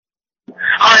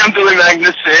I'm Billy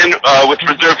Magnuson with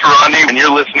Reserve for Ronnie, and you're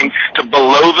listening to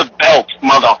Below the Belt,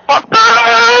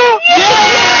 motherfucker! Yeah!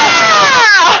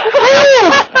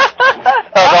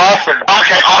 That was awesome.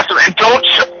 Okay, awesome. And don't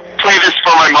play this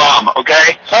for my mom,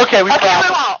 okay? Okay, we won't.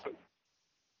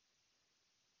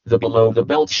 The Below the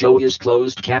Belt show is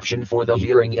closed caption for the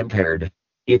hearing impaired.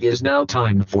 It is now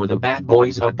time for the Bad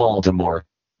Boys of Baltimore.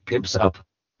 Pimps up.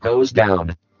 Goes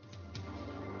down.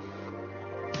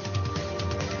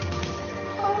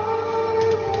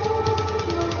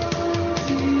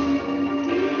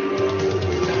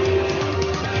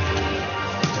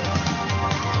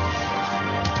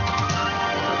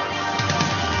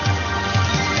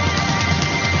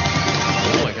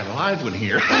 Oh, I got a live one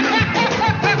here. Don't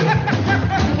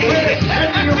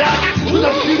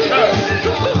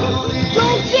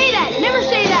say that! Never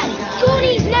say that!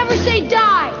 Goonies never say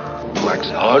die! Wax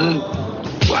on,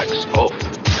 wax off.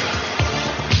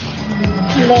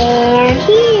 They're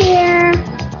here!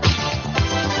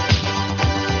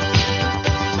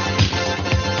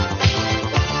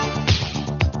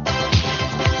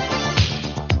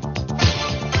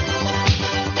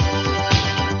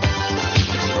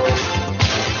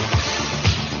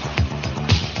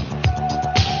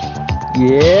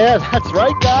 Yeah, that's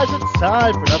right, guys. It's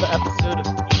time for another episode of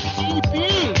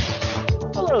BTB.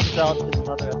 Hello, Belt is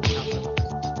another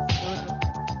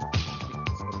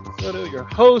episode of your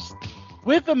host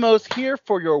with the most here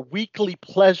for your weekly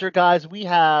pleasure, guys. We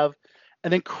have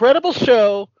an incredible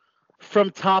show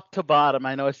from top to bottom.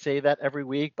 I know I say that every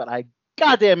week, but I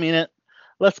goddamn mean it.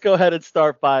 Let's go ahead and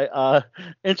start by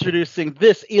introducing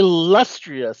this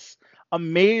illustrious,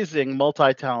 amazing,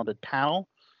 multi-talented panel.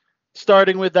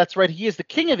 Starting with, that's right, he is the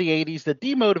king of the 80s, the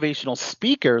demotivational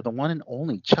speaker, the one and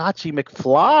only Chachi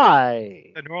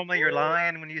McFly. So normally you're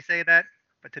lying when you say that,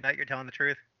 but tonight you're telling the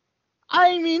truth?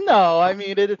 I mean, no. I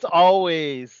mean, it's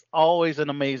always an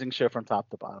amazing show from top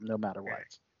to bottom, no matter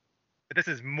what. But this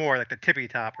is more like the tippy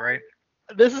top, right?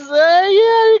 This is, yeah,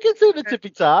 you can say the tippy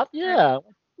top, yeah.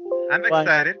 I'm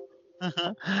excited.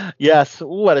 Yes,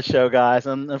 what a show, guys.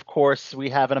 And, of course, we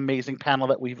have an amazing panel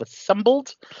that we've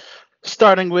assembled.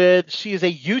 Starting with, she is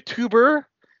a YouTuber,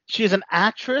 she is an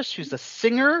actress, she's a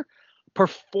singer,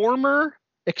 performer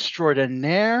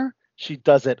extraordinaire, she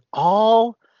does it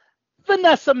all.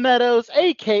 Vanessa Meadows,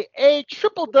 a.k.a.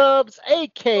 Triple Dubs,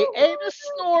 a.k.a. Miss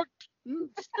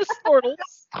Snortles.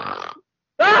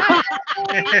 I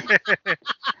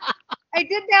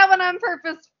did that one on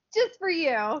purpose, just for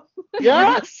you.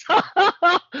 Yes,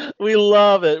 we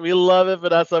love it. We love it,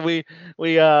 Vanessa.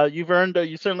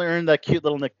 You certainly earned that cute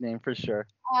little nickname for sure.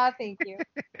 Thank you.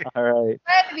 All right.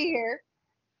 Glad to be here.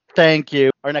 Thank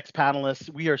you. Our next panelist,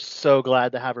 we are so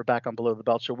glad to have her back on Below the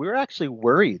Belt Show. We were actually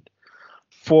worried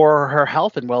for her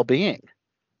health and well-being.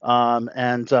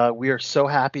 And we are so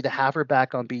happy to have her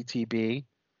back on BTB.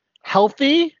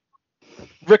 Healthy,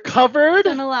 recovered.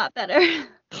 Done a lot better.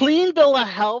 Clean bill of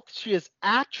health. She is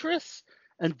actress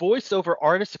and voiceover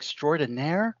artist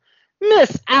extraordinaire,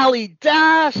 Miss Allie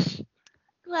Dash.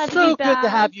 Glad to so be back. Good to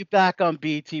have you back on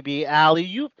BTB,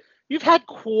 Allie. You've had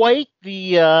quite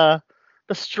the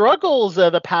struggles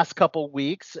the past couple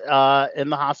weeks in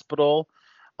the hospital,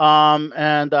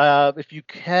 and if you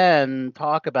can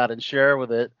talk about and share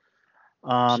with it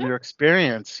Sure. your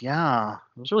experience. Yeah,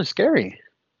 it was really scary.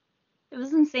 It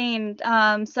was insane.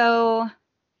 So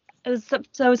it was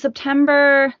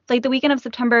September, like the weekend of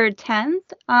September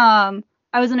 10th. I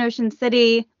was in Ocean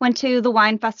City, went to the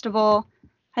wine festival,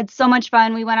 had so much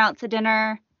fun. We went out to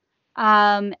dinner,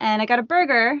 and I got a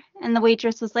burger, and the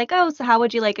waitress was like, "Oh, so how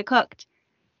would you like it cooked?"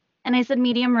 And I said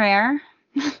medium rare.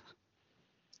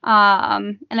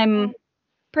 And I'm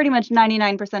pretty much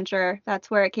 99% sure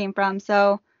that's where it came from.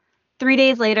 So 3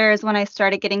 days later is when I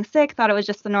started getting sick. Thought it was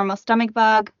just the normal stomach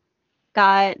bug.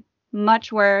 Got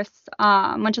much worse.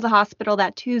 Went to the hospital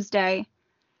that Tuesday.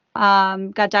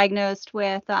 Got diagnosed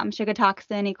with Shiga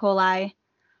toxin, E. coli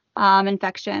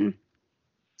infection.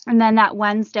 And then that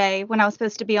Wednesday, when I was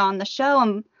supposed to be on the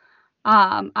show,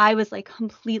 I was like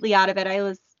completely out of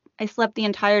it. I slept the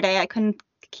entire day. I couldn't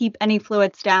keep any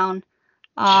fluids down.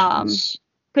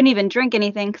 Couldn't even drink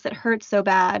anything because it hurt so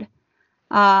bad.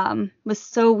 Was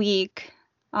so weak.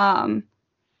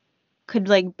 Could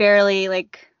like barely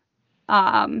like.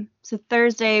 So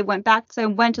Thursday went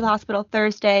to the hospital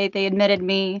Thursday. They admitted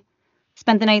me.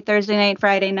 Spent the night Thursday night,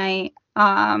 Friday night.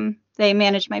 They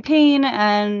managed my pain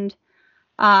and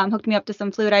hooked me up to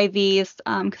some fluid IVs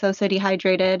because I was so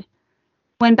dehydrated.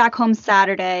 Went back home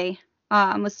Saturday.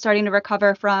 Was starting to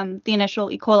recover from the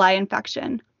initial E. coli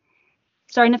infection.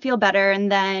 Starting to feel better,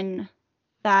 and then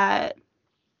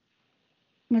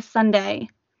this Sunday,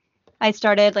 I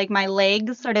started, like, my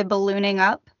legs started ballooning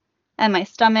up. and my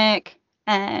stomach,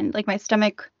 and like my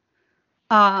stomach,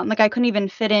 like I couldn't even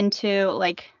fit into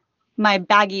like my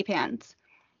baggy pants.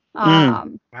 Wow.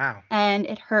 And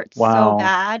it hurt Wow. so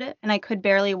bad, and I could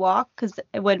barely walk because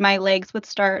my legs would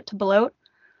start to bloat.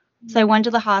 So I went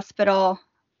to the hospital,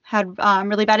 had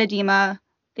really bad edema.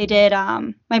 They did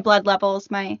my blood levels,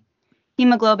 my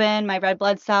hemoglobin, my red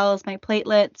blood cells, my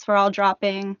platelets were all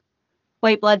dropping.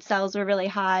 White blood cells were really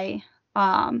high.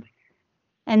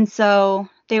 And so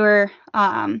they were,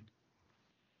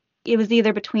 it was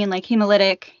either between like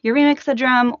hemolytic uremic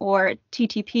syndrome or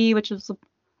TTP, which was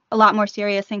a lot more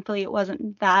serious. Thankfully, it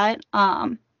wasn't that.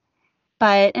 And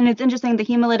it's interesting, the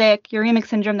hemolytic uremic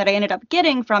syndrome that I ended up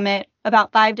getting from it,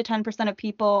 about 5 to 10% of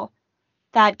people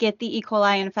that get the E.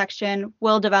 coli infection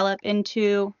will develop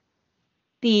into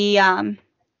the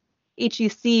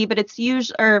HUC, but it's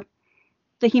usually, or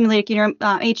the hemolytic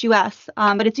HUS,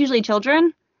 but it's usually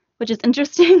children, which is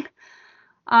interesting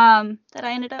that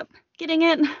I ended up getting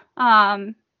it.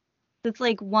 It's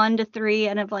like 1 to 3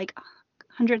 out of like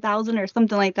 100,000 or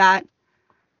something like that.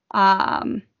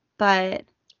 But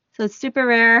so it's super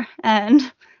rare, and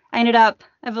I ended up,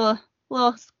 I have a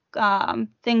little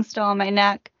thing still on my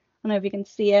neck. I don't know if you can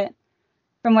see it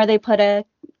from where they put a,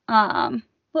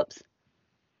 whoops.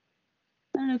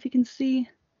 I don't know if you can see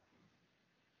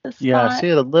the spot. Yeah, I see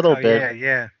it a little bit.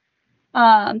 Yeah.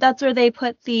 That's where they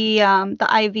put the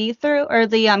IV through, or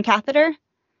the catheter.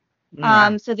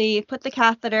 So they put the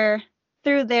catheter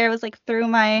through there. It was like through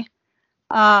my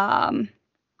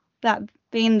that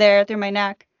vein there through my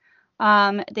neck.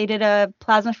 They did a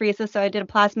plasmapheresis, so I did a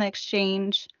plasma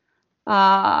exchange.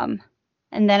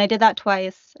 And then I did that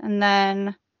twice, and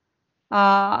then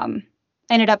I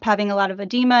ended up having a lot of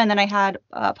edema, and then I had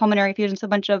pulmonary effusion, so a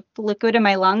bunch of liquid in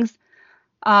my lungs.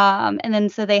 And then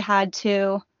so they had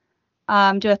to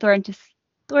do a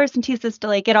thoracentesis to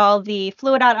like get all the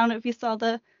fluid out. I don't know if you saw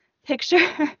the picture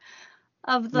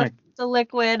of the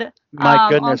liquid. My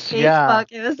goodness, on yeah.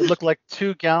 Facebook. It looked like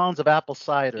 2 gallons of apple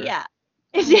cider. Yeah,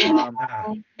 it did.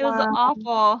 It was Wow.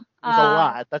 awful. It was a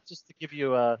lot. That's just to give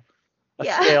you a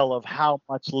Yeah. scale of how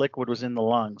much liquid was in the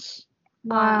lungs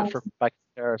Wow. by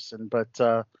comparison. But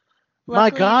my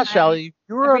Luckily, gosh, Allie,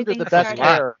 you were under the everything best started-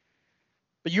 care.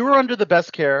 But you were under the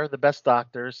best care, the best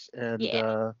doctors, and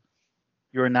Yeah.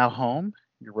 you are now home.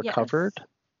 You're Yes. recovered.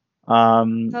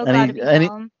 So glad to be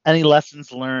home. Any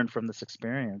lessons learned from this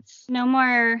experience? No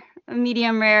more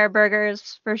medium rare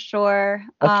burgers for sure.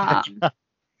 Okay.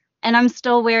 And I'm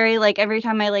still wary, like every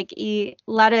time I like eat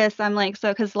lettuce, I'm like,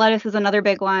 so because lettuce is another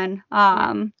big one.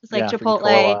 It's like Yeah, for E. Chipotle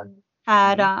coli.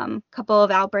 had a couple of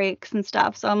outbreaks and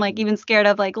stuff. So I'm like even scared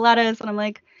of like lettuce, and I'm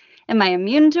like, am I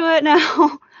immune to it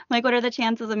now? Like, what are the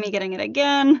chances of me getting it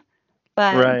again?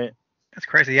 But Right. That's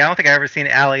crazy. Yeah, I don't think I've ever seen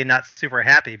Allie not super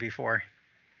happy before.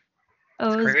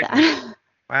 oh, it was crazy. bad.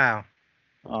 Wow.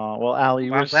 Well, Allie,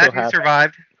 Well, we're I'm glad so you happy.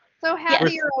 survived. So happy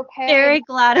We're- you're okay. Very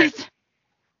glad I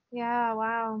Yeah,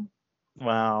 wow.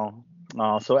 Wow.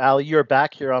 Oh, so Allie, you're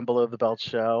back here on Below the Belt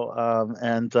show,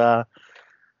 and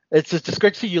it's just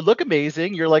great to see you. Look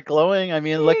amazing. You're like glowing. I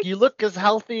mean, like you look as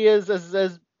healthy as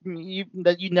you,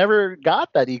 that you never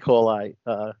got that E. coli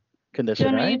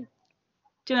condition, right?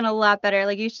 doing a lot better.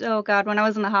 Like oh God, when I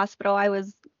was in the hospital,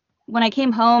 when I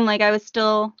came home, like I was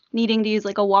still needing to use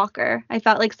like a walker. I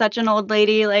felt like such an old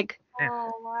lady, like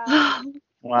Oh, wow.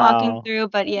 walking Wow. through,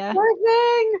 but yeah, Poor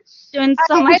thing. doing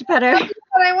so much better.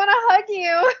 But I want to hug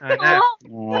you. I know.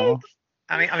 Wow.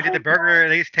 I mean, did the burger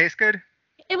at least taste good?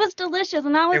 It was delicious,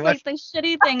 and that was It like the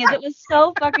shitty thing is it was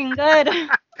so fucking good. It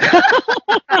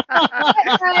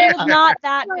was not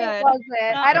that What good. was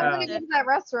it? I don't Not want to good. go to that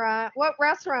restaurant. What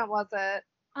restaurant was it?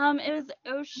 It was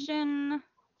Ocean.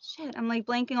 Shit, I'm like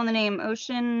blanking on the name.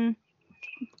 Ocean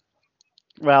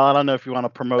Well, I don't know if you want to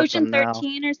promote Ocean them now.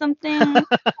 13 or something. I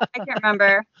can't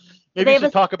remember. Maybe They you have should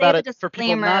a- talk they about have a it for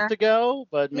people not disclaimer. to go,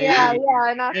 but maybe Yeah,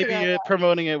 not to maybe go.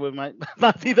 promoting it might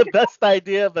not be the best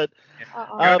idea. But Go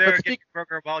but there and speak- get your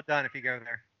burger well done if you go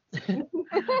there.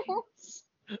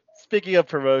 Speaking of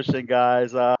promotion,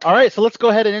 guys. All right, so let's go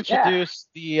ahead and introduce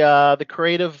the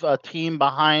creative team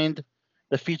behind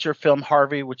the feature film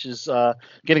Harvey, which is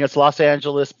getting its Los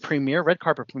Angeles premiere, red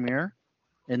carpet premiere,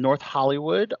 in North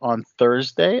Hollywood on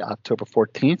Thursday, October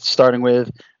 14th, starting with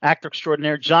actor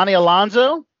extraordinaire Johnny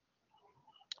Alonso.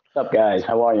 What's up, guys?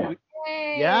 How are you?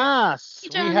 Hey. Yes, Hey,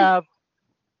 we Johnny. have,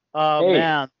 Hey.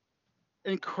 man,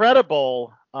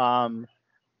 incredible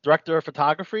director of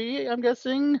photography, I'm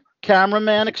guessing,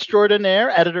 cameraman extraordinaire,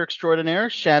 editor extraordinaire,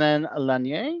 Shannon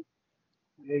Lanier.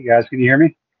 Hey guys, can you hear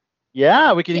me?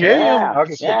 Yeah, we can hear you. Yeah,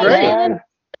 Okay, yeah, great. man.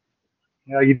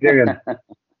 How you doing?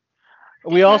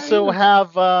 We also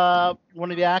have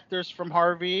one of the actors from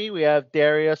Harvey. We have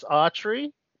Darius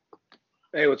Autry.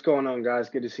 Hey, what's going on, guys?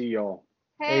 Good to see y'all.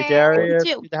 Hey, Darius.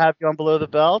 Good to have you on Below the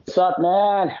Belt. What's up,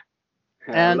 man?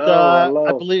 And Hello.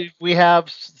 I believe we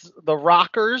have the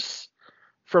Rockers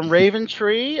from Raven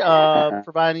Tree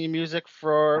providing music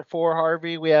for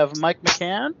Harvey. We have Mike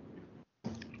McCann.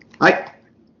 Hi.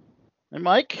 Hey,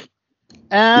 Mike.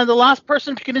 And the last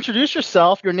person, if you can introduce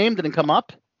yourself, your name didn't come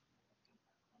up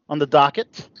on the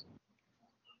docket.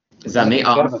 Is that me?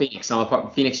 Oh, I'm Phoenix.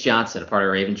 I'm Phoenix Johnson, a part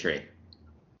of Raven Tree.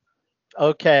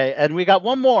 Okay, and we got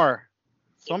one more.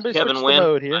 Somebody switch the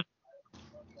mode here.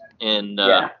 And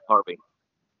Harvey.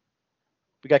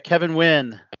 We got Kevin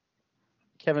Wynn.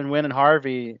 Kevin Wynn and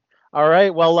Harvey. All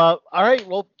right. Well,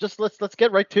 just let's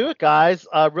get right to it, guys.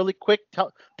 Really quick,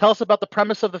 tell us about the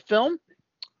premise of the film.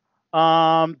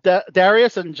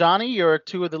 Darius and Johnny, you're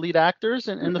two of the lead actors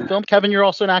in the film. Kevin, you're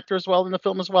also an actor as well in the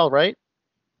film as well, right?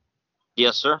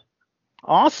 Yes, sir.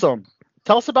 Awesome.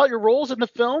 Tell us about your roles in the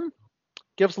film.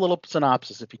 Give us a little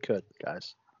synopsis if you could,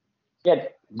 guys. Yeah,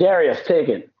 Darius, take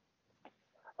it.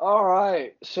 All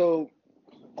right. So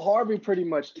Harvey pretty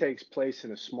much takes place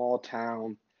in a small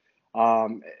town.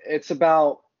 It's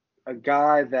about a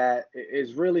guy that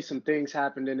is really some things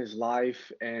happened in his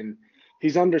life, and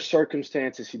he's under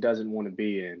circumstances he doesn't want to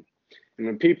be in. And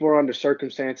when people are under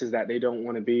circumstances that they don't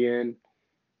want to be in,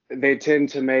 they tend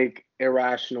to make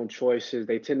irrational choices.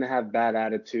 They tend to have bad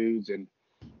attitudes, and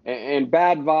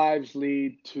bad vibes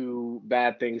lead to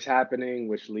bad things happening,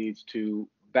 which leads to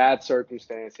bad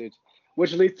circumstances,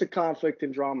 which leads to conflict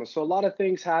and drama. So a lot of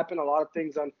things happen, a lot of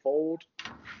things unfold.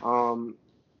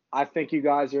 I think you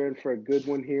guys are in for a good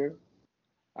one here.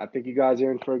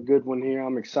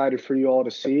 I'm excited for you all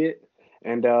to see it.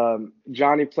 And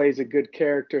Johnny plays a good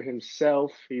character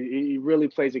himself. He really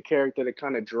plays a character that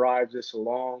kind of drives us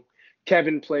along.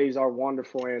 Kevin plays our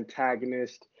wonderful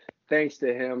antagonist. Thanks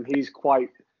to him, he's quite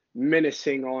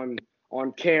menacing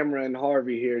on camera and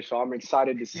Harvey here. So I'm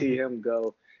excited to see him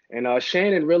go. And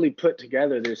Shannon really put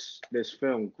together this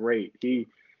film great.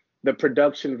 The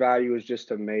production value is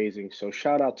just amazing. So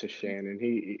shout out to Shannon.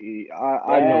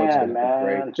 I know it's gonna be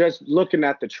great. Just looking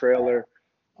at the trailer,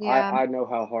 I know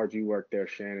how hard you work there,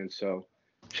 Shannon. So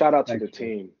shout out to the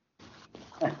team.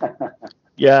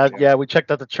 Yeah, we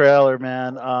checked out the trailer,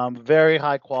 man. Very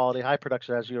high quality, high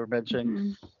production, as you were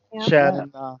mentioning. Yeah.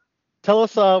 Shannon, tell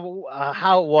us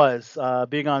how it was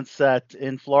being on set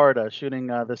in Florida shooting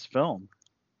this film.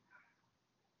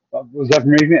 Was that for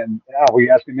me? Al, were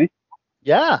you asking me?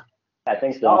 Yeah. I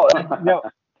think so. Oh, no.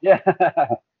 Yeah.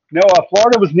 No,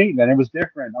 Florida was neat, man. It was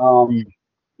different.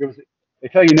 It was. They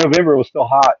tell you November was still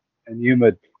hot and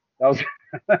humid. That was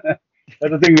that's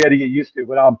the thing we had to get used to.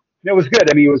 But it was good.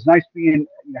 I mean, it was nice having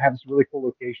some really cool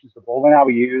locations. The bowling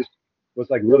alley we used was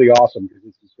like really awesome because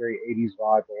it's this very 80s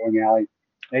vibe bowling alley.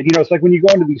 And it's like when you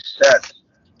go into these sets,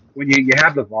 when you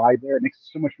have the vibe there, it makes it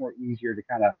so much more easier to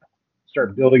kind of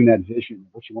start building that vision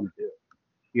of what you want to do.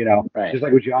 Right. Just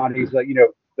like with Johnny's, like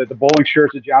the bowling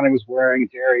shirts that Johnny was wearing,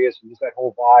 and Darius, and just that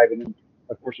whole vibe, and then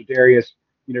of course with Darius,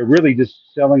 really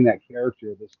just selling that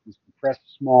character, this compressed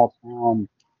small town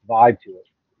vibe to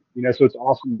it. So it's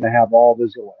awesome to have all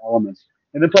those little elements,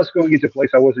 and then plus going into a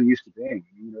place I wasn't used to being.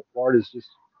 Florida's just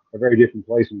a very different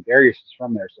place, and Darius is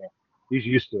from there, so he's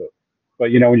used to it.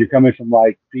 But when you're coming from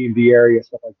like D&D area,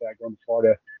 stuff like that, going to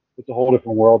Florida, it's a whole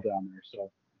different world down there.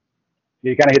 So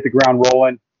you kind of hit the ground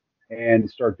rolling and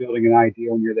start building an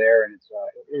idea when you're there, and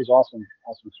it was awesome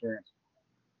experience.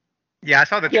 Yeah, I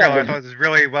saw the trailer. I thought it was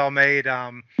really well made.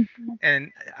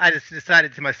 And I just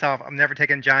decided to myself, I'm never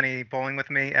taking Johnny bowling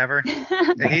with me ever.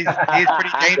 He's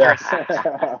pretty dangerous.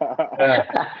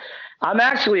 I'm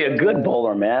actually a good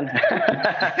bowler, man.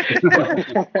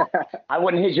 I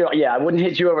wouldn't hit you. Yeah, I wouldn't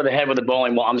hit you over the head with a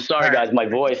bowling ball. I'm sorry, guys. My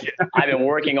voice. I've been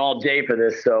working all day for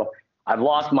this, so I've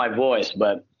lost my voice.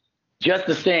 But just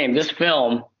the same, this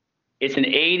film, it's an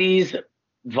 80s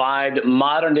vibe,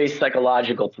 modern day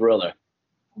psychological thriller.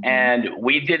 And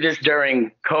we did this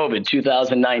during COVID,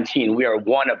 2019. We are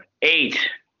one of 8.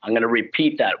 I'm going to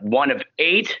repeat that. One of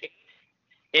 8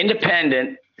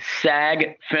 independent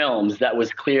SAG films that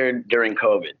was cleared during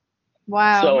COVID.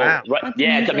 Wow. So, wow. Right,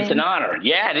 yeah, it's an honor.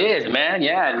 Yeah, it is, man.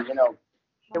 Yeah. And,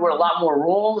 there were a lot more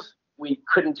rules. We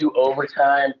couldn't do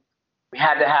overtime. We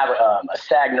had to have a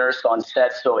SAG nurse on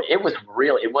set. So it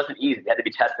wasn't easy. We had to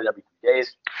be tested every few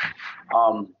days.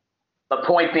 But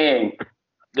point being,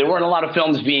 there weren't a lot of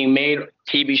films being made,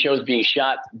 TV shows being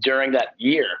shot during that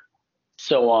year.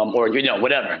 So, or,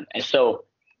 whatever. And so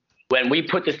when we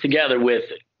put this together with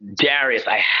Darius,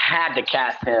 I had to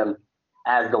cast him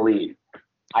as the lead.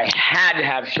 I had to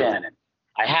have Shannon.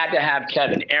 I had to have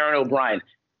Kevin, Aaron O'Brien.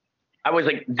 I was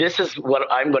like, this is what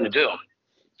I'm going to do.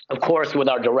 Of course, with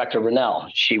our director, Renelle.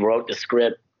 She wrote the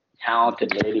script,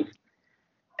 talented lady.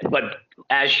 But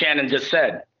as Shannon just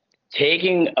said,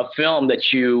 taking a film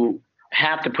that you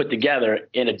have to put together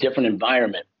in a different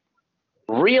environment,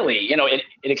 really, it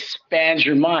expands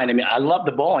your mind. I mean, I love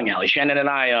the bowling alley. Shannon and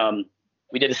I,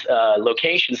 we did this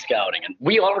location scouting, and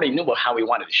we already knew how we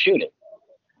wanted to shoot it.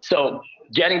 So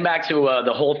getting back to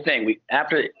the whole thing,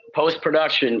 after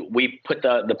post-production, we put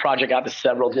the project out to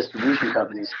several distribution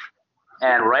companies.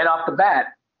 And right off the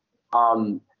bat,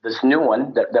 this new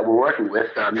one that we're working with,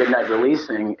 Midnight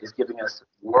Releasing, is giving us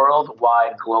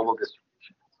worldwide global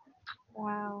distribution.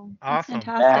 Wow. Awesome.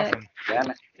 Fantastic.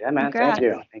 Awesome. Yeah, man. Congrats.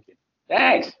 Thank you.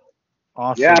 Thanks.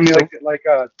 Awesome. Yeah, I mean,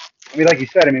 like you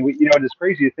said, I mean, it's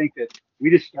crazy to think that we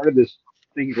just started this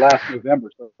thing last November,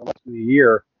 so less than a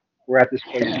year. We're at this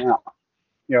place now.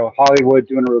 Hollywood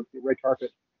doing a red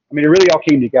carpet. I mean, it really all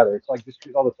came together. It's like just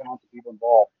all the talented people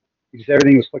involved. Because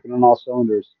everything was clicking on all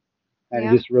cylinders, and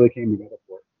it just really came together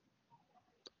for it.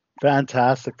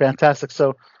 Fantastic.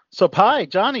 So Pi,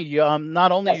 Johnny, you,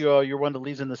 not only you're one of the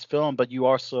leads in this film, but you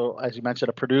also, as you mentioned,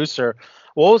 a producer.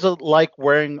 What was it like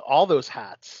wearing all those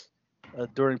hats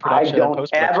during production? I don't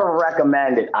ever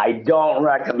recommend it. I'm telling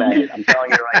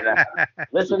you right now.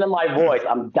 Listen to my voice.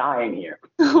 I'm dying here.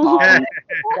 So,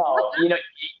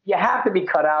 you have to be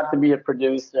cut out to be a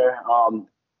producer.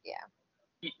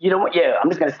 You know what? Yeah, I'm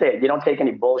just gonna say it. You don't take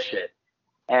any bullshit,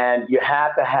 and you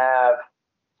have to have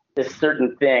this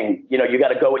certain thing. You got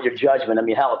to go with your judgment. I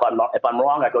mean, hell, if I'm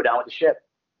wrong, I go down with the ship.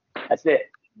 That's it.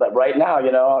 But right now,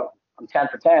 I'm 10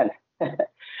 for 10.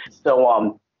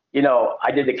 So,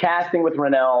 I did the casting with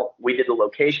Renelle. We did the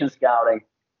location scouting.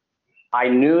 I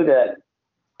knew that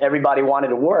everybody wanted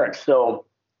to work. So,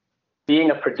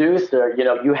 being a producer,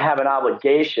 you have an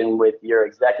obligation with your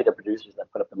executive producers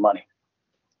that put up the money.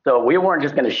 So we weren't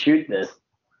just going to shoot this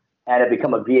and it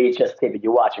become a VHS tape that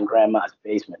you watch in grandma's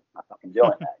basement. I'm not fucking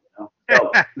doing that,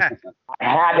 So I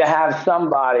had to have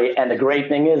somebody. And the great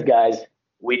thing is, guys,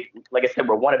 like I said,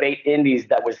 we're one of 8 indies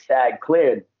that was SAG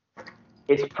cleared.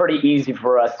 It's pretty easy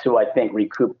for us to, I think,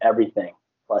 recoup everything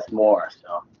plus more.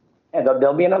 So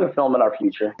there'll be another film in our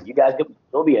future. You guys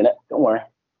will be in it. Don't worry.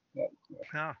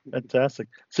 Fantastic.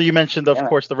 So you mentioned, of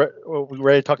course, we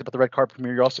already talked about the red carpet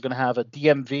premiere. You're also going to have a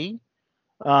DMV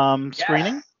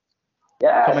screening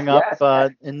coming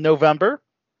up in November.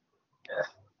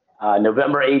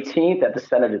 November 18th at the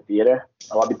Senator Theater.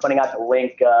 I'll be putting out the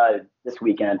link this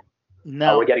weekend.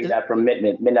 No, we're getting that from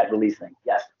Midnight Releasing.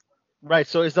 Yes. Right.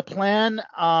 So is the plan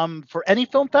for any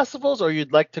film festivals, or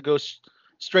you'd like to go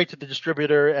straight to the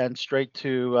distributor and straight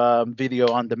to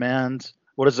video on demand?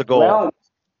 What is the goal? Well,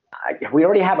 we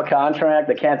already have a contract.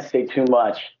 I can't say too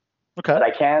much. Okay. But I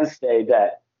can say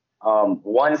that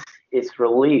once it's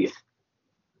released,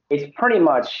 it's pretty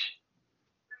much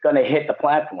going to hit the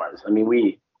platforms. I mean,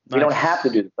 we don't have to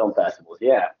do the film festivals.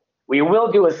 Yeah. We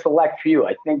will do a select few.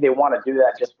 I think they want to do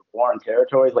that just for foreign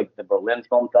territories, like the Berlin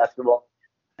Film Festival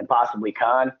and possibly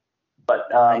Cannes.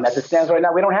 But as it stands right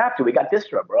now, we don't have to. We got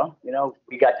distro, bro.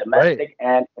 We got domestic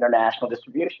and international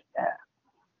distribution. Yeah.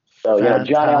 So,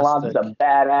 Johnny Alonso's a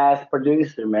badass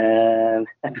producer, man.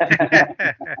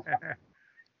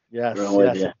 Yes.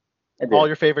 All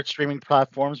your favorite streaming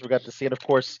platforms. We got to see it. Of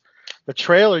course, the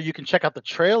trailer, you can check out the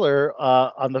trailer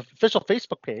on the official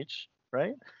Facebook page,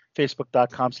 right?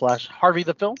 Facebook.com/Harvey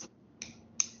the Film.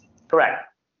 Correct.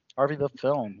 Harvey the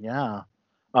Film, yeah.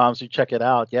 So you check it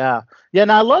out, yeah. Yeah,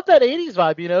 now I love that 80s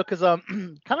vibe, because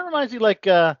kind of reminds you like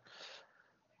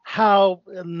how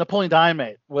Napoleon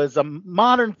Dynamite was a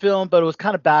modern film, but it was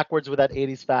kind of backwards with that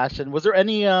 80s fashion. Was there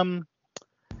any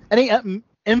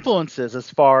influences as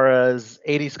far as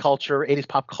 80s culture, 80s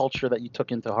pop culture that you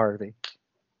took into Harvey?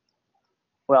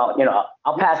 Well,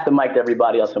 I'll pass the mic to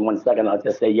everybody else in 1 second. I'll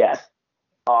just say yes.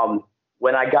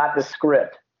 When I got the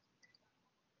script,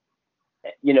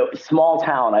 small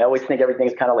town, I always think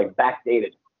everything's kind of like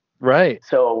backdated. Right.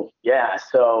 So,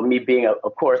 so me being,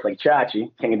 of course, like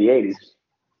Chachi, king of the 80s,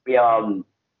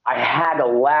 I had to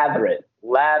lather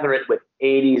it with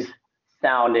 80s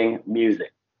sounding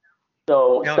music.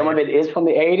 So some of it is from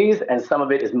the 80s and some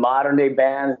of it is modern day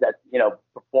bands that,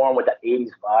 perform with that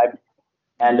 80s vibe.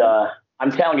 And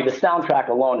I'm telling you, the soundtrack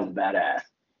alone is badass.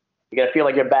 You got to feel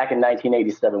like you're back in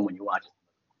 1987 when you watch it.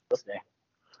 You'll stay.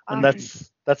 And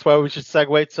that's why we should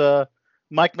segue to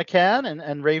Mike McCann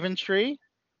and Raven Tree.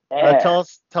 Tell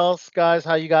us, guys,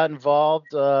 how you got involved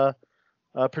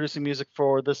producing music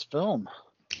for this film.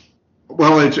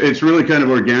 Well, it's really kind of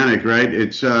organic, right?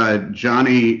 It's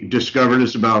Johnny discovered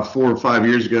us about 4 or 5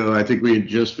 years ago. I think we had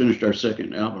just finished our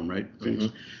second album, right? Mm-hmm.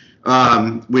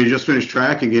 We just finished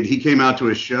tracking it. He came out to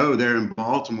a show there in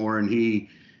Baltimore, and he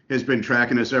has been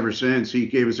tracking us ever since. He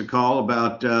gave us a call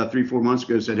about 3-4 months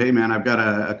ago. Said, "Hey man, I've got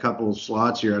a couple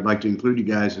slots here. I'd like to include you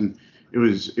guys." And it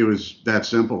was that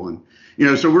simple.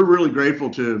 And so we're really grateful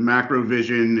to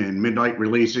Macrovision and Midnight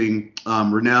Releasing,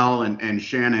 Rennell and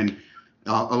Shannon,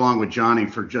 along with Johnny,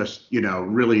 for just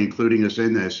really including us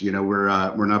in this. We're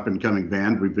an up and coming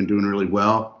band. We've been doing really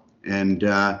well, and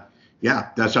yeah,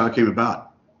 that's how it came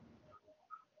about.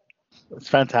 It's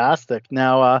fantastic.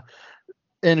 Now,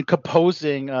 in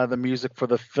composing the music for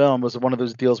the film, was it one of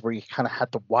those deals where you kind of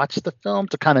had to watch the film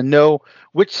to kind of know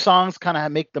which songs kind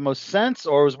of make the most sense,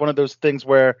 or was one of those things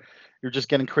where you're just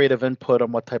getting creative input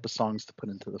on what type of songs to put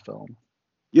into the film?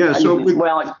 Yeah.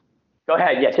 Go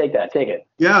ahead. Yeah, take it.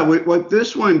 Yeah, with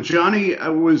this one, Johnny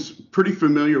was pretty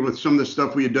familiar with some of the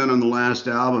stuff we had done on the last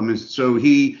album, and so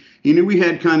he knew we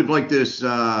had kind of like this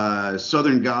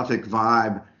Southern Gothic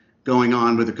vibe going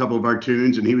on with a couple of our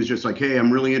tunes, and he was just like, "Hey,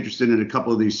 I'm really interested in a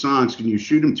couple of these songs. Can you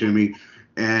shoot them to me?"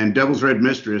 And Devil's Red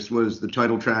Mistress was the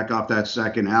title track off that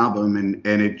second album, and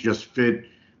it just fit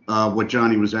what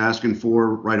Johnny was asking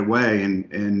for right away.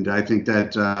 And I think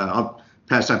that I'll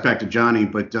pass that back to Johnny,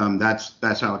 but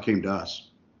that's how it came to us.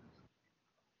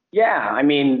 Yeah, I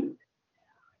mean,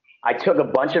 I took a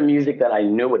bunch of music that I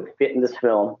knew would fit in this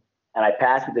film, and I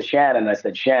passed it to Shannon. And I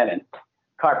said, "Shannon,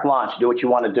 carte blanche, do what you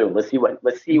want to do. Let's see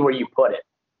where you put it."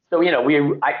 So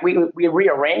we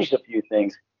rearranged a few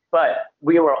things, but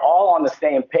we were all on the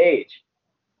same page.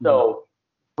 So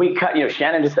we cut.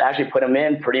 Shannon just actually put them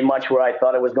in pretty much where I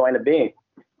thought it was going to be.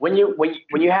 When you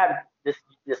have this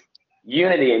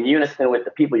unity and unison with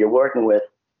the people you're working with,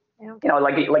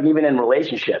 like even in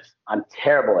relationships, I'm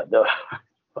terrible at those.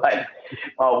 But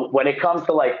when it comes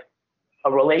to like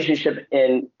a relationship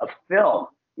in a film,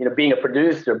 being a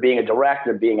producer, being a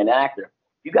director, being an actor,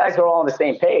 you guys are all on the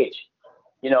same page.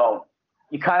 You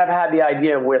kind of had the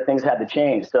idea of where things had to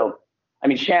change. So, I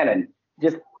mean, Shannon,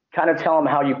 just kind of tell them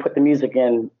how you put the music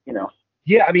in,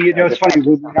 Yeah, I mean, it's funny.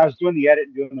 When I was doing the edit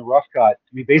and doing the rough cut,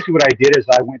 I mean, basically what I did is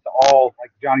I went to all,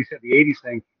 like Johnny said, the 80s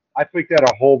thing. I picked out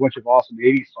a whole bunch of awesome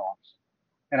 80s songs,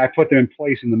 and I put them in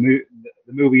place in the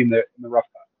movie in the rough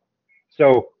cut.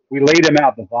 So we laid them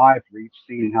out, the vibe for each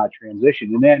scene and how it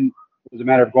transitioned. And then it was a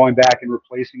matter of going back and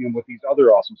replacing them with these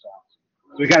other awesome songs.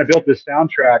 So we kind of built this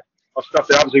soundtrack of stuff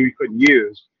that obviously we couldn't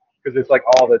use because it's like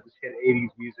all the just hit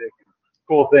 80s music and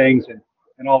cool things and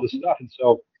all this stuff. And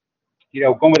so,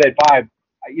 going with that vibe,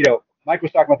 Mike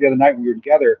was talking about the other night when we were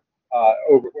together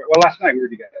last night we were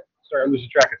together. Sorry, I'm losing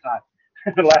track of time.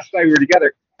 Last night we were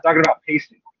together talking about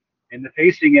pacing, and the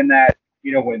pacing in that,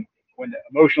 when the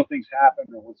emotional things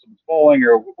happen or when someone's falling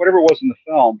or whatever it was in the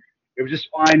film, it was just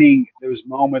finding those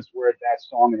moments where that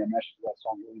song and the message of that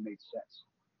song really made sense.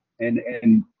 And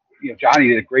Johnny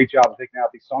did a great job of picking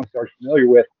out these songs that I was familiar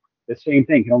with. The same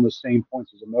thing, on the same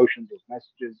points as emotions, as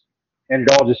messages, and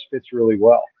it all just fits really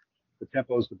well. The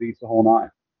tempos, the beats, the whole nine.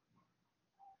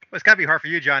 Well, it's got to be hard for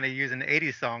you, Johnny, using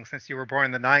 80s songs since you were born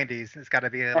in the 90s. It's got to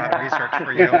be a lot of research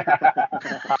for you.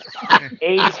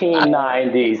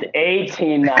 1890s.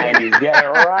 Get it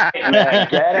right, man.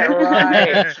 Get it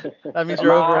right. That means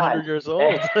you're over 100 years old.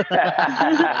 like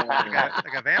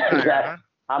a vampire, huh?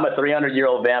 I'm a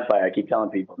 300-year-old vampire. I keep telling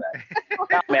people that.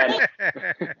 No, man,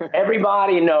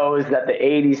 everybody knows that the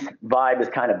 80s vibe is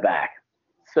kind of back.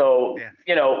 So,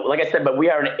 like I said, but we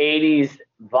are an 80s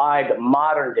vibe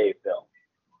modern day film.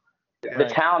 Yeah. The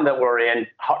town that we're in,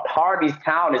 Harvey's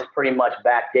town, is pretty much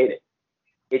backdated.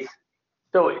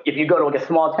 So if you go to like a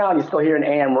small town, you still hear an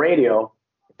AM radio,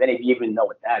 if any of you even know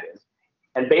what that is.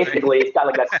 And basically, it's got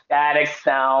like a static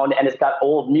sound, and it's got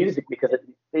old music because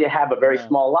they have a very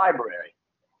small library.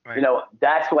 Right.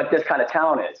 That's what this kind of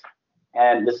town is.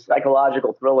 And this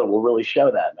psychological thriller will really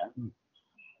show that, man.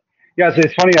 Yeah, so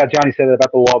it's funny how Johnny said that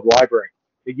about the Love Library.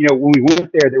 When we went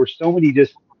there were so many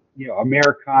just,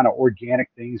 Americana organic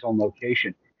things on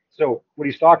location. So what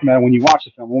he's talking about, when you watch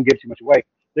the film, I won't give too much away,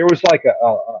 there was like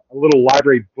a little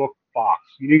library book box.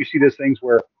 You see those things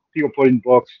where people put in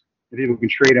books and people can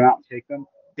trade them out and take them.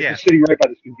 Yeah. It's sitting right by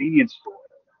this convenience store.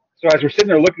 So as we're sitting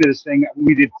there looking at this thing, when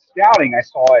we did scouting, I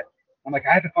saw it. I'm like,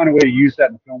 I have to find a way to use that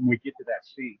in the film when we get to that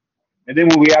scene. And then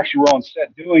when we actually were on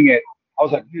set doing it, I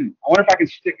was like, I wonder if I can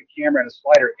stick a camera and a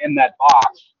slider in that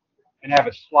box and have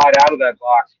it slide out of that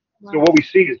box. Wow. So what we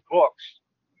see is books.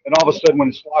 And all of a sudden, when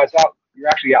it slides out, you're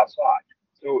actually outside.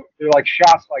 So they're like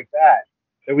shots like that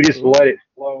we just let it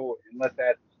flow and let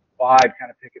that vibe kind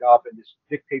of pick it up and just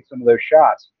dictate some of those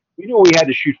shots. We know we had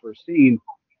to shoot for a scene,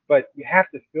 but you have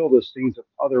to fill those scenes with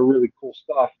other really cool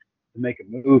stuff to make a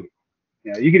movie.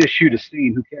 You can just shoot a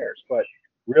scene, who cares? But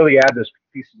really add those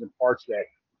pieces and parts that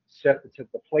set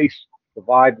the place, the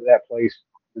vibe of that place,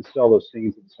 and sell those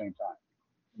scenes at the same time.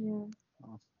 Yeah.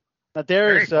 Now,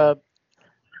 Darius,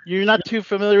 you're not too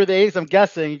familiar with the A's, I'm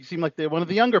guessing. You seem like one of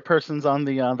the younger persons on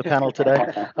the panel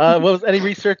today. What was any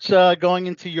research going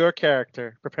into your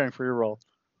character, preparing for your role?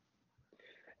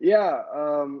 Yeah,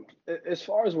 as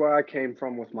far as where I came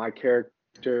from with my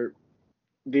character,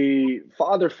 the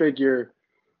father figure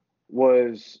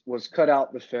was cut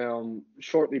out the film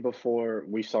shortly before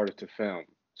we started to film.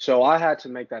 So I had to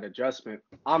make that adjustment.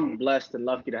 I'm blessed and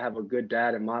lucky to have a good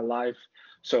dad in my life.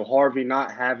 So Harvey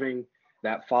not having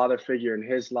that father figure in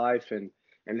his life and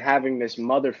having this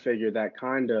mother figure that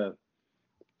kind of,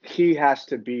 he has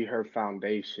to be her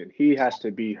foundation. He has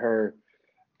to be her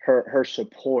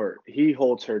support. He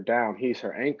holds her down. He's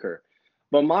her anchor.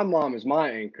 But my mom is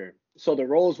my anchor. So the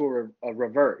roles were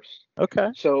reversed. Okay.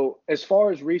 So as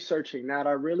far as researching that,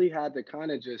 I really had to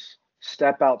kind of just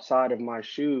step outside of my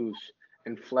shoes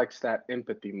and flex that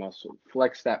empathy muscle,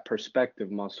 flex that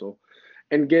perspective muscle,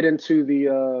 and get into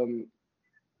the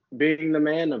being the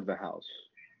man of the house.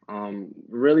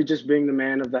 Really just being the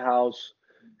man of the house,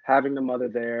 having the mother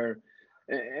there.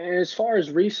 And as far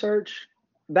as research,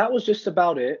 that was just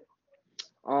about it.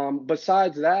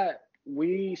 Besides that,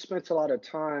 we spent a lot of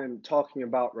time talking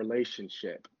about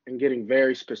relationship and getting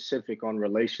very specific on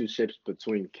relationships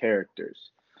between characters.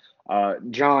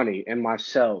 Johnny and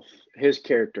myself, his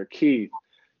character, Keith,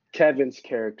 Kevin's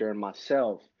character, and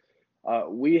myself.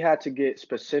 We had to get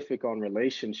specific on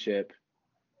relationship.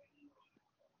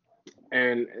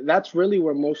 And that's really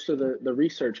where most of the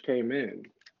research came in.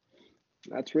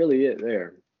 That's really it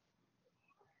there.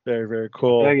 Very, very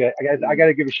cool. I got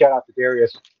to give a shout out to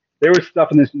Darius. There was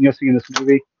stuff in this, you'll see in this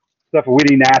movie, stuff we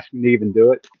didn't ask him to even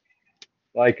do it.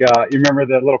 Like, you remember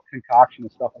the little concoction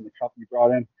of stuff in the cup you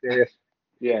brought in, Darius?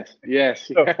 Yes, yes.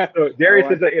 So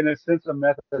Darius is, in a sense, a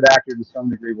method actor to some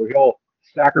degree, where he'll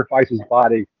sacrifice his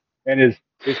body and his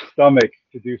stomach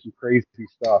to do some crazy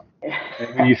stuff.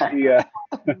 And when you see, I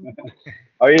mean,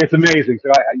 it's amazing.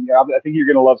 So I think you're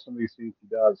going to love some of these scenes he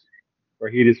does, where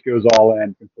he just goes all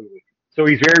in completely. So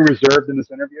he's very reserved in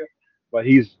this interview, but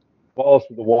he's balls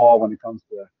to the wall when it comes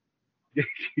to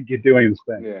get doing this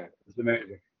thing. Yeah, it's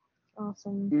amazing.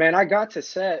 Awesome. Man, I got to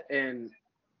set, and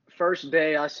first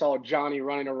day I saw Johnny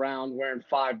running around wearing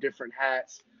 5 different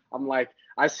hats. I'm like,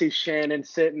 I see Shannon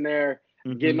sitting there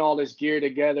getting all this gear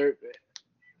together.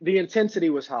 The intensity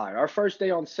was high. Our first day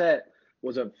on set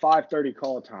was a 5:30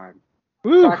 call time.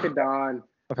 Crack of dawn.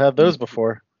 I've had those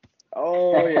before.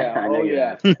 Oh yeah, oh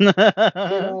yeah. You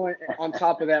know, on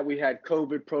top of that, we had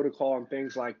COVID protocol and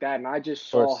things like that, and I just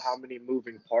saw how many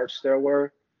moving parts there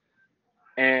were,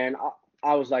 and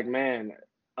I was like, man,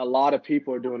 a lot of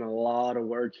people are doing a lot of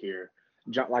work here.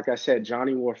 Like I said,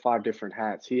 Johnny wore 5 different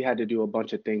hats. He had to do a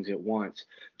bunch of things at once.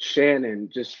 Shannon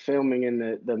just filming in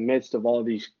the midst of all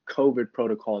these COVID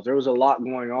protocols. There was a lot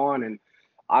going on, and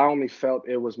I only felt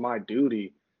it was my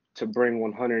duty to bring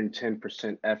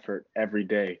 110% effort every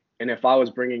day. And if I was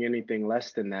bringing anything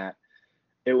less than that,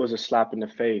 it was a slap in the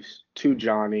face to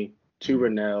Johnny, to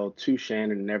Renell, to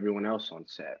Shannon, and everyone else on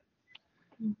set.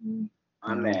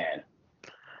 My man.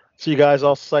 So you guys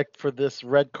all psyched for this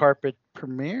red carpet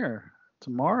premiere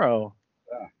tomorrow,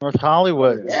 North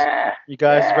Hollywood. Yeah. You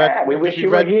guys we wish you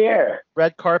were here.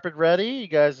 Red carpet ready? You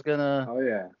guys gonna? Oh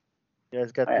yeah. You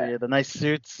guys got the nice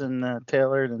suits and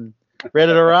tailored and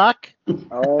ready to rock?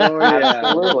 Oh yeah,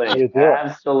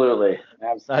 absolutely.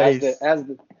 Nice.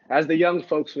 As the young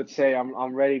folks would say,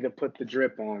 I'm ready to put the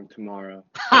drip on tomorrow.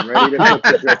 I'm ready to put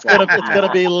the drip on. It's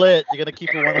gonna be lit. You're gonna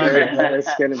keep it 100.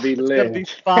 It's gonna be lit. It's gonna be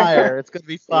fire. It's gonna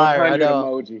be fire. I know.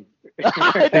 Emoji.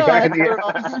 I know. I had to learn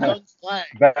all this young slang.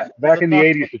 Back in the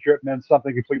 80s, the trip meant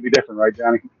something completely different, right,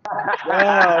 Johnny?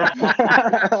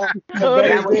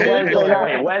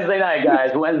 Wednesday night,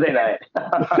 guys. Wednesday night.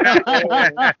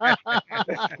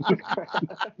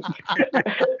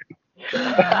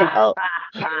 Oh,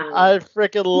 I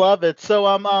freaking love it. So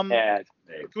can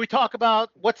we talk about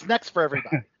what's next for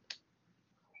everybody?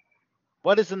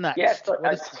 What is the next? Yes,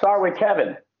 let's start with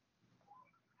Kevin.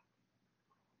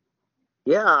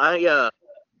 Yeah,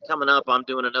 coming up, I'm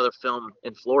doing another film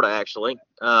in Florida, actually.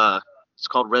 It's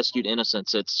called Rescued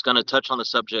Innocence. It's going to touch on the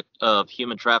subject of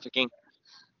human trafficking.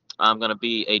 I'm going to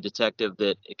be a detective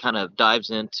that kind of dives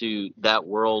into that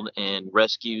world and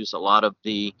rescues a lot of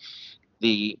the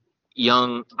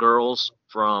young girls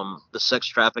from the sex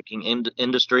trafficking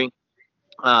industry.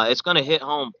 It's going to hit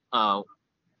home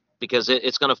because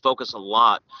it's going to focus a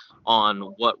lot on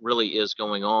what really is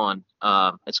going on.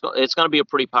 It's going to be a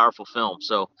pretty powerful film.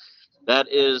 So that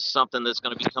is something that's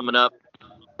going to be coming up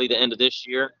the end of this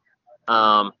year.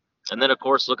 And then, of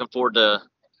course, looking forward to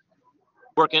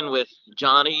working with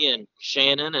Johnny and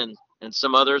Shannon and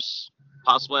some others,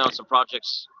 possibly on some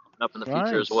projects up in the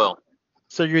future as Nice. well.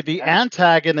 So you're the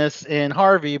antagonist in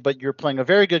Harvey, but you're playing a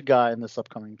very good guy in this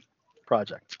upcoming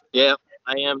project. Yeah,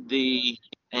 I am the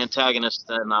antagonist,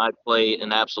 and I play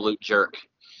an absolute jerk.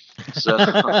 So,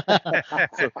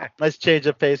 So, nice change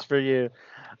of pace for you.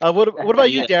 What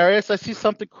about you, Yeah. Darius? I see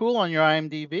something cool on your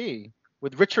IMDb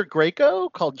with Richard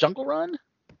Grieco called Jungle Run.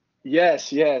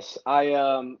 Yes, yes.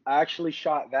 I actually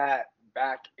shot that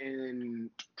back in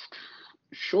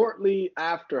shortly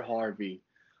after Harvey.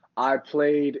 I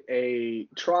played a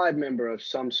tribe member of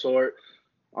some sort,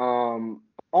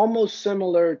 almost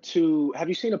similar to. Have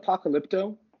you seen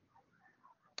Apocalypto?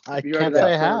 I Have you heard can't of that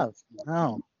say I film?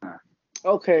 have. No.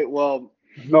 Okay, well,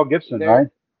 Mel Gibson, there. right?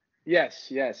 Yes,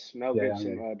 Mel Yeah,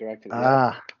 Gibson yeah. directed.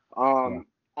 Yeah. Ah.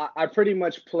 I pretty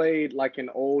much played like an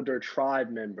older tribe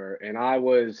member, and I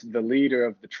was the leader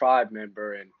of the tribe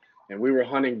member, and we were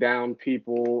hunting down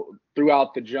people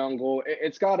throughout the jungle.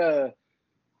 It's got a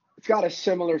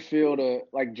similar feel to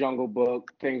like Jungle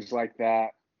Book, things like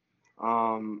that.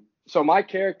 So my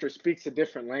character speaks a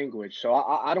different language, so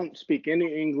I don't speak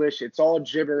any English. It's all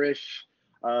gibberish,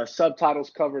 subtitles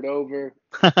covered over.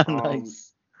 Nice.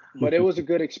 But it was a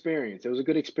good experience.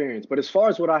 But as far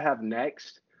as what I have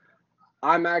next,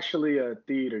 I'm actually a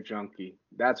theater junkie.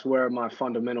 That's where my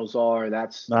fundamentals are.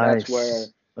 That's Nice. where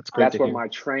That's great that's to where hear. my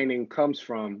training comes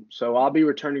from. So I'll be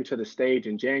returning to the stage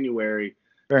in January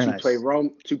Very to nice.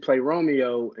 play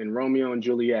Romeo in Romeo and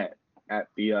Juliet at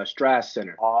the Strass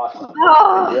Center. Awesome.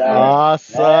 Oh, Yeah.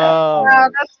 Awesome. wow,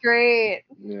 that's great.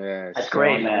 Yeah, That's so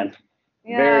great, I'm man.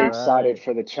 very Yeah. excited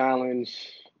for the challenge.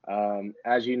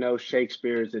 As you know,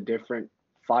 Shakespeare is a different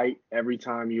fight every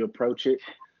time you approach it.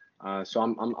 So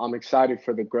I'm excited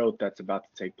for the growth that's about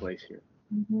to take place here.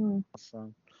 Mm-hmm.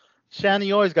 Awesome. Shannon,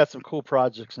 you always got some cool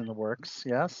projects in the works.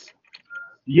 Yes.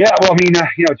 Yeah, well, I mean,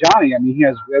 Johnny. I mean, we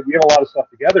have a lot of stuff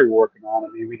together we're working on. I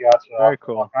mean, we got Very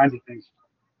cool. all kinds of things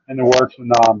in the works,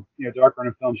 and Dark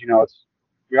Running Films.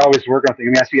 We always work on things.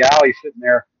 I mean, I see Allie sitting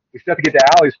there. We still have to get to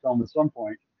Allie's film at some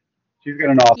point. She's got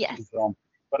an awesome Yes. film,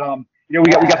 but we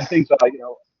got some things.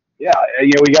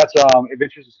 We got some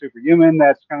Adventures of Superhuman.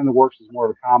 That's kind of in the works. Is more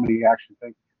of a comedy action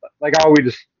thing. Like I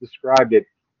always described it,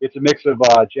 it's a mix of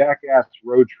Jackass,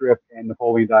 Road Trip, and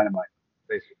Napoleon Dynamite,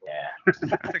 basically. Yeah.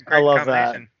 That's a great love that.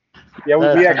 combination. Yeah, we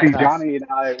That's actually, fantastic. Johnny and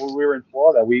I, when we were in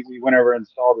Florida, we went over and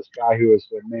saw this guy who was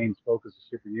the main focus of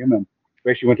Superhuman.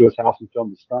 We actually went to his house and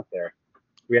filmed the stunt there.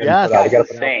 We had Yes. him put out. We got to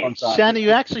put Insane. out sometime. Shannon,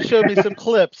 you actually showed me some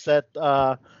clips at Yeah.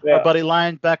 our buddy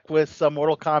Lion Beck with some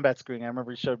Mortal Kombat screening. I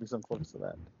remember you showed me some clips of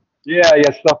that. Yeah,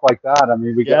 stuff like that. I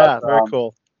mean, we Yeah, got very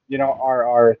cool.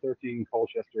 our 13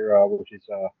 Colchester, which is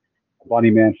a Bunny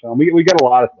Man film. We got a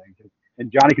lot of things,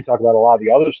 and Johnny could talk about a lot of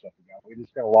the other stuff we got. We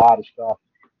just got a lot of stuff.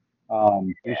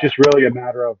 It's just really a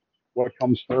matter of what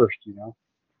comes first, and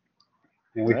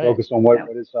we Right. focus on what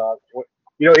is what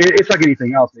it's like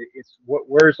anything else. It's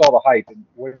where's all the hype and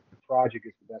what project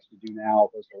is the best to do now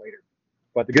opposed to later.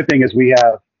 But the good thing is we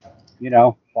have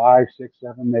 5, 6,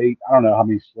 7, 8. I don't know how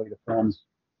many slate of films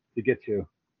to get to,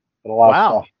 but a lot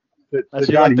Wow. of stuff. So, As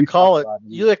you Johnny, like to call it, talk about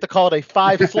you like to call it a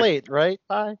 5 slate, right?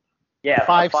 Five? Yeah,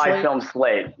 Five five slate? film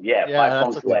slate. Yeah, Yeah, five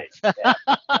film that's slate. Yeah.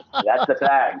 That's the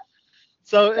tag.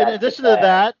 So in That's addition the to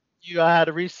that, you had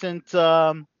a recent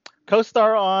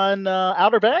co-star on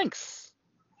Outer Banks.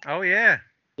 Oh yeah.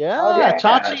 Yeah, Oh, yeah, Chachi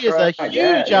that's is right. a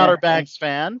huge Yeah. Outer Banks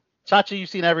fan. Chachi, you've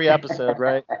seen every episode,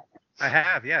 right? I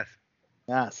have, yes.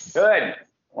 Yes. Good.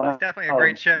 It's definitely a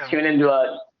great show. Tune into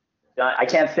I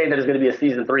can't say that there's going to be a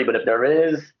season 3, but if there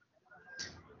is,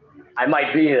 I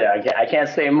might be there. I can't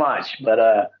say much, but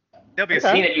There'll be the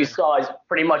a scene that you saw is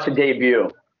pretty much a debut.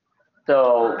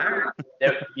 So,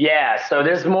 so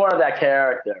there's more of that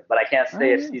character, but I can't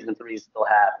say if season 3 is still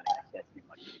happening. I can't say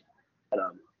much. But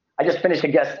I just finished a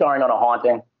guest starring on A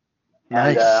Haunting.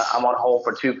 Nice. And I'm on hold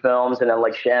for 2 films, and then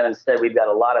like Shannon said, we've got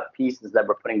a lot of pieces that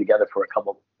we're putting together for a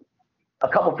couple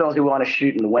films we want to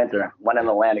shoot in the winter. One in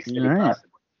Atlantic City, Right. possibly.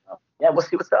 So, yeah, we'll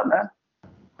see what's up, man.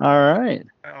 All right.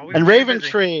 Always And stay busy.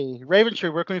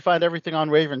 Raventree, where can we find everything on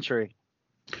Raventree?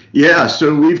 Yeah,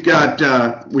 so we've got,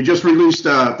 we just released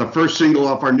the first single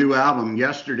off our new album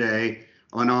yesterday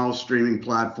on all streaming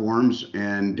platforms.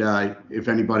 And if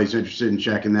anybody's interested in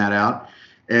checking that out.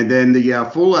 And then the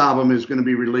full album is going to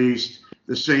be released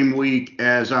the same week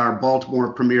as our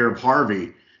Baltimore premiere of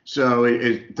Harvey. So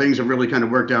things have really kind of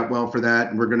worked out well for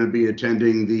that. And we're going to be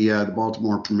attending the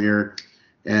Baltimore premiere.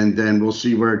 And then we'll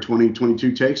see where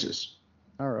 2022 takes us.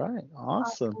 All right.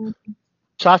 Awesome.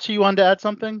 Chachi, you wanted to add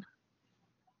something?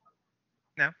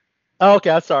 No. Oh, okay.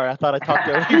 I'm sorry. I thought I talked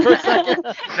over you for a second.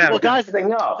 No. Well, guys,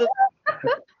 No.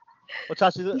 Well,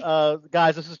 Chachi,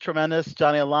 guys, this is tremendous.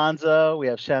 Johnny Alonso, we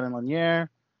have Shannon Lanier,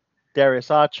 Darius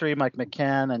Autry, Mike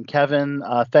McCann, and Kevin.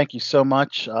 Thank you so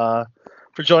much for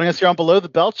joining us here on Below the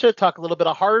Belt Show. Talk a little bit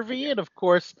of Harvey, and of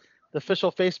course, the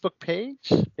official Facebook page,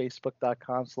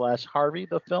 facebook.com/Harvey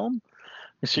the film.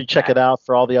 Make sure you check it out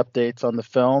for all the updates on the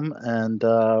film and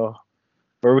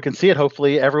where we can see it.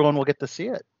 Hopefully, everyone will get to see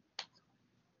it.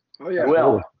 Oh yeah,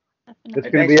 Well, it's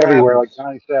going to be everywhere, like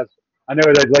Johnny says. I know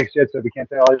that, like Sid said, we can't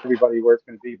tell everybody where it's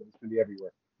going to be, but it's going to be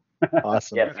everywhere.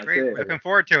 Awesome. Yep. That's great. Looking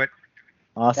forward to it.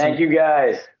 Awesome. Thank you,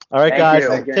 guys. All right, Thank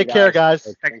guys. you. Take care, guys.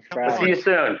 Thanks so We'll much. see you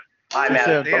soon. Bye, See you man.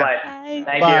 soon. Bye-bye. Bye.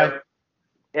 Thank Bye. you.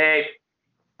 Hey.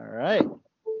 All right.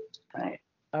 Bye.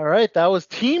 All right. That was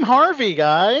Team Harvey,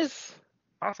 guys.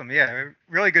 Awesome. Yeah,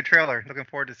 really good trailer. Looking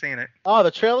forward to seeing it. Oh, the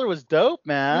trailer was dope,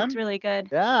 man. It's really good.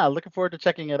 Yeah, looking forward to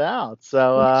checking it out.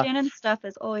 So, Shannon's stuff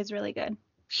is always really good.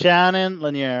 Shannon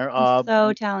Lanier, He's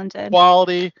so talented.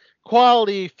 quality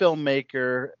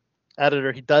filmmaker,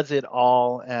 editor. He does it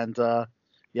all, and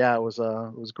yeah, it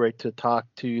was great to talk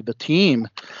to the team.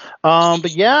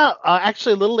 But yeah,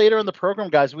 actually, a little later in the program,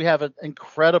 guys, we have an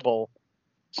incredible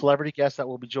celebrity guest that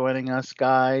will be joining us,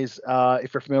 guys.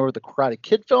 If you're familiar with the Karate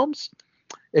Kid films,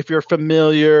 if you're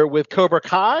familiar with Cobra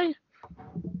Kai,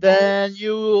 then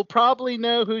you'll probably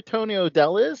know who Tony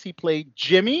O'Dell is. He played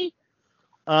Jimmy,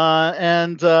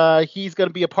 and he's going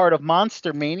to be a part of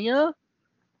Monster Mania,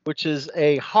 which is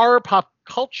a horror pop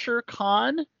culture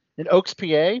con in Oaks,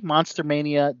 PA.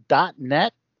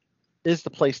 MonsterMania.net is the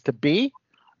place to be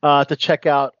to check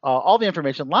out all the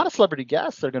information. A lot of celebrity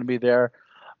guests that are going to be there.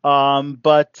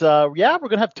 But yeah, we're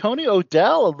going to have Tony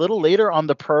O'Dell a little later on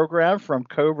the program from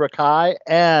Cobra Kai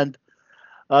and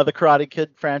the Karate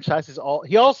Kid franchise.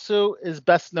 He also is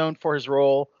best known for his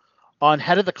role on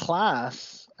Head of the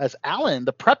Class as Alan,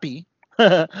 the preppy.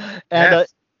 And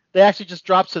they actually just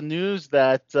dropped some news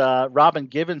that Robin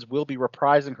Givens will be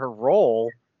reprising her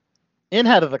role in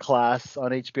Head of the Class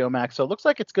on HBO Max. So it looks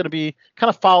like it's going to be kind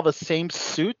of follow the same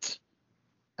suit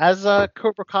as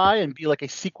Cobra Kai and be like a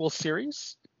sequel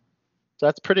series. So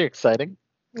that's pretty exciting.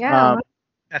 Yeah.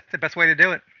 That's the best way to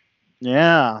do it.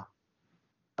 Yeah.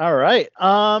 All right.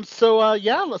 So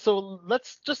so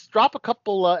let's just drop a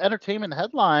couple entertainment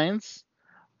headlines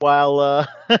while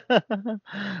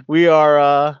we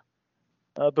are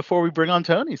before we bring on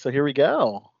Tony. So here we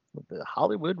go. The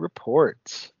Hollywood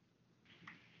Report.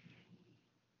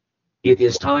 It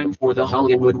is time for the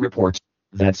Hollywood Report.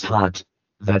 That's hot.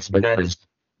 That's bananas.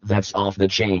 That's off the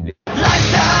chain.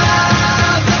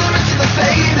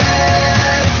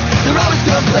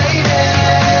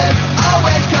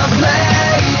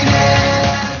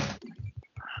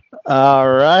 All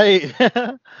right.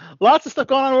 Lots of stuff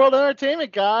going on in world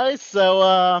entertainment, guys.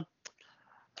 So,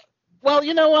 well,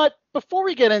 you know what? Before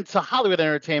we get into Hollywood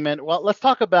entertainment, well, let's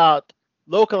talk about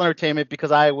local entertainment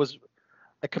because I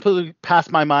completely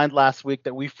passed my mind last week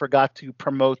that we forgot to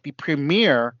promote the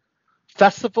premier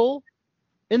festival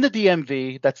in the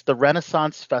DMV. That's the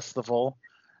Renaissance Festival.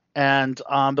 And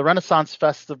the Renaissance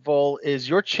Festival is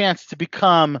your chance to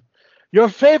become your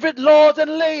favorite lord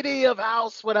and lady of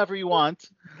house, whatever you want,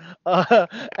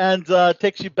 and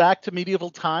takes you back to medieval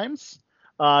times.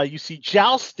 You see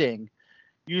jousting.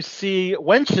 You see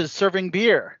wenches serving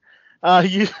beer.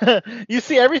 You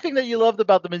see everything that you loved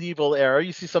about the medieval era.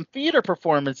 You see some theater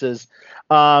performances.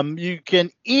 You can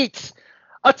eat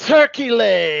a turkey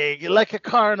leg like a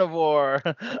carnivore.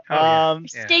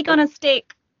 Steak on a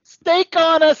steak. Steak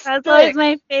on a steak. That's always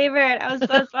my favorite. I was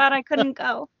so sad I couldn't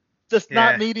go. Just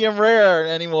not medium rare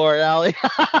anymore, Allie.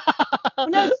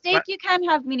 No, steak you can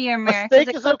have medium rare. steak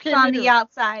It is cooks okay on medium. the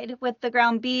outside. With the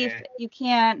ground beef, you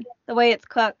can't. The way it's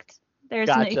cooked, you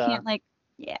Gotcha. can't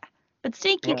But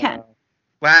steak you can.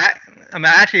 Well, I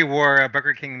actually wore a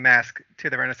Burger King mask to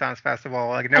the Renaissance Festival.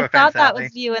 Like, no I offense, thought that Allie.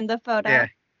 was you in the photo. Yeah.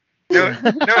 No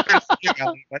offense to you,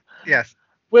 Allie, but yes.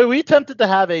 Well, we attempted to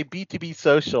have a B2B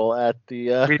social at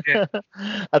the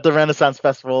at the Renaissance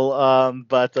Festival,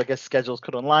 but I guess schedules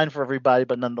couldn't align for everybody.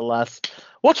 But nonetheless,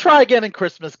 we'll try again in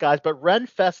Christmas, guys. But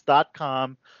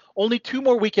renfest.com. Only 2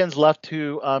 more weekends left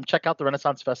to check out the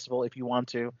Renaissance Festival if you want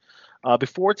to,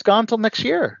 before it's gone till next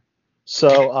year. So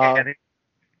The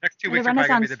next 2 The weeks are probably going to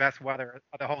be Renaissance- the best weather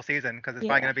of the whole season because it's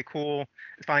probably going to be cool.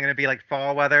 It's probably going to be like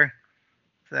fall weather.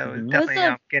 So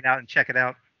definitely get out and check it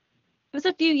out. It was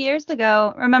a few years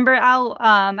ago. Remember, Al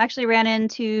actually ran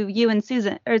into you and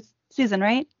Susan,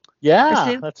 right? Yeah,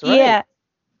 Or Sue? that's right. Yeah.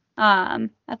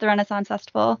 At the Renaissance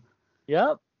Festival.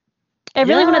 Yep. I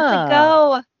really wanted to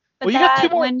go. But Well, you got 2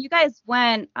 more. when you guys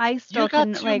went, I still You got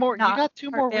couldn't 2 more. You not got 2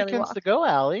 more barely weekends walk. to go,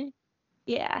 Allie.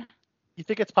 Yeah. You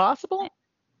think it's possible?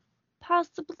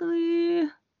 Possibly.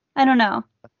 I don't know.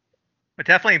 But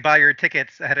definitely buy your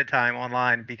tickets ahead of time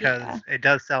online because it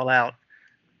does sell out.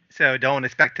 So don't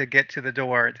expect to get to the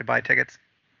door to buy tickets.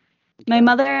 My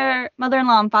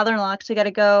mother-in-law and father-in-law actually got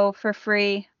to go for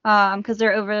free because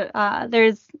they're over.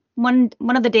 There's one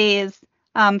of the days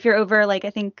if you're over like I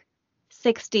think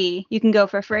 60, you can go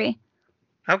for free.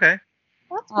 Okay.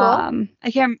 That's cool.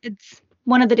 I can't. It's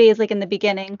one of the days like in the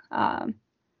beginning,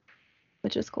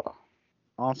 which is cool.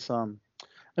 Awesome.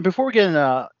 And before we get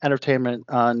into entertainment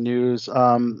news,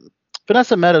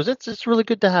 Vanessa Meadows, it's really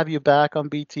good to have you back on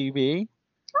BTV.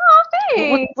 Oh,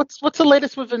 thanks. What's the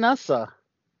latest with Vanessa?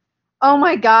 Oh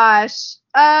my gosh.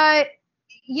 I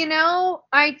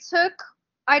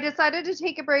decided to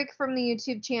take a break from the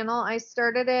YouTube channel. I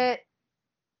started it.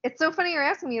 It's so funny you're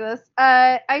asking me this.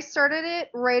 I started it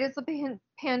right as the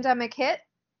pandemic hit.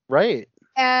 Right.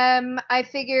 I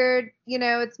figured,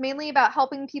 it's mainly about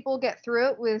helping people get through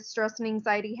it with stress and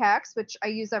anxiety hacks, which I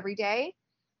use every day.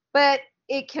 But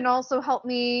it can also help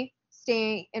me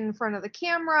stay in front of the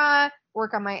camera,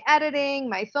 work on my editing,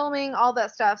 my filming, all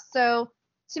that stuff. So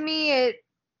to me,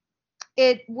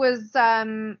 it was,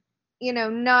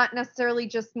 not necessarily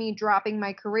just me dropping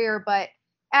my career, but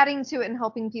adding to it and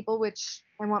helping people, which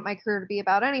I want my career to be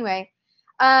about anyway.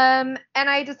 And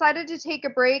I decided to take a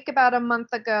break about a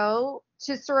month ago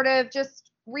to sort of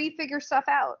just refigure stuff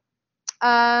out.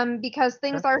 Because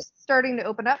things are starting to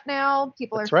open up now.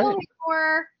 People are filming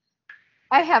more.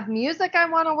 I have music I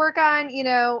want to work on,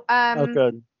 oh,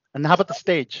 good. And how about the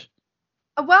stage?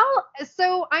 Well,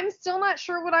 so I'm still not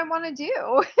sure what I want to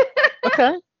do.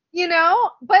 Okay.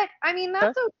 But I mean,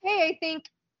 that's okay. I think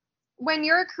when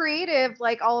you're a creative,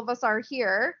 like all of us are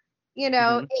here, it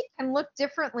can look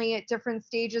differently at different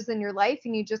stages in your life.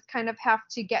 And you just kind of have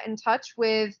to get in touch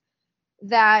with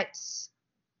that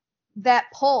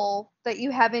pull that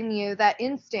you have in you, that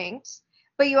instinct.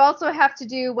 But you also have to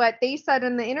do what they said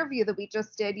in the interview that we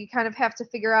just did. You kind of have to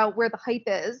figure out where the hype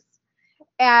is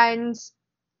and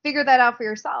figure that out for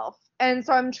yourself. And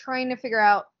so I'm trying to figure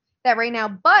out that right now.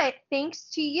 But thanks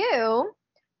to you,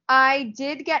 I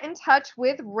did get in touch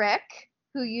with Rick,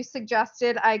 who you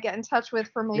suggested I get in touch with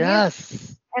for my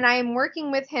music. And I am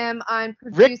working with him on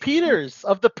producing. Rick Peters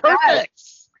of The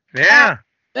Perfects. Yeah.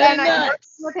 And I'm working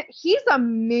with him. He's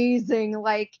amazing.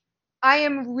 Like, I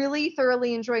am really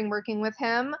thoroughly enjoying working with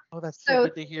him. Oh, that's so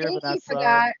good to hear. Thank you for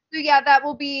that. So yeah, that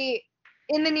will be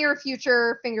in the near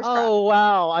future. Fingers crossed. Oh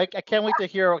wow, I can't wait to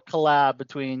hear a collab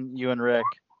between you and Rick.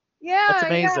 Yeah, that's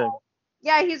amazing.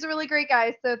 Yeah, he's a really great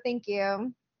guy. So thank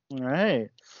you. All right.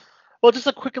 Well, just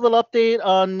a quick little update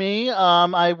on me.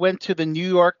 I went to the New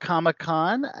York Comic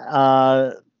Con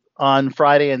on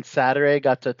Friday and Saturday.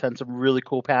 Got to attend some really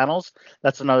cool panels.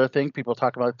 That's another thing. People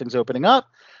talk about things opening up.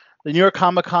 The New York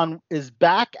Comic Con is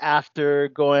back after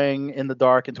going in the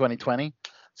dark in 2020.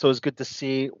 So it's good to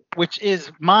see, which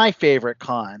is my favorite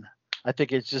con. I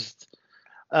think it's just,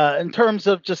 in terms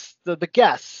of just the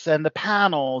guests and the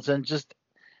panels and just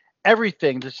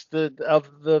everything, just the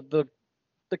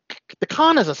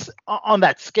con is on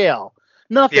that scale.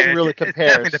 Nothing really compares. It's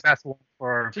definitely the best one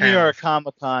for to New York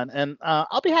Comic Con. And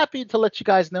I'll be happy to let you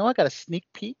guys know I got a sneak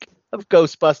peek of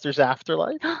Ghostbusters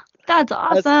Afterlife. That's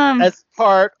awesome. As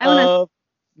part of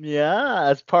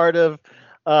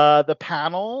the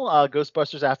panel,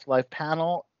 Ghostbusters Afterlife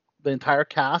panel, the entire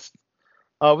cast,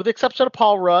 with the exception of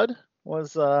Paul Rudd,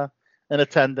 was in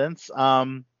attendance.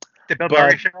 Did Bill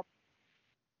Murray show up?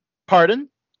 Pardon?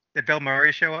 Did Bill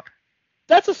Murray show up?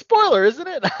 That's a spoiler, isn't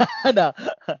it? No.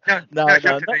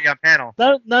 The panel.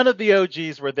 None of the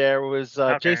OGs were there. It was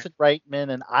Jason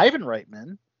Reitman and Ivan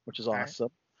Reitman, which is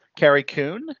awesome. Carrie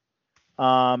Coon,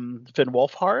 Finn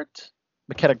Wolfhard,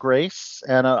 McKenna Grace,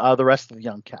 and the rest of the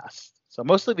young cast. So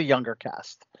mostly the younger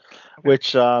cast,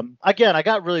 which, again, I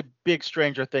got really big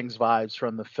Stranger Things vibes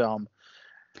from the film.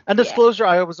 And disclosure,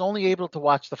 I was only able to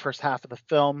watch the first half of the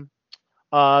film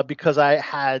because I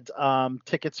had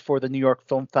tickets for the New York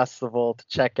Film Festival to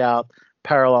check out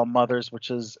Parallel Mothers, which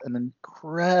is an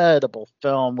incredible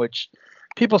film, which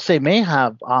people say may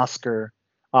have Oscar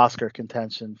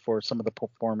contention for some of the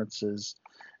performances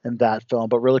in that film.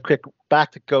 But really quick,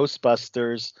 back to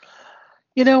Ghostbusters.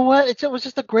 You know what? It was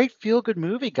just a great feel-good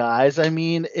movie, guys. I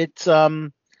mean, it's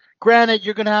granted,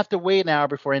 you're going to have to wait an hour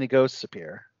before any ghosts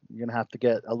appear. You're going to have to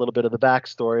get a little bit of the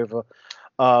backstory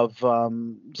of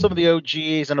some of the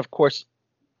OGs and, of course,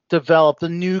 develop the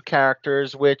new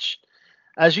characters, which,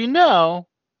 as you know,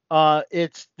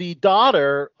 it's the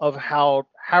daughter of Harold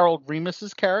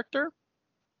Ramis's character.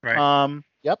 Right.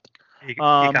 Yep.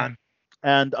 Egon.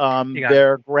 And Egon.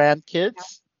 Their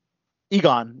grandkids.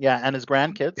 Egon, and his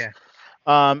grandkids. Yeah.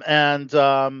 And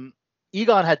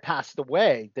Egon had passed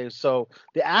away. So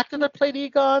the actor that played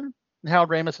Egon Harold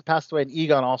Ramis had passed away, and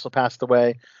Egon also passed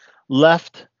away,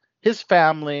 left his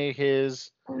family,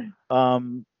 his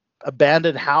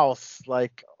abandoned house,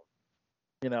 like,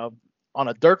 on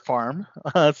a dirt farm,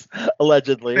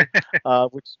 allegedly,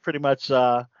 which is pretty much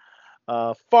far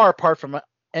apart from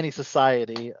any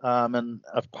society. And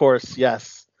of course,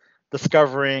 yes,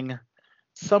 discovering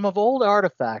some of old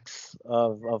artifacts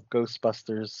of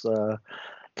Ghostbusters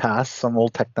past. Some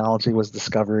old technology was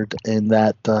discovered in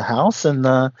that house. And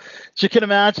as you can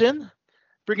imagine,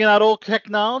 bringing out old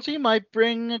technology might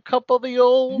bring a couple of the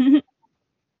old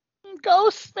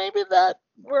ghosts, maybe, that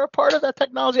were a part of that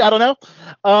technology. I don't know.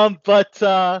 But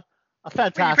a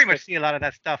fantastic. Well, you pretty much see a lot of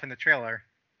that stuff in the trailer.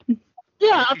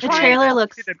 Yeah, the trailer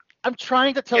looks. I'm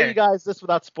trying to tell you guys this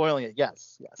without spoiling it.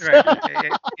 Yes. Right.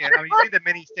 Yeah. I mean, you see the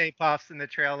mini Stay Puffs in the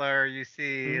trailer. You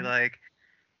see like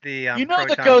the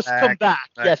the ghosts come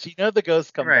back. Yes, the ghosts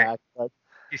come back. But,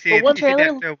 you see it. You see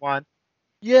that one.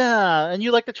 Yeah, and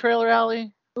you like the trailer,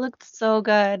 Allie? It looked so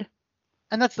good.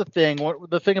 And that's the thing.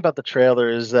 The thing about the trailer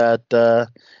is that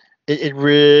it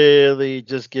really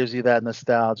just gives you that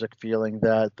nostalgic feeling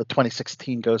that the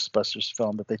 2016 Ghostbusters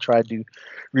film that they tried to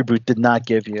reboot did not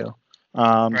give you.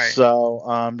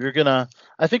 So you're gonna,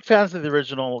 I think fans of the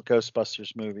original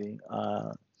Ghostbusters movie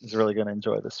is really gonna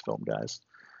enjoy this film, guys.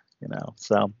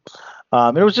 So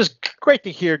it was just great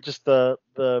to hear just the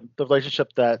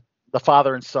relationship that the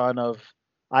father and son of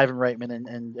Ivan Reitman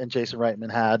and Jason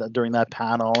Reitman had during that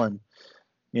panel, and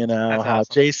how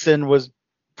awesome. Jason was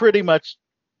pretty much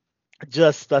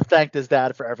just thanked his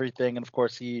dad for everything, and of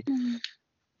course he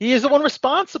is the one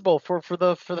responsible for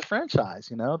the franchise.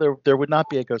 There would not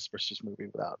be a Ghostbusters movie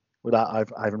without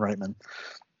Ivan Reitman.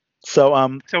 So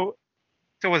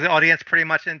was the audience pretty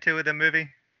much into the movie?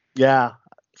 Yeah.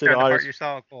 So the part you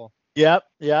saw, cool. Yep.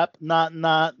 Not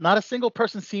a single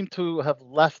person seemed to have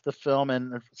left the film,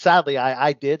 and sadly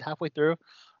I did halfway through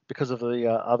because of the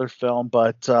other film,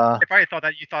 but they probably thought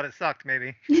that you thought it sucked,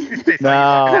 maybe. No,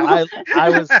 I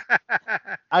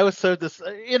was so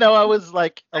I was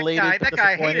like elated. That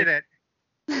guy hated it.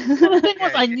 Well, the thing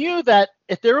was, I knew that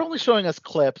if they were only showing us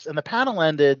clips and the panel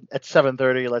ended at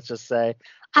 7:30, let's just say,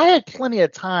 I had plenty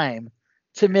of time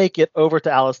to make it over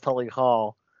to Alice Tully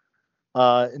Hall,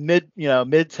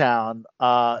 Midtown,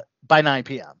 by 9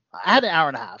 p.m. I had an hour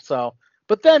and a half. So,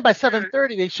 but then by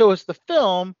 7:30 they show us the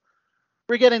film.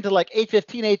 We're getting to like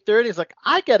 8:15, 8:30. It's like,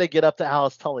 I got to get up to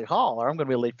Alice Tully Hall or I'm going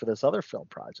to be late for this other film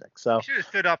project. So you should have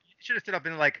stood up. You should have stood up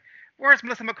and like, where's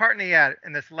Melissa McCartney at?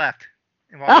 And this left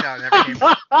and walked out and everything.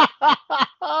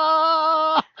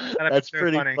 That's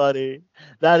pretty funny.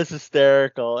 That is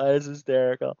hysterical.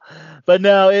 But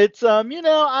no, it's I'll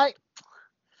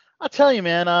tell you,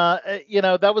 man.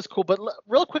 That was cool. But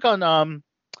real quick on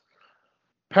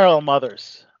Parallel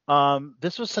Mothers.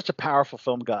 This was such a powerful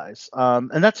film, guys.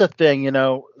 And that's a thing,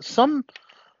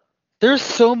 there's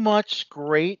so much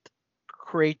great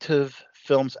creative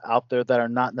films out there that are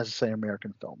not necessarily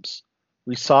American films.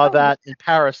 We saw that in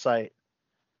Parasite,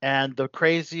 and the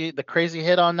crazy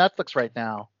hit on Netflix right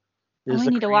now is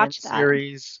the Korean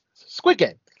series Squid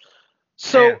Game.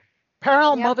 So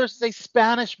Parallel Mothers is a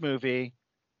Spanish movie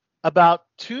about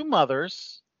two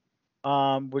mothers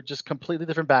with just completely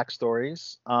different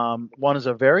backstories. One is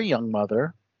a very young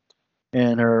mother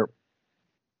in her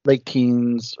late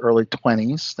teens, early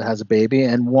 20s that has a baby,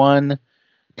 and one,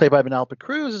 played by Penelope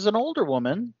Cruz, is an older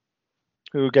woman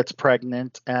who gets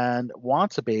pregnant and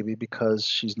wants a baby because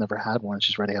she's never had one.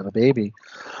 She's ready to have a baby.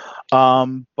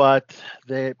 But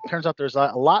it turns out there's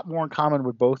a lot more in common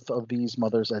with both of these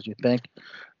mothers as you think.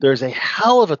 There's a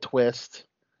hell of a twist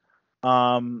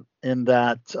in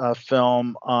that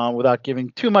film, without giving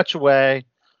too much away,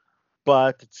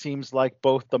 but it seems like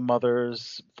both the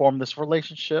mothers form this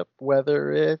relationship,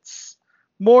 whether it's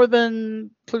more than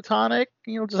platonic,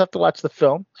 you'll just have to watch the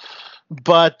film.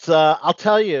 But I'll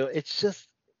tell you, it's just,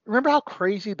 remember how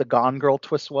crazy the Gone Girl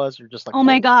twist was? You're just like, oh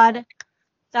my God,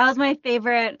 that was my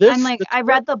favorite. I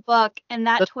read the book, and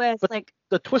that twist,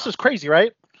 the twist is crazy,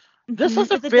 right? This is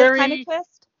this kind of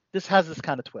twist? This has this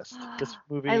kind of twist. This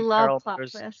movie, I love plot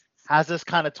twists. Has this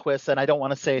kind of twist, and I don't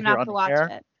want to say it here on the air.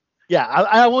 It. Yeah,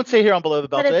 I won't say here on Below the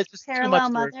Belt. It's just too much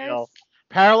to Mothers? reveal.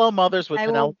 Parallel Mothers with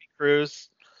Penelope Cruz.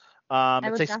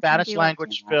 It's a Spanish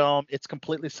language film. It's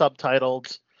completely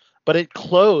subtitled, but it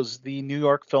closed the New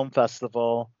York Film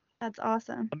Festival. That's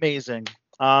awesome. Amazing.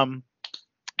 But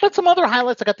some other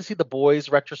highlights. I got to see The Boys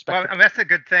retrospective. Well, that's a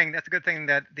good thing. That's a good thing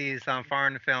that these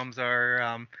foreign films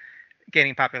are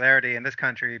gaining popularity in this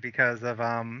country because of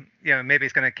maybe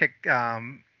it's going to kick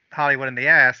Hollywood in the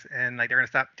ass, and like they're going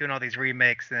to stop doing all these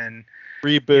remakes and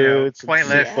reboots,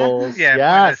 pointless sequels.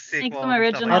 Pointless make some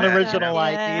original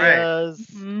ideas.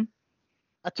 Mm-hmm.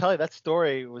 I tell you, that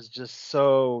story was just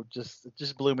it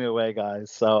just blew me away,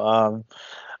 guys. So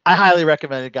I highly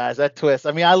recommend it, guys. That twist.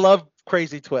 I mean, I love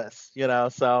crazy twists, you know.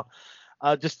 So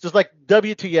just like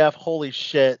WTF, holy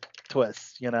shit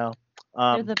twists, you know.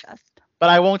 They're the best. But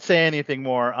I won't say anything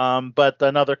more. But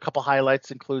another couple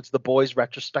highlights includes the Boys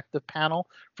retrospective panel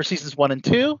for seasons 1 and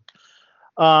 2.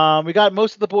 We got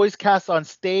most of the Boys cast on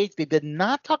stage. They did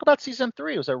not talk about season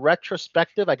 3. It was a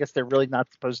retrospective. I guess they're really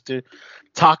not supposed to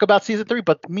talk about season 3.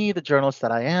 But me, the journalist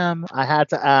that I am, I had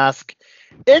to ask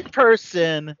in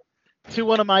person to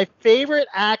one of my favorite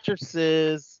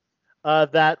actresses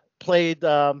that played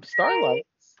Starlight.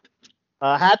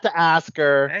 Had to ask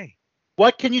her, Hey.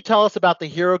 what can you tell us about the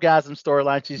Herogasm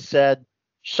storyline? She said,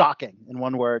 shocking. In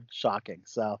one word, shocking.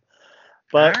 So,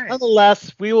 but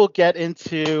nonetheless, we will get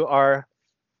into our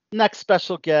next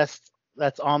special guest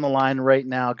that's on the line right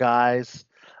now, guys.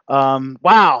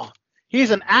 Wow.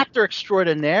 He's an actor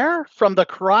extraordinaire from the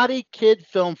Karate Kid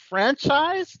film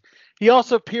franchise. He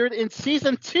also appeared in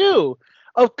season 2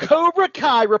 of Cobra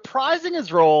Kai, reprising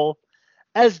his role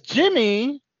as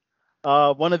Jimmy,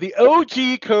 one of the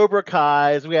OG Cobra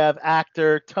Kais. We have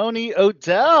actor Tony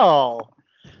O'Dell.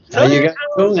 How you guys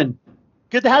doing?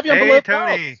 Good to have you on Hey, Below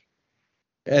Tony.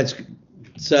 It's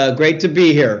great to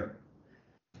be here.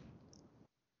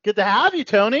 Good to have you,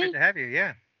 Tony. Good to have you.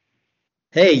 Yeah.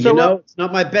 Hey, So, you know, it's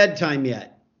not my bedtime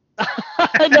yet.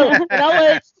 I know.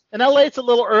 In LA, it's a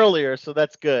little earlier, so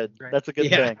that's good. That's a good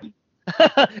thing.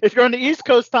 If you're on the East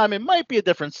Coast time, it might be a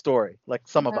different story, like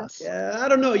some of us. Yeah, I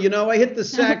don't know. You know, I hit the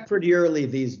sack pretty early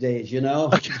these days, you know.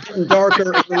 It's getting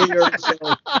darker earlier.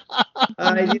 So,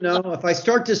 you know, if I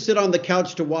start to sit on the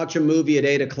couch to watch a movie at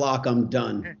 8 o'clock, I'm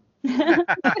done.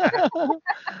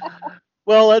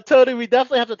 Well, Tony, we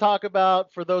definitely have to talk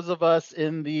about, for those of us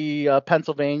in the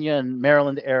Pennsylvania and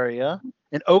Maryland area,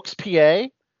 in Oaks, PA,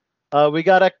 we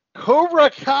got a Cobra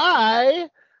Kai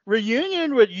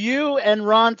reunion with you and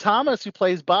Ron Thomas, who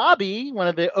plays Bobby, one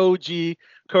of the OG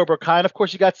Cobra Kai. And of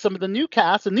course, you got some of the new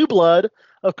cast, the new blood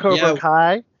of Cobra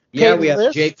Kai. Yeah, we Peyton have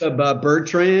List. Jacob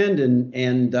Bertrand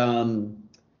and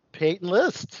Peyton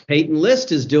List. Peyton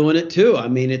List is doing it too. I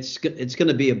mean, it's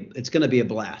gonna be a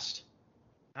blast.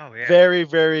 Oh yeah. Very,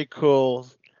 very cool.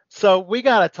 So we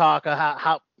got to talk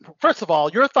how. First of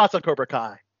all, your thoughts on Cobra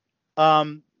Kai.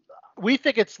 We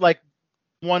think it's like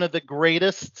one of the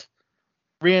greatest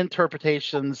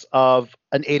reinterpretations of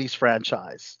an 80s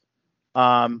franchise.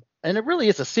 And it really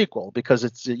is a sequel because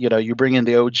it's, you know, you bring in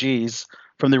the OGs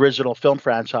from the original film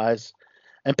franchise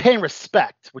and paying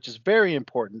respect, which is very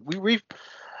important. We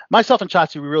myself and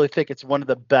Chatsu, we really think it's one of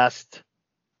the best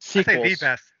sequels. I say the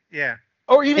best. Yeah.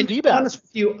 Or even And the to be best. honest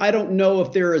with you, I don't know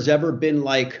if there has ever been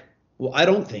I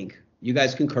don't think, you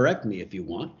guys can correct me if you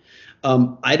want.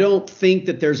 I don't think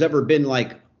that there's ever been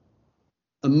like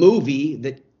a movie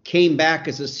that came back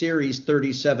as a series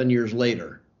 37 years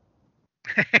later.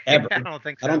 Ever. I don't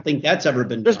think so. I don't think that's ever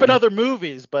been There's done. been other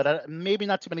movies, but maybe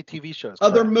not too many TV shows.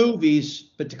 Other correct? movies,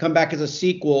 but to come back as a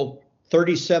sequel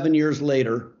 37 years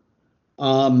later.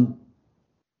 And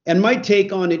my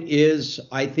take on it is,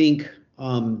 I think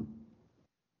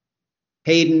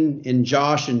Hayden and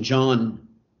Josh and John,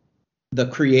 the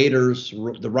creators,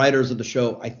 the writers of the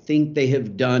show, I think they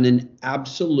have done an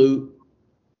absolute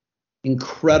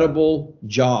incredible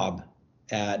job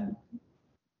at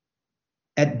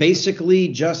basically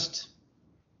just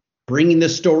bringing the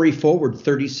story forward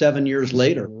 37 years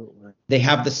later. They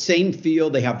have the same feel,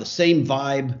 they have the same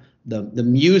vibe. The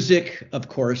music, of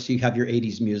course, you have your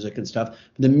 80s music and stuff.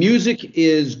 The music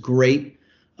is great.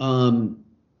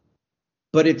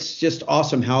 But it's just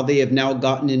awesome how they have now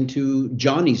gotten into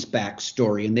Johnny's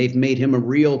backstory, and they've made him a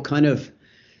real kind of,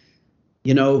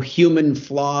 you know, human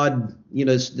flawed, you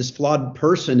know, this flawed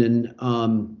person.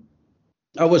 And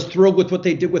I was thrilled with what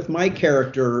they did with my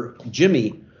character,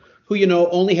 Jimmy, who, you know,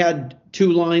 only had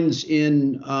 2 lines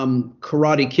in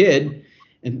Karate Kid.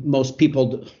 And most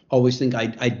people always think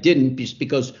I didn't, just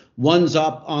because one's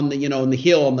up on the, you know, on the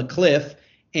hill on the cliff.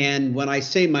 And when I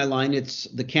say my line, it's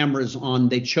the camera's on.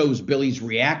 They chose Billy's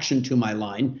reaction to my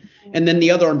line. And then the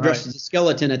other arm dressed as a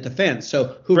skeleton at the fence.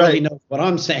 So who really knows what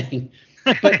I'm saying?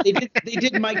 But they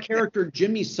did my character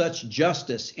Jimmy such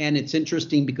justice. And it's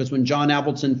interesting because when John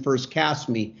Avildsen first cast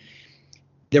me,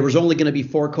 there was only going to be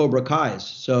 4 Cobra Kais.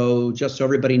 So just so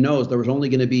everybody knows, there was only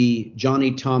going to be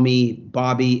Johnny, Tommy,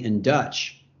 Bobby, and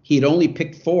Dutch. He'd only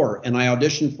picked 4, and I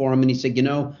auditioned for him, and he said, you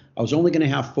know, I was only going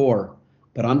to have 4,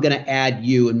 but I'm going to add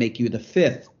you and make you the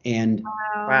 5th. And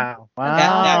Wow.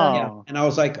 yeah. And I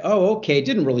was like, oh, okay.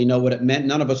 Didn't really know what it meant.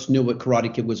 None of us knew what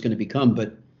Karate Kid was going to become,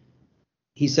 but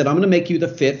he said, I'm going to make you the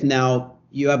 5th. Now,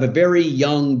 you have a very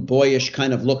young, boyish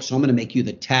kind of look, so I'm going to make you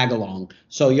the tag along.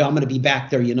 So yeah, I'm going to be back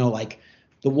there, like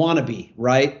the wannabe,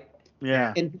 right?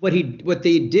 Yeah. And what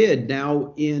they did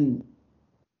now in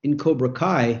Cobra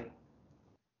Kai,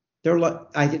 they're like,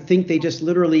 I think they just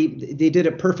literally they did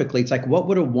it perfectly. It's like, what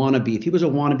would a wannabe? If he was a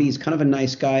wannabe, he's kind of a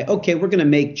nice guy. Okay, we're going to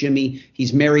make Jimmy.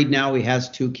 He's married now. He has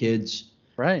 2 kids.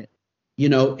 Right.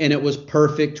 And it was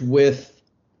perfect with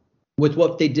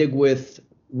what they did with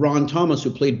Ron Thomas,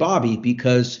 who played Bobby,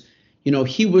 because,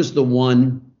 he was the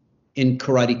one in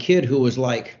Karate Kid who was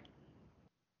like,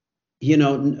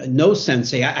 no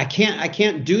sensei, I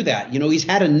can't do that. He's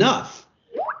had enough.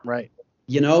 Right.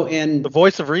 And the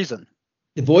voice of reason.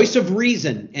 The voice of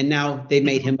reason. And now they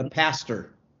made him a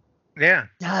pastor. Yeah.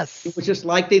 Yes. It was just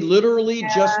like they literally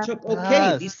just took,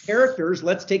 these characters,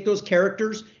 let's take those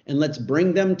characters and let's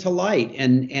bring them to light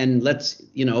and let's,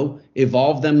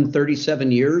 evolve them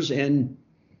 37 years. And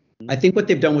I think what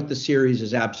they've done with the series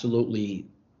is absolutely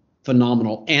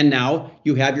phenomenal. And now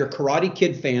you have your Karate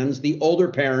Kid fans, the older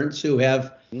parents who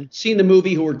have seen the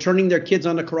movie, who are turning their kids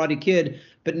on to Karate Kid,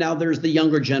 but now there's the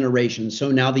younger generation.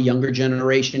 So now the younger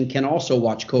generation can also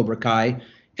watch Cobra Kai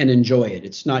and enjoy it.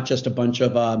 It's not just a bunch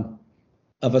of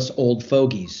us old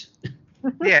fogies.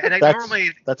 Yeah, and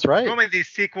that's right. Normally these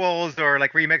sequels or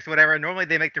like remakes or whatever, normally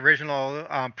they make the original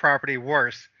property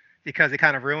worse because they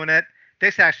kind of ruin it.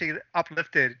 This actually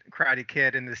uplifted Karate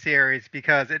Kid in the series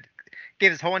because it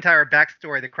gave this whole entire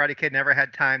backstory that Karate Kid never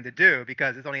had time to do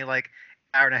because it's only like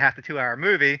an hour and a half to 2 hour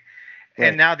movie. Right.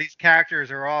 And now these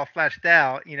characters are all fleshed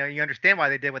out. You understand why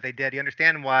they did what they did. You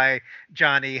understand why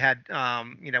Johnny had,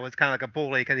 was kind of like a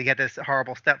bully because he had this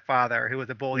horrible stepfather who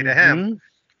was a bully to him.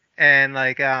 And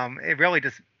like, it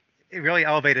really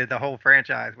elevated the whole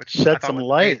franchise, which shed some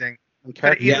light. Amazing.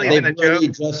 Yeah, they've really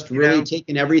just really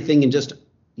taken everything and just,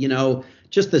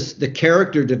 just the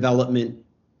character development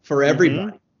for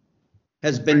everybody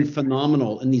has been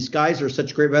phenomenal. And these guys are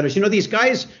such great writers. These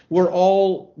guys were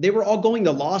all going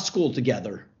to law school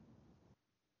together.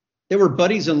 They were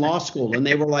buddies in law school, and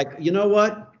they were like, you know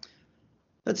what?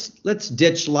 Let's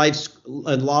ditch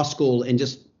law school and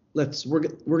just we're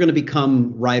going to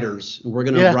become writers. We're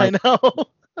going to write. I know.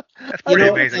 That's pretty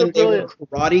amazing. They were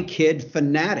Karate Kid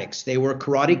fanatics. They were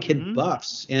Karate Kid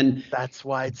buffs, and that's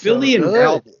why it's Billy so and good.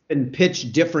 Ralph and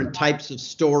pitch different types of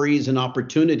stories and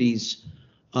opportunities.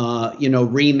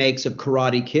 Remakes of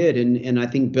Karate Kid, and I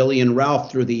think Billy and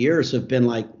Ralph through the years have been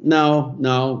like,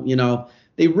 no,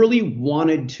 they really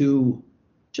wanted to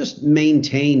just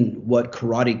maintain what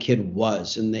Karate Kid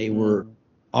was, and they were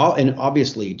all, and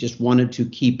obviously just wanted to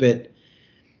keep it,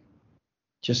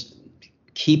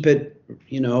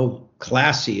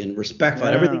 classy and respectful,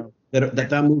 everything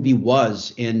that movie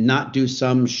was, and not do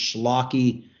some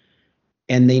schlocky.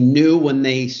 And they knew when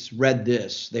they read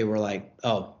this, they were like,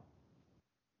 oh.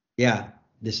 Yeah,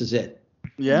 this is it.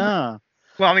 Yeah.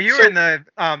 Well, you were in the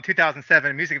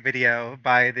 2007 music video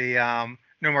by the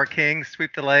No More Kings,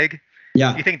 Sweep the Leg.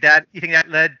 Yeah. You think that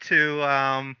led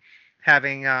to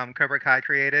having Cobra Kai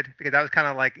created? Because that was kind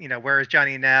of like, where is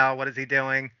Johnny now? What is he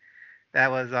doing? That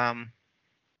was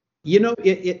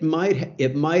it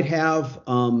might have,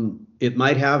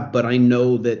 but I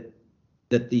know that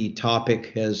the topic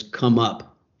has come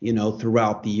up,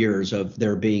 throughout the years of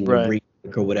there being a remake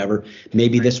or whatever.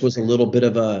 Maybe this was a little bit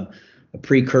of a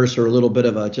precursor, a little bit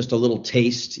of just a little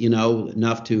taste,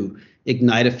 enough to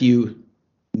ignite a few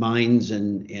minds.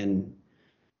 And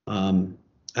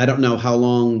I don't know how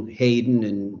long Hayden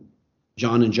and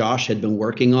John and Josh had been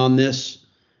working on this.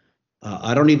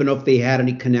 I don't even know if they had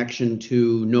any connection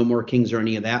to No More Kings or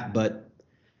any of that, but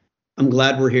I'm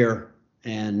glad we're here.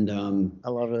 And I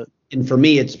love it. And for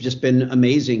me, it's just been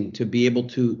amazing to be able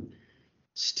to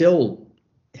still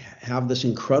have this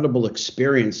incredible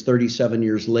experience 37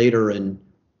 years later. And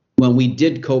when we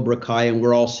did Cobra Kai and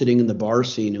we're all sitting in the bar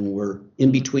scene and we're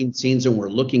in between scenes and we're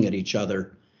looking at each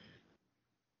other,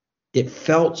 it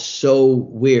felt so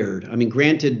weird. I mean,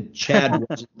 granted, Chad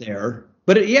wasn't there,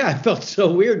 but it felt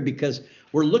so weird because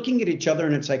we're looking at each other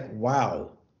and it's like,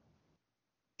 wow,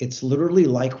 it's literally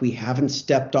like we haven't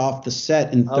stepped off the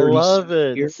set in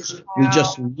 30 years. We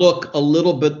just look a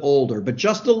little bit older, but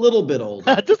just a little bit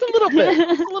older. Just a little bit.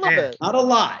 Just a little bit. Not a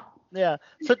lot. Yeah.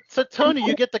 So Tony,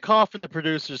 you get the call from the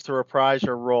producers to reprise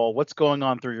your role. What's going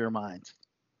on through your mind?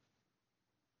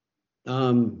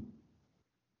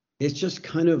 It's just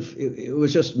kind of, it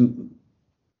was just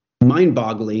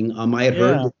mind-boggling. I had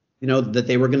heard, that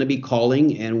they were going to be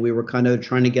calling, and we were kind of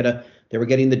trying to they were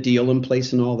getting the deal in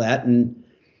place and all that. And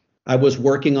I was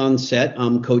working on set,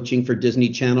 coaching for Disney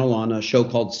Channel on a show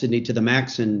called Sydney to the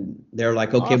Max, and they're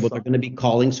like, okay, well, they're going to be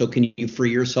calling, so can you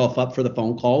free yourself up for the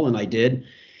phone call? And I did.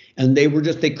 And they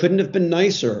couldn't have been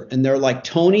nicer. And they're like,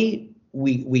 Tony,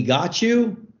 we got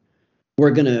you.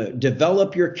 We're going to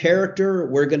develop your character.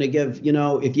 We're going to give,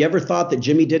 if you ever thought that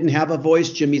Jimmy didn't have a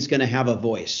voice, Jimmy's going to have a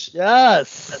voice.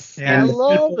 Yes. And I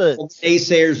love it.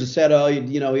 Naysayers who said, oh, he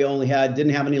didn't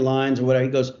have any lines or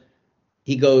whatever.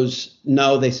 He goes,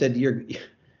 no, they said, you're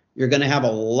going to have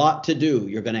a lot to do.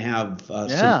 You're going to have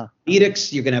some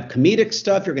comedics. You're going to have comedic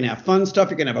stuff. You're going to have fun stuff.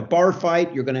 You're going to have a bar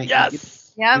fight. You're going to, you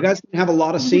guys can have a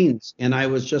lot of scenes. And I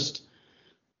was just,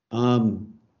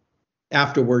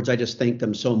 afterwards, I just thanked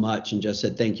them so much and just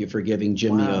said, thank you for giving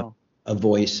Jimmy a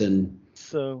voice. And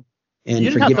so and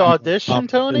you didn't have to audition,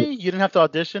 Tony? You didn't have to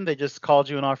audition. They just called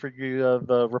you and offered you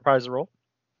the reprise role?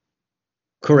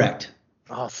 Correct.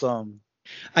 Awesome.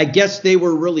 I guess they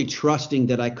were really trusting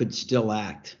that I could still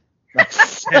act. Well,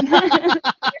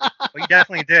 you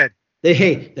definitely did.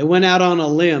 They went out on a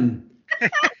limb.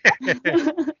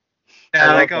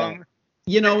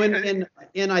 And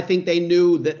I think they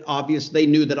knew that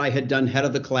I had done Head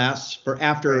of the Class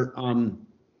after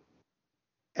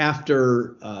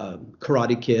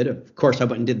Karate Kid. Of course, I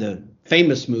went and did the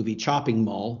famous movie Chopping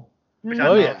Mall.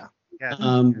 Oh yeah.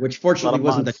 Which fortunately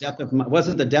wasn't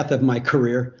the death of my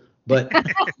career, but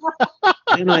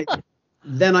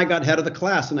then I got Head of the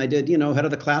Class, and I did Head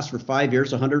of the Class for 5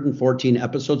 years, 114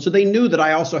 episodes. So they knew that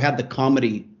I also had the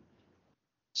comedy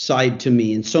side to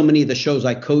me, and so many of the shows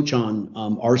I coach on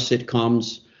are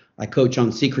sitcoms. I coach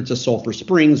on Secrets of Sulphur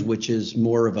Springs, which is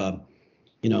more of a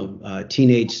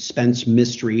teenage suspense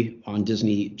mystery on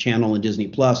Disney Channel and Disney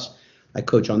Plus. I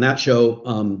coach on that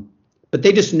show. But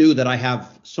they just knew that I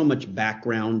have so much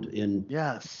background in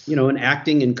in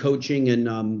acting and coaching, and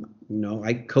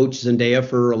I coached Zendaya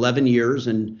for 11 years,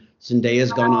 and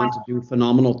Zendaya's gone on to do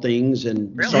phenomenal things,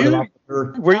 and started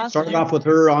off with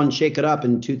her on Shake It Up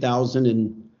in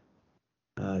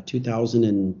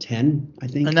 2010, I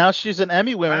think. And now she's an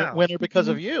Emmy winner because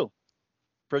of you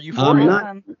for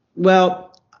Euphoria.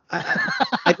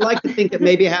 I'd like to think that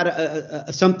maybe I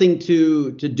had something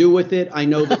to do with it. I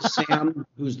know that Sam,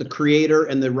 who's the creator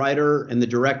and the writer and the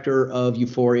director of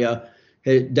Euphoria,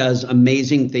 does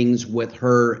amazing things with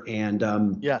her. And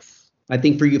I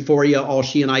think for Euphoria, all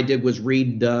she and I did was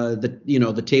read the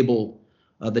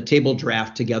table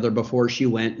draft together before she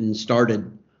went and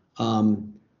started.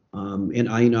 And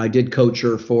I did coach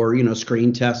her for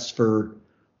screen tests for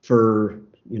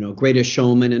Greatest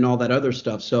Showman and all that other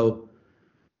stuff. So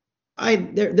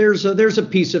there's a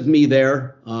piece of me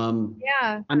there. I'm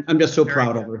just so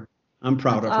proud of her. I'm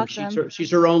proud of her.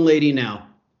 She's her own lady now.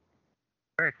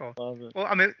 Very cool. Well,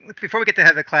 I mean, before we get to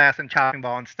Head of the Class and Chopping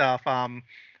Ball and stuff,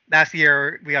 last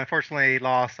year we unfortunately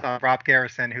lost Rob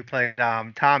Garrison, who played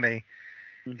Tommy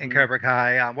in Cobra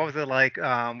Kai. What was it like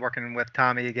working with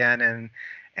Tommy again,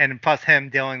 and plus him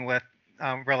dealing with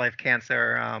real life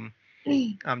cancer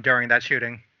during that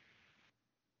shooting?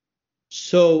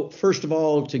 So first of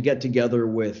all, to get together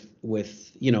with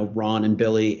Ron and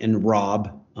Billy and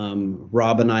Rob.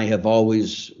 Rob and I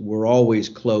were always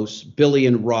close. Billy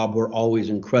and Rob were always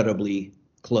incredibly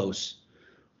close.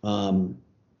 And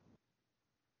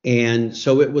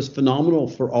so it was phenomenal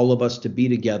for all of us to be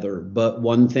together. But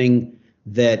one thing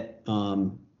that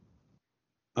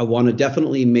I want to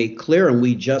definitely make clear, and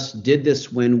we just did this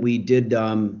when we did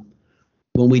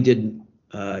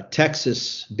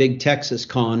Big Texas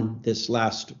Con this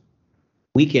last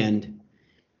weekend.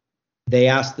 They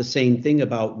asked the same thing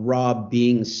about Rob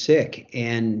being sick,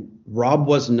 and Rob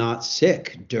was not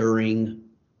sick during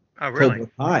Cobra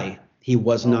Kai. He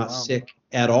was not sick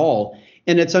at all.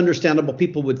 And it's understandable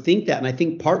people would think that. And I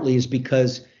think partly is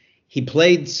because he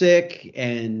played sick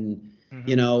and,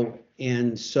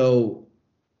 and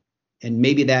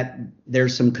maybe that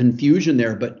there's some confusion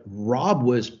there, but Rob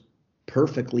was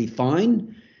perfectly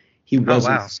fine. He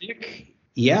wasn't sick.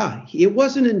 Yeah, it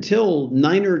wasn't until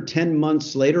 9 or 10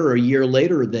 months later or a year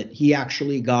later that he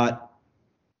actually got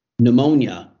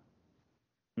pneumonia.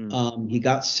 He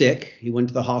got sick. He went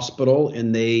to the hospital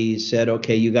and they said,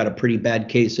 okay, you got a pretty bad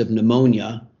case of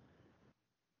pneumonia.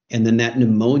 And then that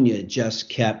pneumonia just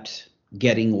kept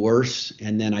getting worse.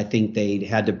 And then I think they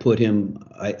had to put him,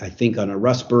 I think, on a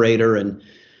respirator. And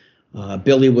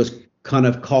Billy was kind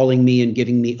of calling me and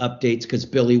giving me updates because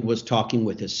Billy was talking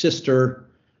with his sister.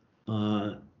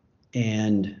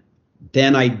 And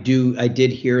then I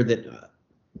did hear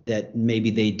that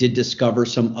maybe they did discover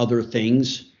some other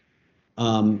things.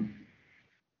 But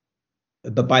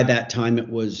by that time it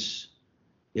was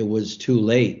too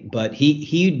late. But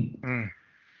he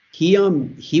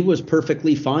was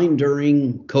perfectly fine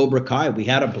during Cobra Kai. We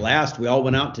had a blast. We all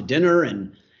went out to dinner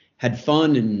and had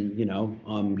fun. And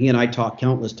he and I talked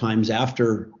countless times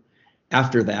after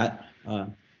that.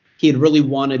 he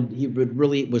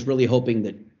was really hoping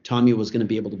that Tommy was going to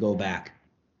be able to go back.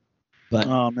 But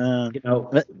oh man,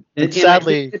 and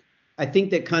sadly, I think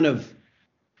that kind of,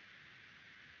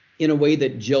 in a way,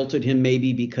 that jilted him,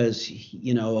 maybe because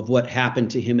of what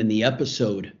happened to him in the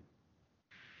episode.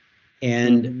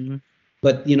 And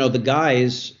but the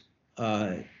guys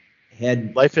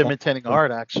had life imitating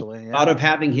art, actually. Out of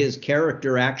having his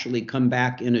character actually come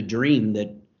back in a dream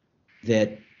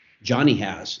that Johnny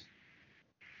has.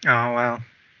 Oh wow.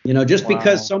 Just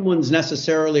because someone's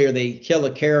necessarily, or they kill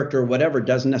a character or whatever,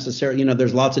 doesn't necessarily,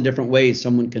 there's lots of different ways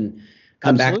someone can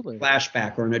come back in a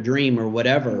flashback or in a dream or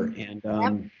whatever.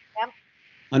 And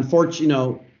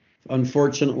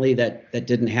unfortunately that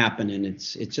didn't happen, and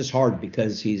it's just hard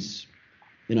because he's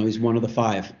one of the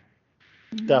 5.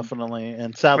 Definitely,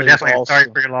 and sadly, we're definitely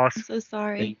sorry for your loss. I'm so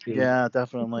sorry. Thank you. Yeah,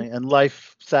 definitely, and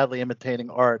life sadly imitating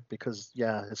art, because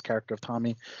his character of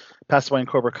Tommy passed away in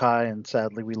Cobra Kai, and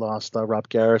sadly we lost Rob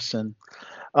Garrison.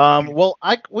 Well,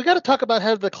 we got to talk about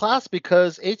Head of the Class,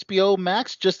 because HBO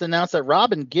Max just announced that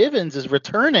Robin Givens is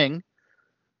returning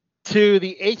to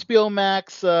the HBO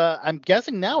Max. I'm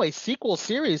guessing now a sequel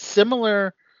series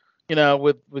similar,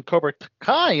 with Cobra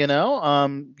Kai.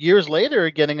 Years later,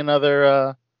 getting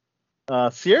another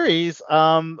series.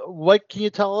 What can you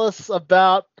tell us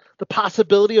about the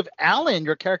possibility of Alan,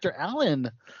 your character Alan?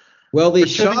 Well, they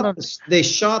shot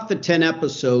the 10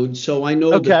 episodes, so I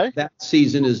know that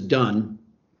season is done.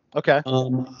 Okay.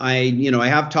 I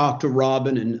have talked to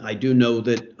Robin, and I do know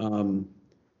that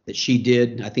that she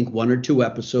did, I think, 1 or 2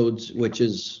 episodes, which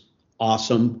is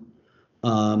awesome.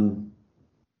 I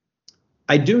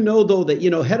do know, though, that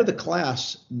Head of the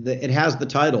Class, it has the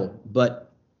title, but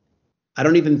I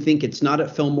don't even think it's not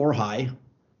at Fillmore High,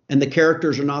 and the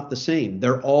characters are not the same.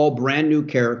 They're all brand new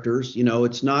characters.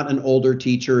 It's not an older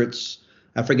teacher.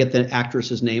 I forget the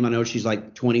actress's name. I know she's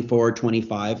like 24,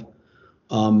 25.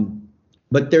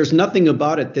 But there's nothing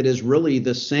about it that is really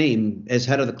the same as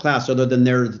Head of the Class, other than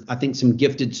there's, I think, some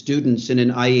gifted students in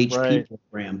an IHP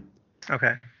program.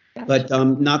 Okay. But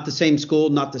not the same school,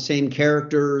 not the same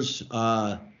characters.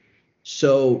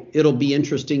 So it'll be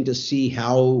interesting to see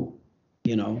how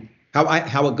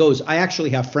it goes. I actually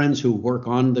have friends who work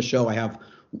on the show. I have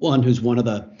one who's one of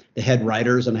the head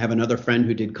writers, and I have another friend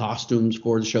who did costumes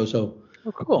for the show. So,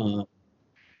 cool.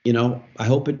 I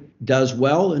hope it does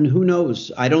well, and who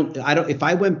knows? I don't. If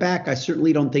I went back, I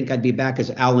certainly don't think I'd be back as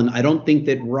Alan. I don't think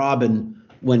that Robin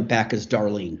went back as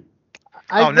Darlene.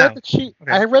 I read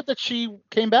that she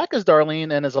came back as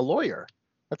Darlene and as a lawyer.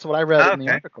 That's what I read in the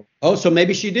article. Oh, so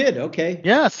maybe she did. Okay.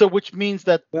 Yeah. So which means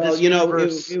that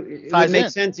it would make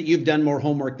sense that you've done more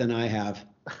homework than I have.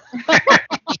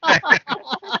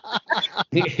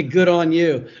 Good on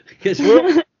you.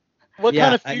 What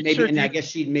kind of future? I guess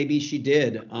she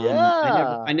did.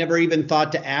 I never even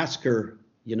thought to ask her.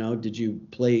 Did you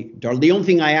play Darlene? The only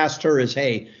thing I asked her is,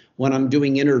 hey, when I'm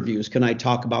doing interviews, can I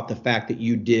talk about the fact that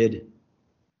you did?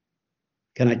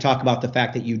 Can I talk about the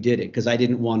fact that you did it? Because I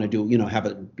didn't want to have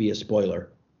it be a spoiler.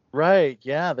 Right.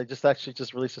 Yeah. They just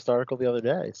released this article the other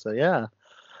day. So yeah,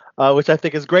 which I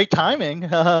think is great timing.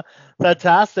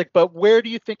 Fantastic. But where do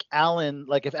you think Alan,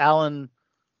 if Alan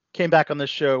came back on the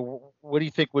show, what do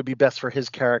you think would be best for his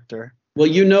character? Well,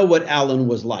 you know what Alan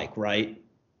was like, right?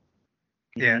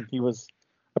 Yeah. He was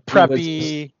a preppy,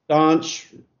 he was staunch,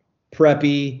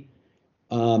 preppy,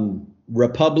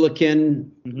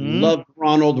 Republican, loved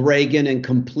Ronald Reagan, and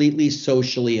completely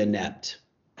socially inept.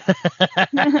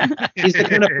 He's the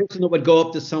kind of person that would go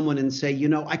up to someone and say,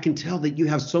 I can tell that you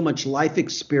have so much life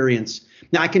experience.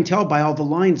 Now I can tell by all the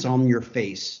lines on your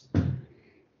face.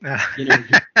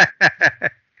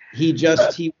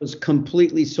 He was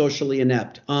completely socially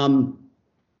inept. I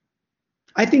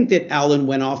think that Alan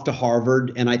went off to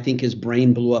Harvard, and I think his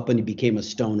brain blew up and he became a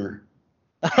stoner.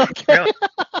 Okay. Really?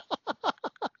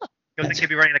 You don't think he'd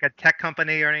be running like a tech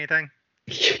company or anything?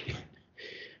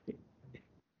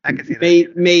 I can see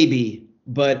that. Maybe,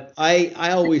 but I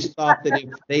always thought that if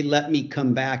they let me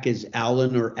come back as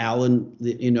Alan,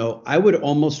 I would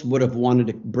have wanted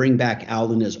to bring back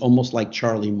Alan as almost like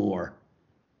Charlie Moore.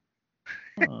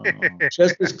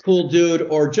 Just this cool dude,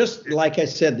 or just like I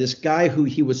said, this guy who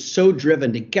he was so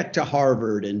driven to get to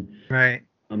Harvard, and right,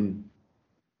 and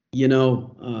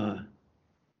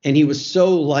he was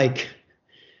so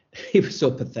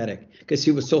pathetic because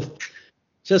he was so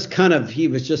he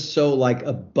was just so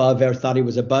above, thought he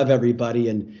was above everybody,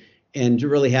 and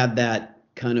really had that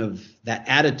kind of that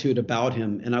attitude about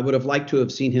him, and I would have liked to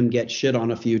have seen him get shit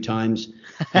on a few times.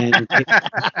 And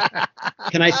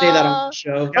can I say that on the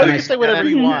show? Oh, you can say whatever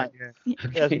you want. Okay.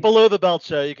 Yeah, below the belt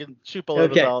show. You can shoot below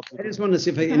the belt. I just wanted to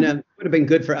see if it would have been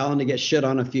good for Alan to get shit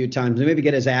on a few times, and maybe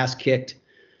get his ass kicked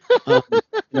in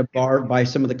a bar by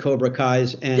some of the Cobra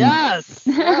Kais. And yes,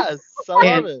 I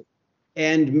love it.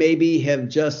 And maybe have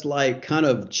just like kind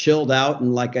of chilled out,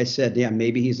 and like I said, yeah,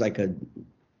 maybe he's like a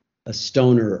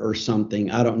stoner or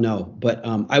something. I don't know, but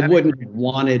I wouldn't have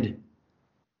wanted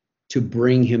to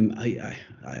bring him. I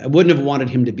wouldn't have wanted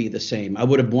him to be the same. I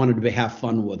would have wanted to have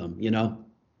fun with him, you know.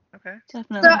 Okay.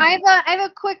 Definitely. So I have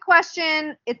a quick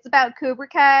question. It's about Cobra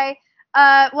Kai.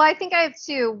 Well, I think I have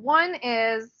two. One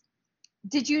is,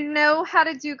 did you know how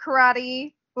to do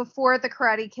karate before the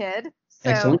Karate Kid? So,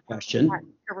 excellent question.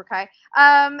 Cobra Kai.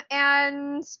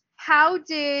 And how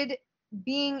did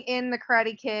being in the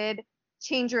Karate Kid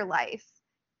change your life?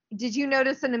 Did you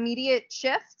notice an immediate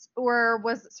shift, or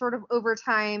was it sort of over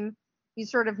time you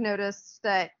sort of noticed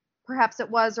that perhaps it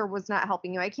was or was not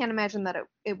helping you? I can't imagine that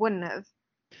it wouldn't have.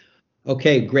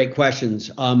 Okay, great questions.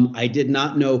 I did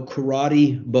not know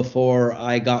karate before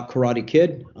I got Karate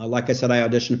Kid. Like I said, I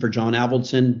auditioned for John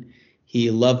Avildsen. He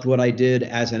loved what I did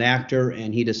as an actor,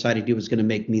 and he decided he was going to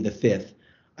make me the fifth.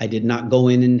 I did not go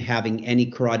in having any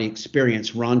karate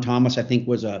experience. Ron Thomas, I think,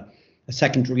 was a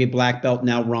second-degree black belt.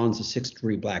 Now Ron's a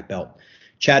sixth-degree black belt.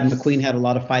 Chad McQueen had a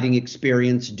lot of fighting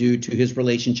experience due to his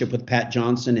relationship with Pat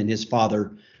Johnson and his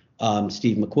father,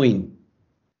 Steve McQueen.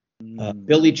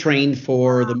 Billy trained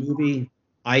for the movie.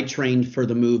 I trained for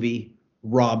the movie.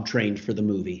 Rob trained for the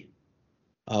movie.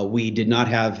 We did not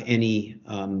have any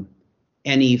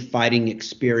fighting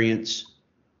experience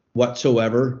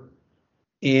whatsoever.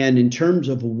 And in terms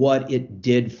of what it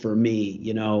did for me,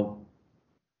 you know,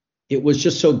 it was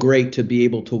just so great to be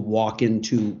able to walk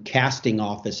into casting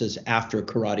offices after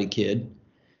Karate Kid.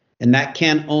 And that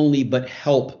can only but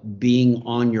help being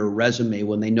on your resume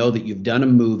when they know that you've done a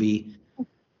movie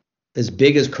as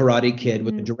big as Karate Kid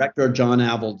with the director John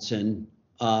Avildsen.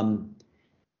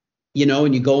 You know,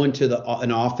 and you go into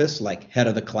an office like head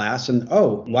of the class, and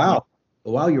oh wow,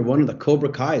 you're one of the Cobra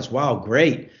Kais. Wow,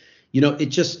 great. You know, it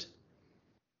just,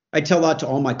 I tell that to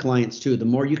all my clients too. The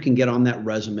more you can get on that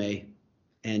resume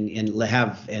and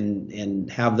have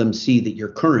them see that you're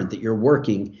current, that you're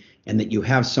working, and that you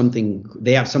have something,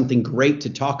 they have something great to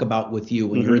talk about with you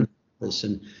when you're in the office.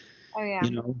 And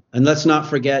you know, and let's not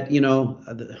forget, you know,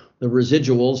 the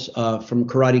residuals from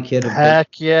Karate Kid.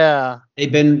 Heck yeah.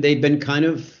 They've kind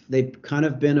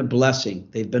of been a blessing.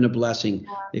 They've been a blessing.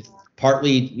 They've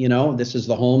partly, you know, this is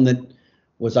the home that,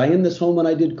 was I in this home when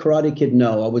I did Karate Kid?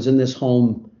 No, I was in this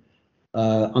home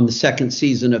on the second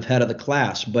season of Head of the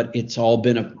Class, but it's all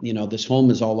been this home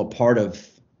is all a part of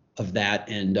that.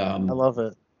 And I love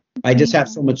it. I just have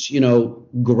so much, you know,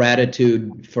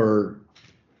 gratitude for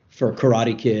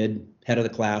Karate Kid, Head of the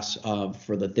Class,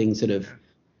 for the things that have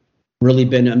really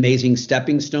been amazing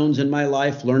stepping stones in my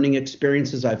life, learning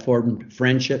experiences. I've formed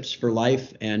friendships for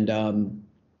life, and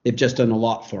they've just done a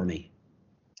lot for me.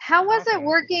 How was it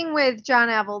working with John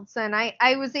Avildsen?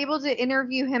 I was able to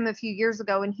interview him a few years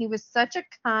ago, and he was such a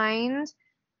kind,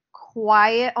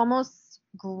 quiet, almost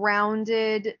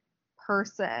grounded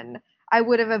person. I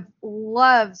would have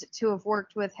loved to have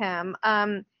worked with him.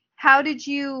 How did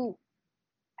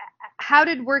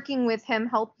working with him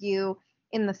help you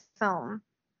in the film?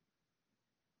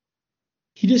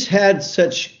 He just had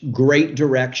such great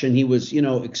direction. He was, you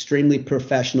know, extremely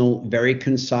professional, very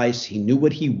concise. He knew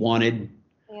what he wanted.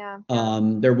 Yeah.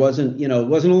 There wasn't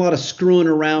a lot of screwing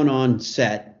around on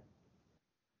set.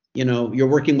 You know, you're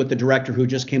working with the director who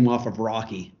just came off of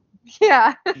Rocky.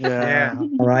 Yeah. Yeah.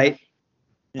 All right.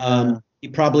 Yeah. He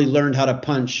probably learned how to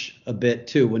punch a bit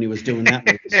too when he was doing that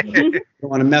movie. So don't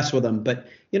want to mess with him. But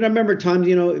you know, I remember times,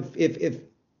 you know,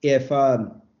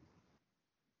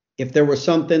 if there was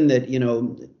something that, you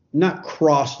know, not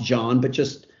cross John, but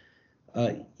just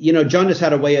you know, John just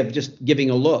had a way of just giving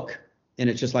a look, and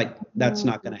it's just like, that's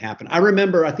not going to happen. I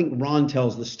remember, I think Ron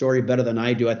tells the story better than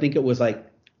I do. I think it was like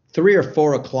 3 or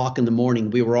 4 o'clock in the morning.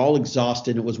 We were all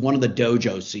exhausted. It was one of the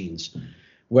dojo scenes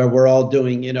where we're all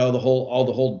doing, you know, the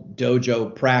whole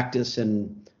dojo practice,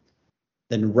 and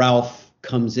then Ralph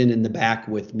comes in the back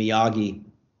with Miyagi,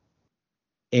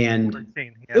 and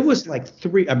it was like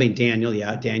Daniel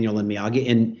and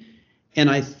Miyagi, and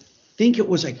I think it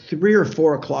was like 3 or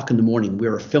 4 o'clock in the morning. We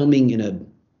were filming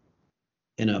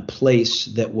in a place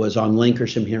that was on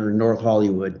Lankershim here in North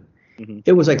Hollywood.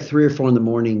 It was like 3 or 4 in the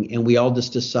morning, and we all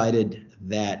just decided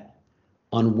that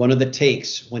on one of the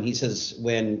takes, when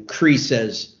Kree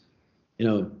says, you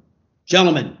know,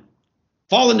 gentlemen,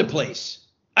 fall into place.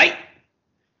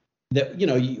 that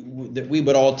that we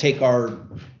would all take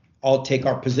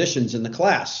our positions in the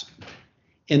class,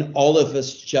 and all of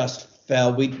us just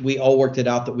fell. We all worked it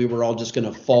out that we were all just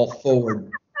going to fall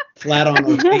forward, flat on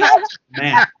our face,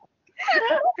 mat,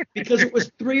 because it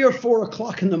was 3 or 4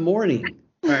 o'clock in the morning.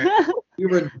 Right. We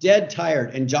were dead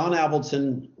tired, and John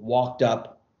Avildsen walked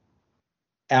up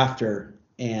after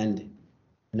and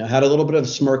had a little bit of a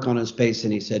smirk on his face,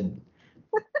 and he said,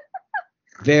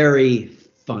 "Very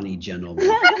funny, gentlemen.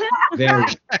 Very.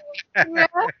 Yeah.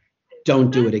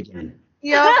 Don't do it again."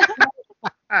 Yeah.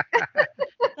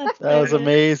 That was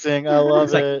amazing. I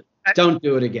love it. Don't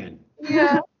do it again.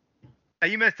 Yeah.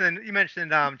 You mentioned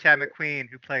Chad McQueen,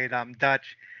 who played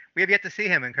Dutch. We have yet to see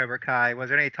him in Cobra Kai. Was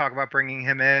there any talk about bringing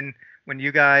him in when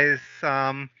you guys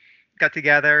got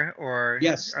together, or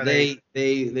yes,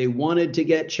 they wanted to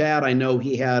get Chad. I know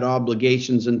he had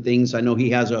obligations and things. I know he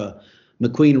has a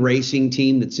McQueen racing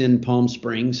team that's in Palm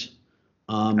Springs.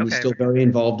 He's still very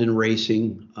involved in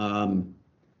racing.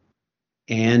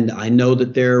 And I know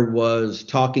that there was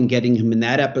talk in getting him in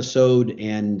that episode,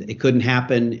 and it couldn't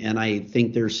happen. And I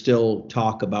think there's still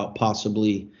talk about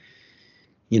possibly,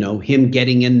 him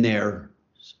getting in there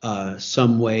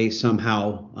some way,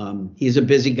 somehow. He's a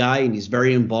busy guy, and he's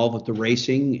very involved with the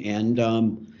racing. And,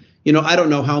 I don't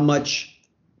know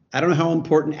how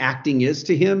important acting is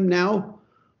to him now.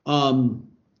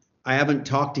 I haven't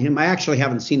talked to him. I actually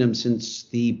haven't seen him since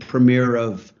the premiere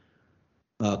of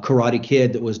Karate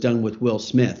Kid that was done with Will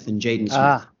Smith and Jaden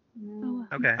Smith.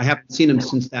 Okay. I haven't seen him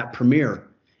since that premiere.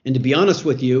 And to be honest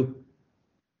with you,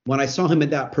 when I saw him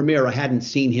at that premiere, I hadn't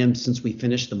seen him since we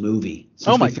finished the movie.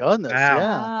 Oh my goodness.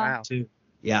 Wow.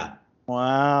 Yeah.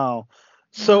 Wow.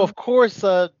 So of course,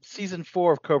 season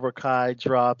 4 of Cobra Kai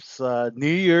drops New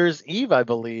Year's Eve, I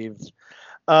believe.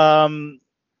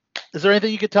 Is there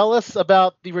anything you could tell us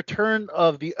about the return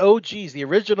of the OGs, the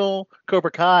original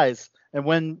Cobra Kais,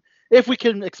 and if we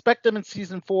can expect them in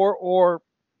season 4 or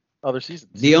other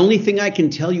seasons? The only thing I can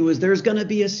tell you is there's going to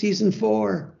be a season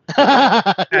 4.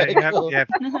 Yeah,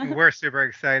 we're super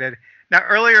excited. Now,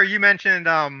 earlier you mentioned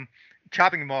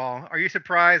Chopping Mall. Are you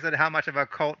surprised at how much of a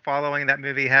cult following that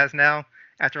movie has now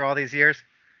after all these years?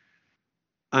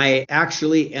 I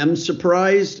actually am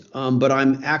surprised, but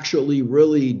I'm actually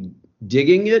really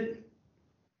digging it.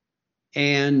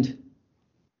 And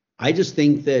I just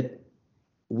think that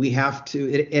we have to,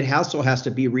 it also has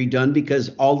to be redone because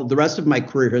all of the rest of my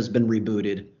career has been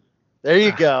rebooted. There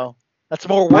you go. That's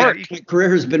more work. My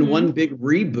career has been one big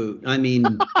reboot. I mean,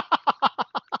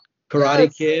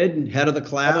 Karate Kid, Head of the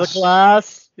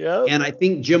Class. Yeah. And I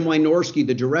think Jim Wynorski,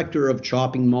 the director of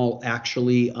Chopping Mall,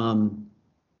 actually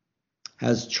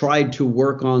has tried to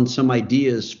work on some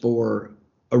ideas for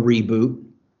a reboot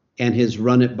and has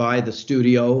run it by the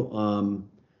studio.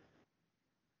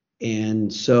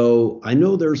 And so I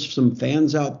know there's some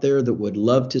fans out there that would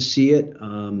love to see it.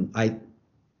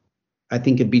 I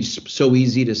think it'd be so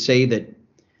easy to say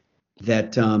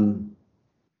that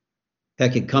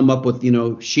could come up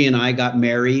with, she and I got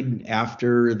married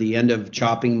after the end of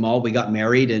Chopping Mall. We got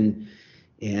married, and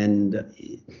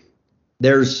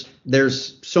there's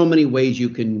so many ways you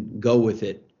can go with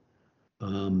it.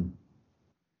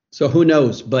 So who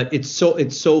knows? But it's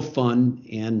so fun,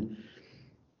 and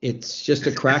it's just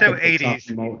a crack. So 80s.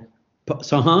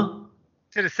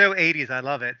 It is so 80s. I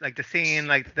love it. Like the scene,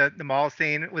 like the mall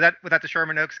scene. Was that the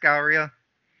Sherman Oaks Galleria?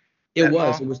 It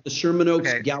was. It was the Sherman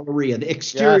Oaks Galleria. The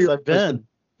exterior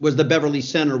was the Beverly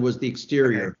Center. Was the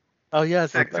exterior. Okay. Oh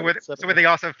yes. So where they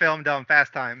also filmed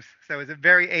Fast Times. So it's a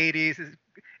very 80s.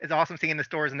 It's awesome seeing the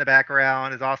stores in the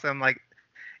background. It's awesome, like,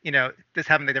 this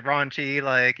having the raunchy,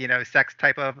 like, sex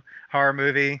type of horror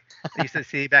movie I used to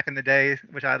see back in the day,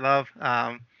 which I love.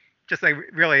 Just a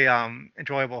really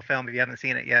enjoyable film if you haven't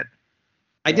seen it yet.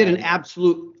 I did an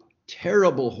absolute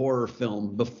terrible horror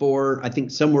film before, I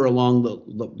think somewhere along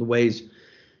the ways.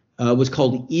 It was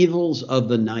called Evils of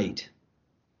the Night.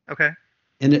 Okay.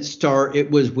 And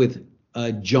it was with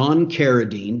John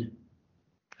Carradine.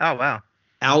 Oh, wow.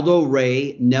 Aldo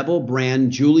Ray, Neville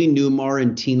Brand, Julie Newmar,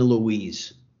 and Tina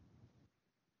Louise.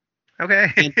 Okay.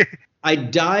 And I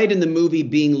died in the movie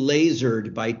being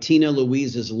lasered by Tina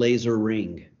Louise's laser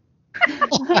ring.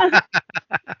 That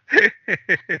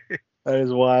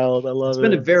is wild. I love it.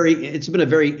 It's been a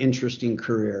very interesting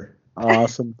career.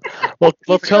 Awesome. Well,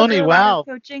 Tony, wow.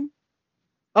 Coaching?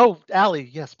 Oh, Allie,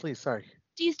 yes, please. Sorry.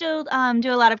 Do you still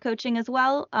do a lot of coaching as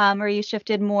well, or you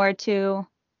shifted more to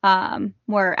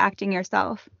more acting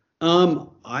yourself? I'm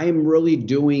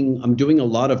doing a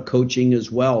lot of coaching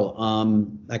as well.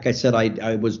 Like I said,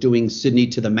 I was doing Sydney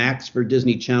to the Max for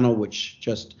Disney Channel, which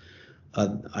just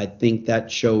I think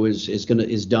that show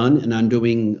is done, and I'm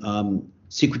doing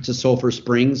Secrets of Sulphur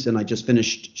Springs, and I just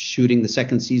finished shooting the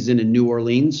second season in New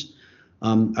Orleans.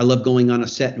 I love going on a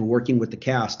set and working with the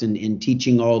cast and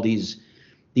teaching all these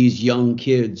young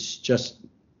kids just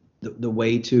the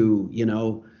way to,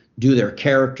 do their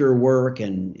character work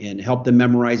and help them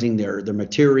memorizing their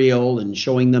material and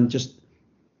showing them just,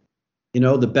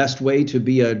 the best way to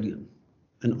be an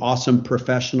awesome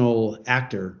professional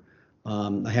actor.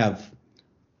 I have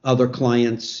other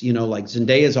clients, like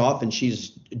Zendaya's off and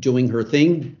she's doing her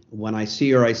thing. When I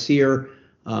see her, I just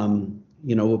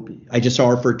saw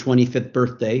her for her 25th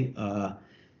birthday.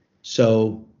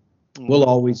 So we'll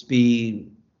always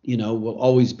be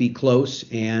close.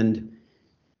 And,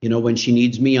 when she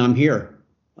needs me, I'm here.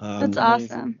 That's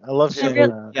awesome. I love seeing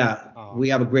that. Yeah, we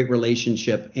have a great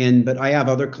relationship. But I have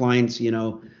other clients,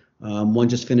 one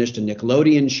just finished a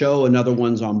Nickelodeon show. Another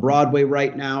one's on Broadway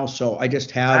right now. So I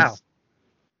just have,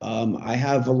 I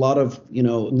have a lot of,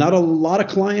 not a lot of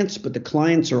clients, but the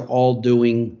clients are all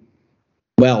doing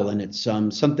well. And it's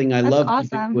something I love.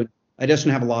 Awesome. To do. I just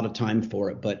don't have a lot of time for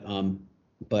it, but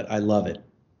I love it.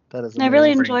 That is I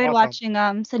really enjoyed watching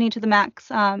Sydney to the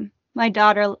Max. My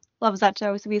daughter loves that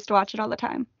show, so we used to watch it all the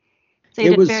time. So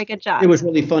you did a very good job. It was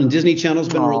really fun. Disney Channel's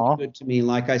been really good to me.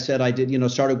 Like I said, I did,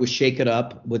 started with Shake It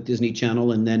Up with Disney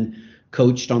Channel and then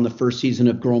coached on the first season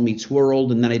of Girl Meets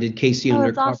World. And then I did Casey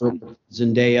Undercover with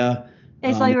Zendaya.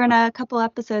 I saw you were in a couple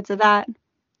episodes of that.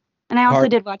 And I also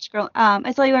did watch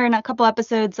I saw you were in a couple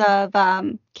episodes of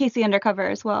Casey Undercover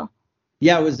as well.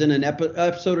 Yeah, I was in an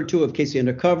episode or two of Casey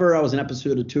Undercover. I was in an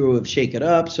episode or two of Shake It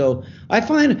Up. So I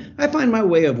find my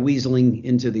way of weaseling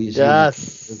into these.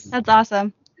 Yes. That's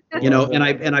awesome. And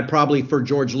I probably for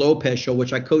George Lopez show,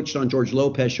 which I coached on George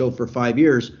Lopez show for 5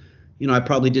 years, I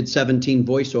probably did 17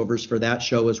 voiceovers for that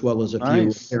show as well as a few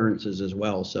appearances as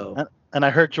well. So. And I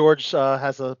heard George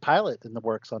has a pilot in the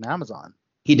works on Amazon.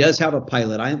 He does have a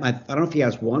pilot. I don't know if he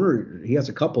has one or he has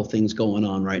a couple things going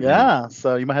on right now. Yeah,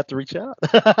 so you might have to reach out.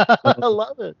 I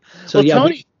love it. So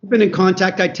Tony, we've been in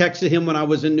contact. I texted him when I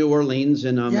was in New Orleans,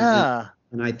 and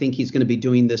and I think he's going to be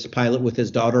doing this pilot with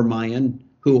his daughter Mayan,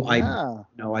 who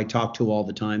I talk to all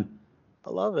the time.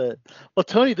 I love it. Well,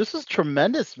 Tony, this is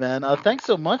tremendous, man. Thanks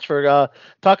so much for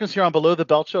talking to us here on Below the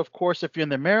Belt Show. Of course, if you're in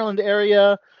the Maryland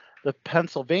area, the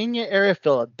Pennsylvania area,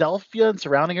 Philadelphia and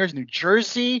surrounding areas, New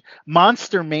Jersey,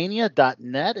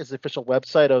 monstermania.net is the official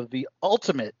website of the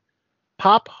ultimate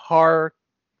pop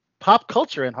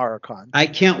culture and horror con. I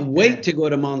can't wait to go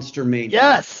to Monster Mania.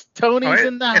 Yes, Tony's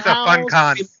in the house. It's a fun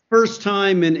con. First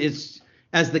time, and it's,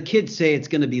 as the kids say, it's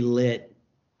going to be lit.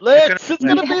 It's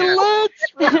gonna be lit.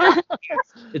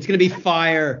 It's gonna be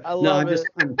fire. I love it.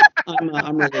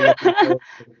 I'm really looking forward.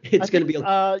 It's gonna be.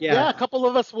 A couple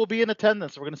of us will be in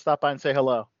attendance. We're gonna stop by and say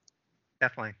hello.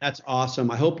 Definitely. That's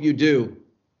awesome. I hope you do.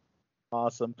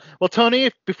 Awesome. Well, Tony,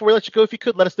 before we let you go, if you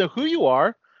could let us know who you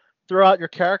are, throw out your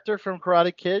character from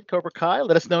Karate Kid, Cobra Kai.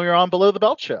 Let us know you're on Below the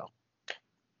Belt Show.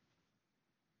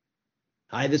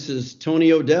 Hi, this is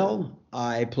Tony O'Dell.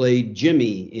 I played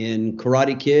Jimmy in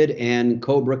Karate Kid and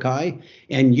Cobra Kai,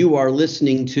 and you are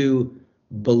listening to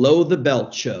Below the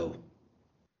Belt Show.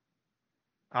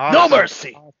 Awesome. No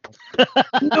mercy.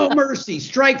 No mercy.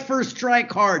 Strike first, strike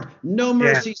hard. No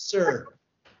mercy, sir.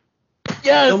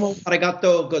 Yes. Domo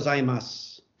arigato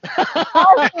gozaimasu.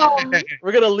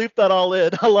 We're going to loop that all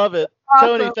in. I love it.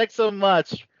 Awesome. Tony, thanks so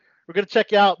much. We're going to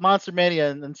check out Monster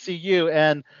Mania and see you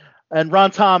and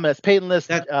Ron Thomas, Peyton List,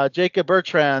 Jacob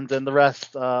Bertrand, and the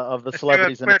rest of the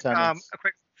celebrities in attendance. A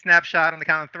quick snapshot on the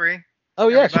count of three. Oh,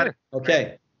 yeah, sure.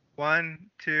 Okay. 1,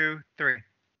 2, 3.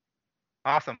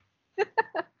 Awesome.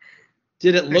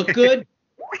 Did it look good?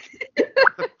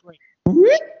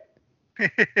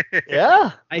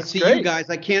 Yeah. I see great. You guys.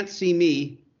 I can't see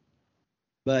me,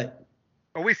 but.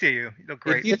 Oh, we see you. You look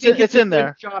great. If you think it's in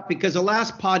there. Shot, because the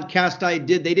last podcast I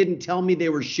did, they didn't tell me they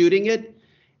were shooting it,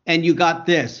 and you got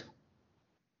this.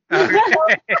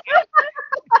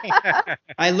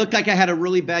 I looked like I had a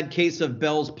really bad case of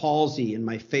Bell's palsy, and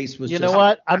my face was. You know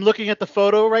what? I'm looking at the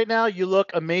photo right now. You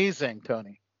look amazing,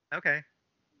 Tony. Okay.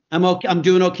 I'm okay. I'm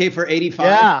doing okay for 85.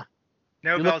 Yeah.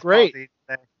 No Bell's palsy.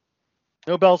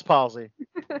 No Bell's palsy.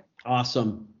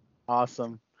 Awesome.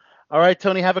 Awesome. All right,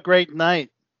 Tony. Have a great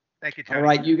night. Thank you, Tony. All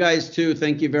right, you guys too.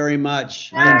 Thank you very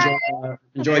much. I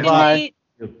enjoyed. Bye.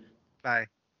 Bye.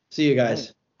 See you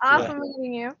guys. Awesome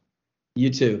meeting you. You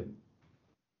too.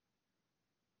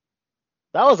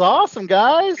 That was awesome,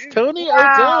 guys. Tony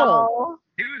O'Dell.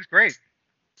 He was great.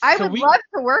 I would love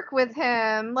to work with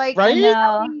him. Like, right?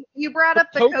 You brought up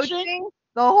the coaching.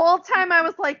 The whole time I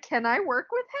was like, can I work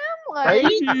with him? Like,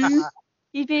 right?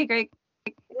 You'd be a great.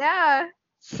 Yeah.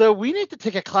 So we need to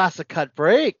take a classic cut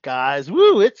break, guys.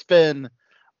 Woo, it's been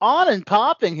on and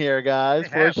popping here, guys,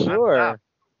 for have, sure. nonstop.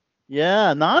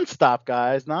 Yeah, nonstop,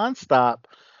 guys, nonstop.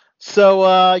 So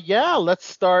let's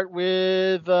start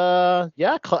with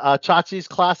Chachi's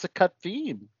classic cut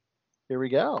theme. Here we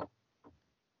go.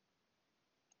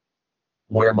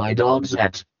 Where my dog's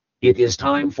at. It is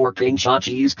time for King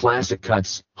Chachi's classic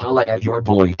cuts. Holla at your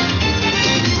boy.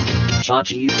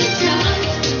 Chachi.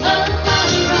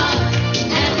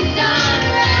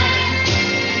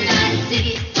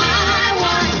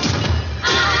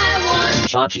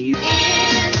 Chachi.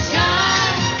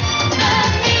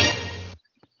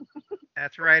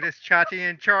 That's right, it's Chachi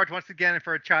in charge once again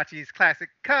for Chachi's Classic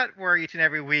Cut, where each and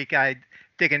every week I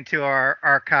dig into our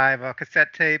archive of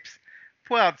cassette tapes,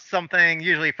 pull out something,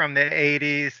 usually from the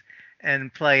 80s,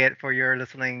 and play it for your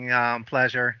listening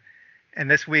pleasure. And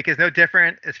this week is no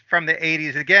different. It's from the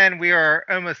 80s again. We are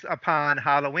almost upon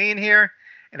Halloween here,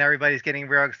 and everybody's getting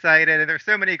real excited. And there's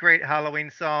so many great Halloween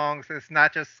songs. It's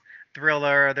not just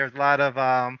Thriller. There's a lot of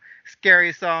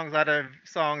scary songs, a lot of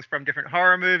songs from different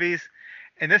horror movies.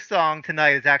 And this song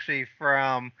tonight is actually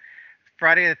from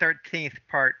Friday the 13th,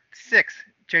 Part 6,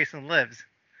 Jason Lives.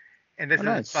 And this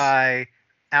is by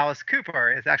Alice Cooper.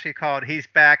 It's actually called He's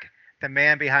Back, the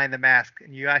Man Behind the Mask.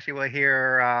 And you actually will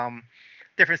hear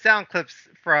different sound clips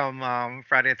from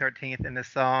Friday the 13th in this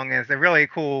song. And it's a really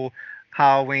cool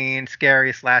Halloween,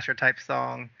 scary slasher type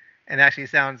song. And it actually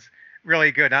sounds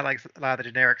really good, not like a lot of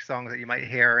the generic songs that you might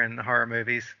hear in horror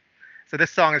movies. So this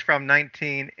song is from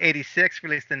 1986,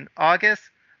 released in August,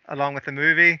 along with the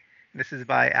movie. This is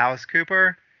by Alice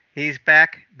Cooper. He's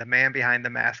Back, the Man Behind the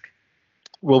Mask.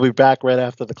 We'll be back right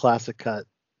after the classic cut.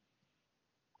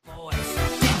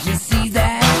 Did you see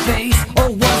that face, or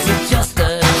was it just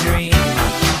a dream?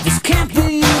 This can't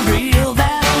be real,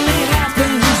 that only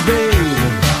happens,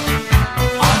 babe,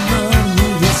 on the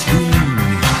movie screen.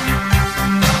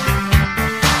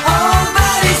 Oh,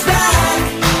 but he's back,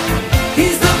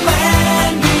 he's the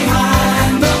man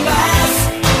behind the mask,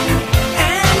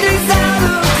 and he's out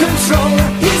of control.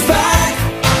 He's back,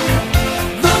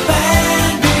 the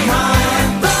man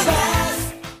behind the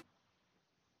mask.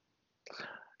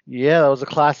 Yeah, that was a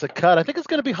classic cut. I think it's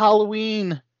going to be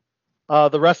Halloween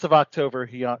the rest of October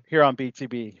here on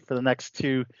BTB for the next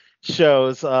two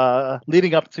shows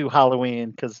leading up to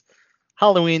Halloween, because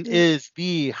Halloween is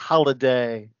the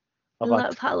holiday I of love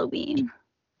October. Halloween.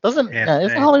 Isn't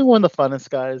Halloween one of the funnest,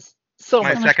 guys? So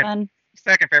My much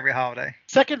second favorite holiday.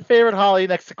 Second favorite holiday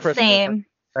next to Christmas. Same.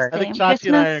 I think Same. Chachi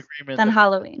and I are in Christmas, agreement. then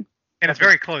Halloween. And it's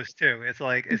very close too. It's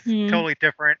like it's Mhm. totally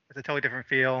different. It's a totally different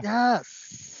feel.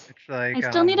 Yes. It's like I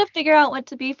still need to figure out what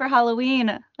to be for Halloween.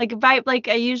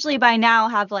 I usually by now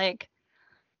have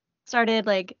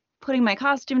started putting my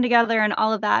costume together and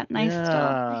all of that, and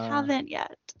I haven't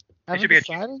yet. It should be a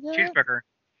cheeseburger.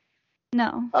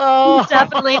 No. Oh,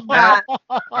 Definitely not.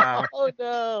 Oh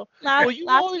no.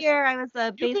 Last year I was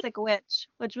a basic witch,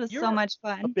 which was so much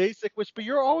A fun. basic witch, but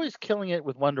you're always killing it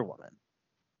with Wonder Woman.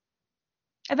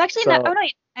 I've actually So- not. Oh no,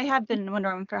 I have been Wonder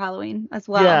Woman for Halloween as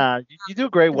well. Yeah, you do a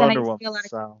great But then I Wonder just Woman. feel a lot of-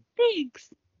 So. Thanks.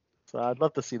 So I'd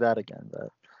love to see that again. But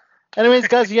anyways,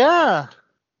 guys,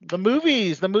 the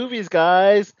movies,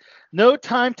 guys. No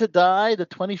Time to Die, the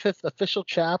 25th official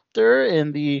chapter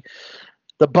in the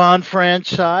Bond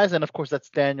franchise, and of course that's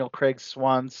Daniel Craig's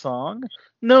swan song.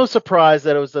 No surprise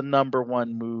that it was the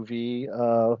 #1 movie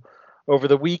over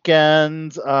the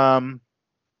weekend, debuting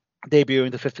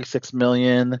to 56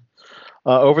 million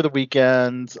over the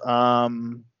weekend.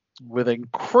 With a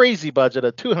crazy budget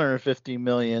of 250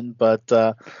 million, but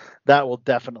that will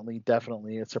definitely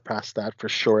surpass that for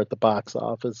sure at the box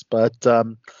office. But I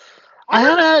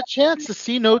haven't had a chance to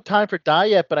see No Time to Die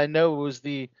yet, but I know it was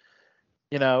it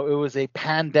was a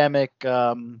pandemic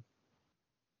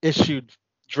issued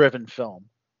driven film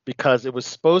because it was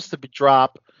supposed to be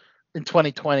drop in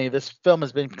 2020. This film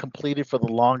has been completed for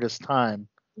the longest time,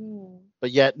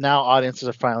 but yet now audiences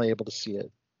are finally able to see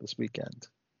it this weekend.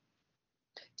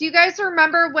 Do you guys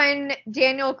remember when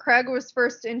Daniel Craig was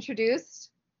first introduced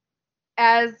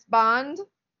as Bond?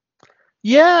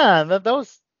 Yeah, that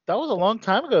was a long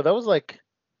time ago. That was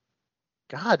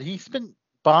God, he's been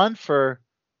Bond for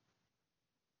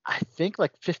I think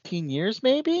 15 years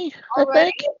maybe. Already? I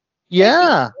think.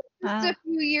 Yeah. Just a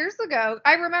few years ago.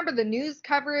 I remember the news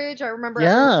coverage. I remember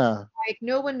Yeah. everyone was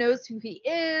no one knows who he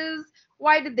is.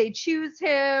 Why did they choose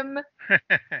him?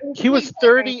 He was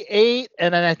 38,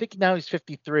 and then I think now he's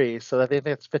 53. So I think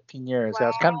that's 15 years. I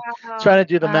was kind of trying to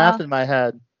do the math in my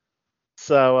head.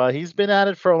 So he's been at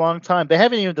it for a long time. They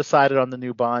haven't even decided on the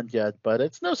new Bond yet, but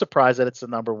it's no surprise that it's the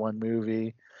 #1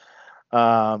 movie.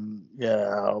 But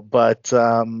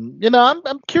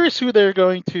I'm curious who they're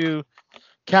going to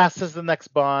cast as the next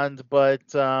Bond, but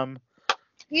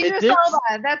Idris did-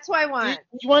 Elba. That's who I want.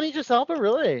 you want Idris Elba,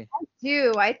 really? I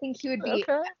do. I think he would be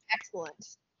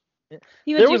excellent.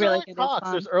 He would There do was really early good as talks.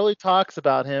 Bond. There's early talks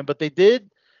about him, but they did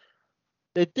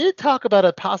talk about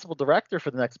a possible director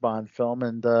for the next Bond film,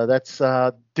 and that's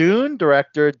Dune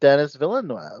director Denis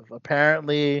Villeneuve.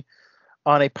 Apparently,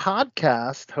 on a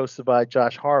podcast hosted by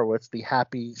Josh Horowitz, the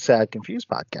Happy, Sad, Confused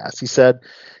podcast, he said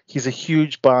he's a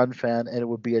huge Bond fan, and it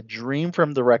would be a dream for him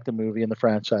to direct a movie in the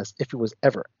franchise if he was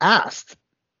ever asked.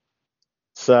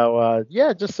 So,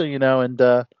 yeah, just so you know, and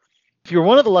if you're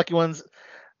one of the lucky ones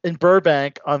in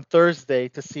Burbank on Thursday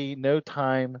to see No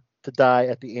Time to Die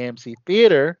at the AMC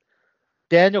Theater,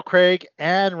 Daniel Craig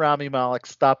and Rami Malek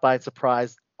stopped by and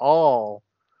surprised all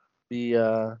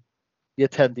the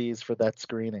attendees for that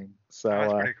screening. So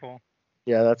That's pretty cool.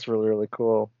 yeah, that's really, really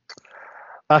cool.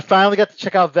 I finally got to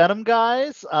check out Venom,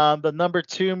 guys, the number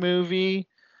 2 movie.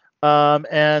 Yeah,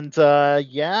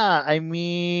 I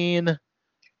mean,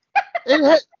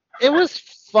 it was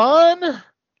fun.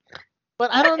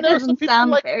 But I don't It know. doesn't Some people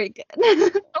sound very good.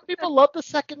 some people love the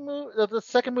second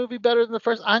movie better than the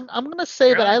first. I'm gonna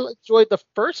say that I enjoyed the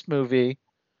first movie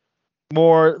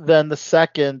more than the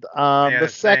second. The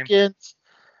same. second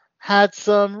had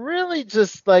some really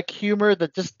just like humor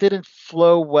that just didn't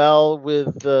flow well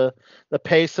with the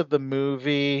pace of the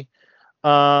movie.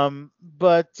 Of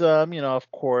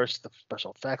course, the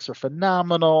special effects are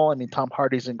phenomenal. I mean, Tom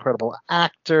Hardy's an incredible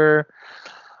actor.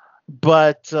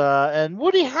 But and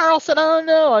Woody Harrelson, I don't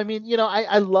know. I mean,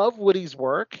 I love Woody's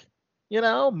work,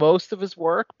 most of his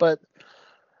work, but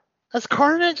as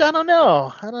Carnage, I don't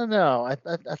know.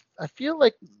 I feel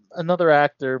like another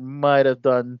actor might have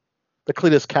done the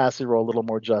Cletus Cassidy role a little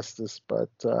more justice, but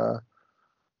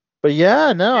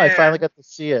yeah, no, I finally got to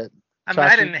see it. I mean, I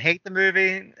Chachi? didn't hate the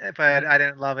movie, but I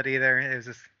didn't love it either. It was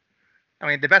just, I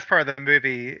mean, the best part of the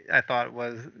movie I thought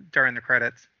was during the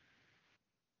credits.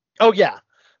 Oh yeah.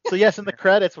 So yes, in the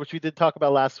credits, which we did talk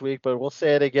about last week, but we'll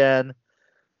say it again.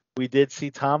 We did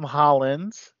see Tom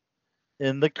Holland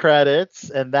in the credits,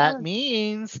 and that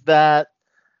means that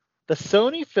the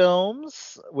Sony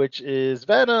films, which is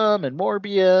Venom and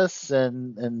Morbius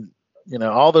and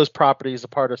all those properties a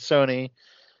part of Sony,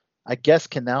 I guess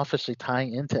can now officially tie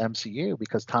into MCU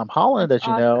because Tom Holland, as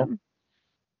you know,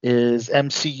 is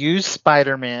MCU's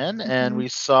Spider-Man, and we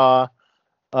saw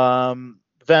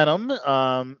Venom.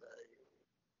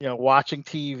 Watching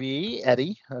TV,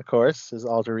 Eddie, of course, his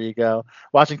alter ego,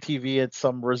 watching TV at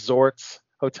some resort's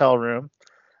hotel room.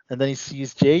 And then he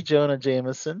sees J. Jonah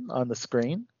Jameson on the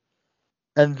screen.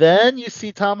 And then you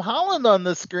see Tom Holland on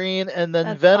the screen. And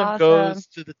then Venom goes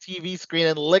to the TV screen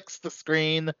and licks the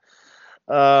screen,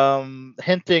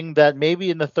 hinting that maybe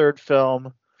in the third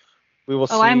film we will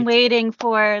see. Oh, I'm waiting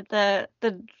for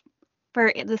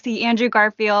to see Andrew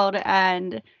Garfield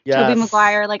and Tobey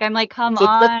Maguire. Like, I'm like, come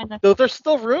on. Though there's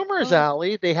still rumors,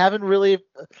 Allie. They haven't like.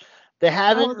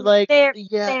 They're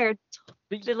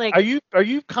like. Are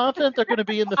you confident they're going to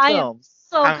be in the I am film?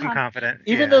 so I'm confident.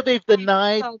 Even though they've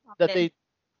denied so that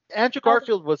Andrew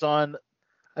Garfield was on,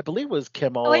 I believe it was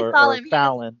Kimmel I or saw him.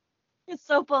 Fallon. It's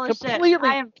so full of shit.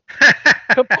 Completely,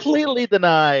 completely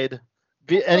denied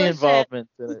any involvement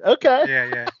in it. Okay.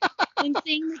 Yeah. In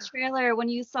seeing the trailer, when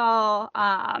you saw,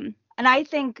 and I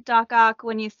think Doc Ock,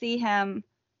 when you see him,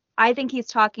 I think he's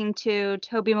talking to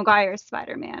Tobey Maguire's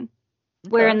Spider-Man.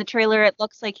 Where in the trailer it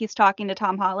looks like he's talking to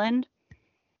Tom Holland.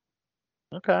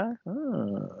 Okay.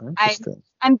 Oh, interesting.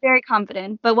 I'm very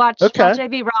confident, but watch I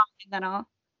be wrong, and then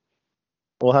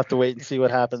We'll have to wait and see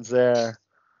what happens there.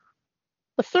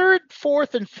 The third,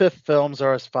 fourth, and fifth films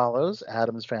are as follows: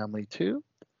 Addams Family 2,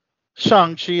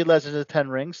 Shang-Chi, Legend of the Ten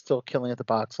Rings, still killing at the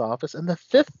box office, and the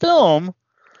fifth film,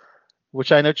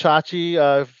 which I know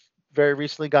Chachi very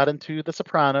recently got into, The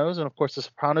Sopranos, and of course The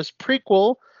Sopranos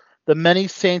prequel, The Many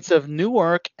Saints of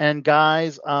Newark. And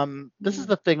guys, this is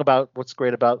the thing about what's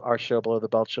great about our show, Below the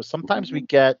Belt Show. Sometimes we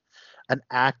get an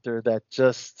actor that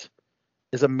just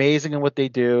is amazing in what they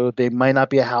do. They might not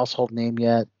be a household name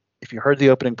yet. If you heard the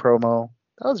opening promo,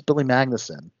 that was Billy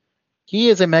Magnuson. He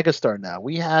is a megastar now.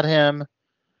 We had him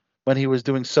when he was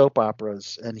doing soap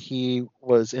operas, and he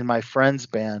was in my friend's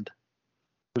band,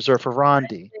 Reserve for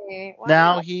Rondi. Wow.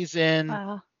 Now he's in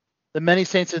The Many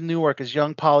Saints of Newark as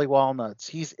young Polly Walnuts.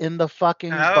 He's in the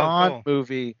fucking Bond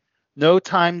movie, No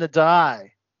Time to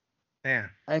Die. Yeah.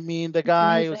 I mean, the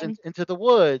guy was in Into the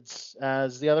Woods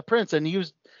as the other prince, and he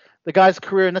was the guy's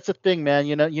career. And that's the thing, man.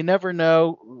 You never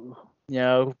know.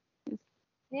 On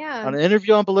an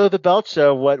interview on Below the Belt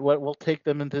Show, what will take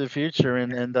them into the future.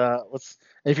 And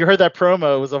if you heard that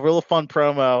promo, it was a real fun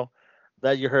promo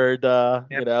that you heard.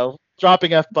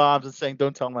 Dropping F-bombs and saying,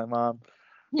 "Don't tell my mom."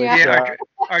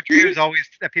 Our dream is always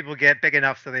that people get big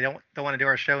enough so they don't want to do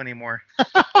our show anymore.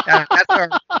 That's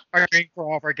our dream for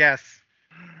all of our guests.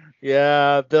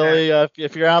 Yeah, Billy,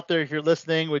 if you're out there, if you're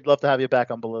listening, we'd love to have you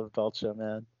back on Below the Belt Show,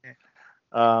 man.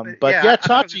 But I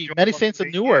thought it was Chachi, Many Saints of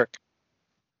Newark.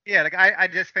 Yeah, like I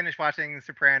just finished watching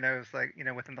Sopranos, like,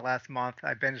 within the last month.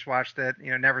 I binge watched it,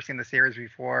 never seen the series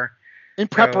before. In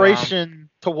preparation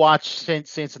to watch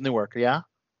Saints of Newark, yeah?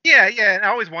 Yeah, and I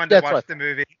always wanted to watch the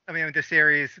movie. I mean, the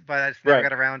series, but I just never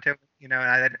got around to it. And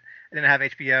I didn't have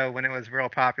HBO when it was real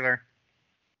popular.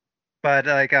 But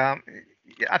like, I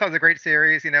thought it was a great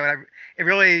series. And it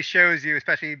really shows you,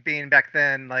 especially being back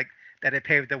then, like that it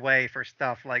paved the way for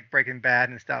stuff like Breaking Bad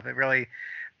and stuff. It really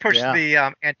pushed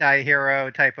the anti-hero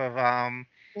type of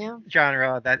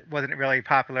genre that wasn't really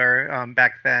popular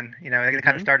back then. It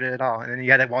kind of started it all. And then you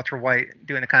had Walter White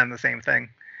doing kind of the same thing.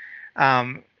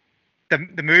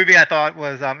 The movie I thought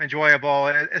was enjoyable.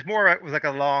 It was like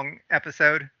a long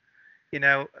episode,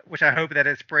 which I hope that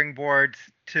it springboards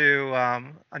to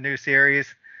a new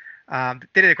series. They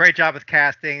did a great job with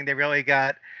casting. They really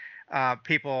got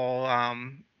people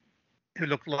who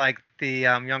looked like the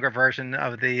younger version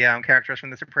of the characters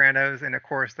from The Sopranos, and of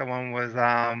course the one was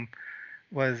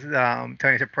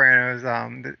Tony Soprano's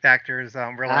the actor's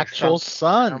real actual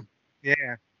son.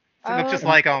 Yeah. So it looks just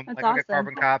like a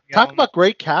carbon copy. Talk about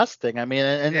great casting. I mean,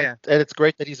 and it's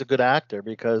great that he's a good actor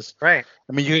because, I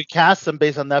mean, you can cast him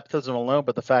based on nepotism alone,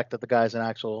 but the fact that the guy's an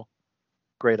actual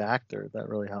great actor, that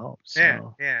really helps.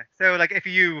 Yeah. So, like, if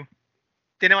you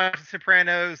didn't watch The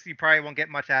Sopranos, you probably won't get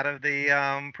much out of the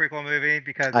prequel movie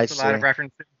because there's a lot of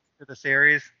references to the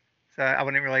series. So I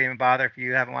wouldn't really even bother if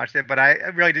you haven't watched it. But I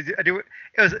really did. It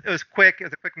was quick. It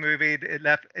was a quick movie. It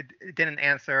didn't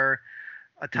answer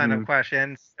a ton of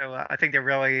questions, so I think they're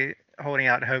really holding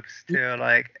out hopes to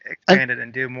like expand it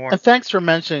and do more. And thanks for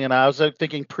mentioning it. I was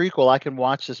thinking prequel. I can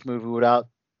watch this movie without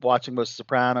watching most of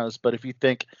Sopranos, but if you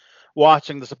think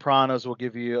watching The Sopranos will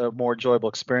give you a more enjoyable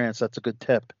experience, that's a good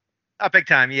tip. Big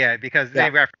time, yeah, because they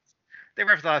reference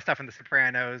a lot of stuff in The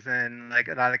Sopranos and like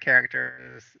a lot of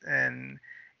characters, and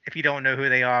if you don't know who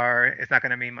they are, it's not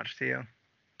going to mean much to you.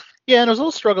 Yeah, and there was a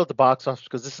little struggle at the box office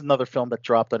because this is another film that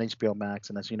dropped on HBO Max,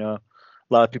 and as you know,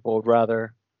 a lot of people would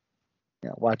rather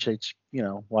watch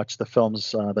the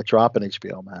films that drop in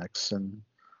HBO Max, and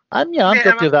I'm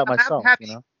guilty of that myself.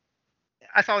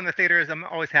 I saw it in the theaters. I'm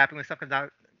always happy when stuff comes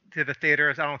out to the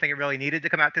theaters. I don't think it really needed to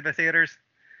come out to the theaters,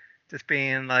 just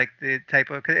being like the type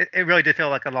of, cause it really did feel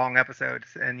like a long episode,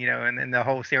 and and the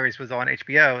whole series was on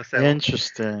HBO. So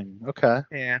interesting. Okay.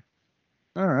 Yeah.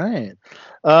 All right.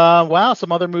 Wow.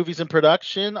 Some other movies in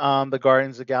production. The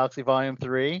Guardians of the Galaxy Volume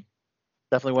 3.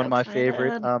 Definitely one of my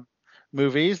favorite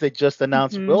movies. They just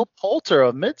announced Will Poulter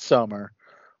of Midsommar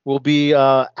will be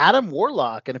Adam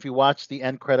Warlock. And if you watch the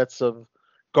end credits of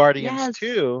Guardians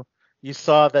 2, you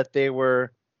saw that they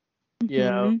were,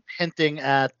 hinting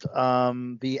at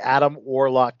the Adam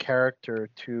Warlock character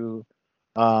to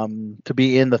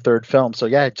be in the third film. So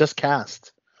yeah, it just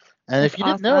cast. And if you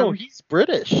didn't know, he's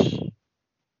British.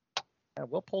 Yeah,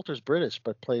 Will Poulter's British,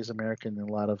 but plays American in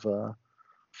a lot of films.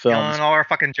 Stealing all our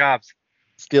fucking jobs.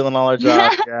 Stealing all our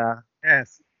jobs, yeah.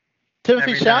 Yes.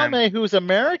 Timothy Chalamet, who's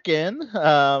American,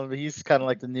 he's kind of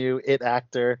like the new it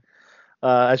actor.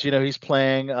 As you know, he's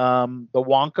playing the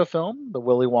Wonka film, the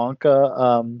Willy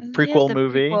Wonka prequel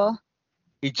movie.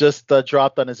 He just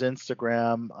dropped on his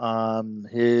Instagram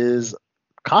his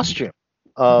costume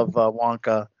of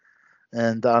Wonka,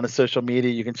 and on his social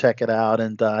media you can check it out.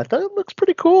 And I thought it looks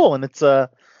pretty cool, and it's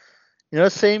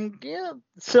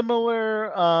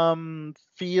similar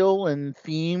feel and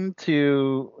theme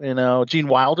to Gene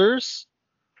Wilder's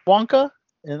Wonka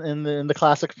in the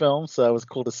classic film. So it was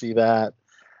cool to see that.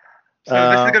 So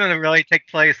this is going to really take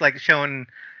place like showing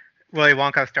Willy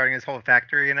Wonka starting his whole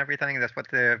factory and everything. That's what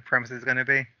the premise is going to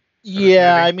be.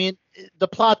 Yeah, I mean the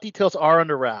plot details are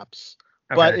under wraps,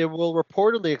 but it will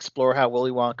reportedly explore how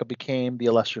Willy Wonka became the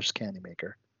illustrious candy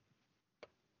maker.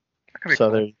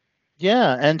 So cool.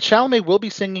 Yeah, and Chalamet will be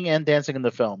singing and dancing in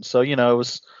the film. So, it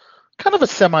was kind of a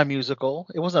semi-musical.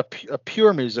 It wasn't a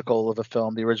pure musical of the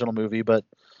film, the original movie, but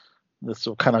this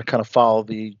will kind of follow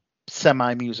the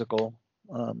semi-musical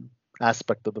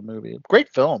aspect of the movie. Great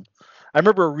film. I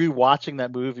remember rewatching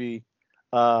that movie,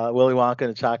 Willy Wonka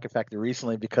and the Chocolate Factory,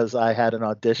 recently because I had an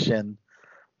audition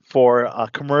for a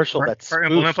commercial that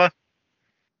spoofed.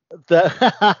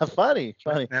 Funny.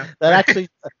 Yeah. That actually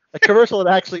a commercial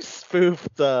that actually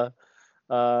spoofed. No,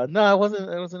 it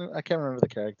wasn't. I can't remember the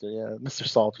character. Yeah, Mr.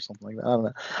 Salt or something like that. I don't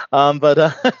know. But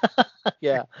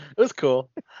yeah, it was cool.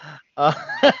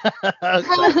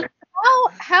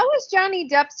 How is Johnny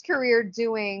Depp's career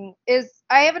doing?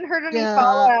 I haven't heard any Yeah.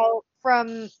 fallout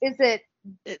from. Is it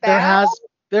bad?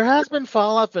 There has been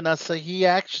fallout, Vanessa. He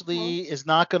actually is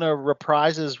not going to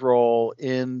reprise his role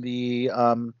in the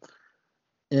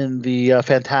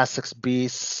Fantastic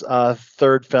Beasts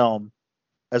third film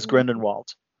as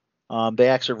Grindelwald. They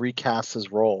actually recast his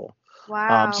role.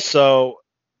 Wow. So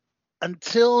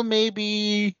until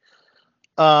maybe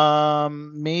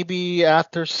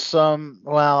after some,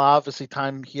 well, obviously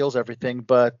time heals everything,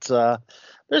 but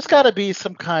there's got to be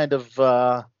some kind of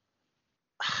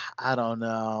I don't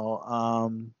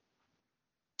know.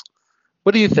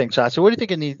 What do you think, Chacha? What do you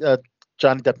think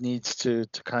Johnny Depp needs to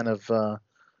kind of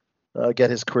get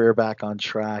his career back on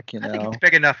track? I think he's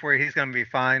big enough where he's going to be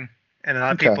fine, and a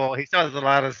lot of people. He still has a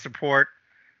lot of support.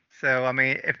 So I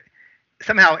mean, if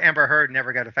somehow Amber Heard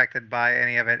never got affected by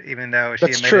any of it, even though she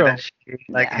admitted that she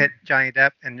hit Johnny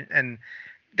Depp, and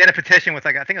did a petition with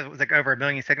I think it was over 1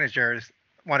 million signatures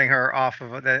wanting her off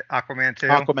of the Aquaman 2.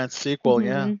 Aquaman sequel,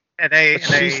 yeah. And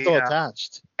she's still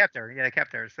attached. Kept her, they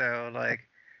kept her. So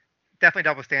definitely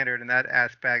double standard in that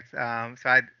aspect. So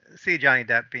I see Johnny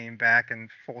Depp being back in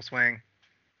full swing.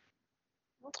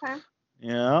 Okay.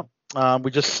 Yeah.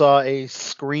 We just saw a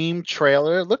Scream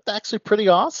trailer. It looked actually pretty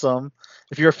awesome.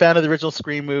 If you're a fan of the original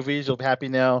Scream movies, you'll be happy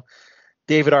now.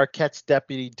 David Arquette's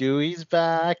Deputy Dewey's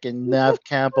back, and Nev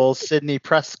Campbell's Sidney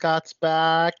Prescott's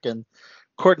back, and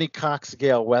Courtney Cox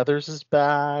Gale Weathers is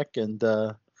back, and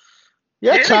Didn't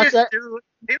they just do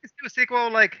a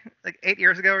sequel like 8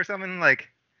 years ago or something?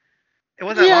 It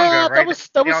wasn't long ago, right? That was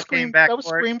Scream. That was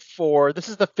Scream 4. This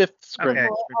is the 5th Scream.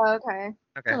 Okay.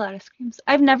 Okay. A lot of Screams.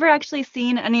 I've never actually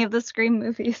seen any of the Scream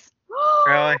movies.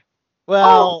 Really?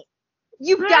 Well,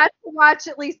 you've got to watch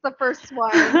at least the first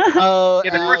one. Oh,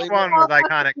 the first one was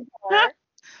iconic.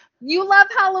 You love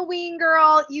Halloween,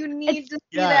 girl. You need to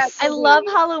see that. I love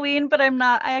Halloween, but I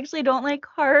actually don't like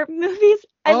horror movies.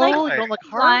 I you don't like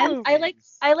horror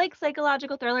movies? I like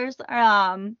psychological thrillers.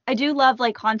 I do love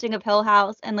Haunting of Hill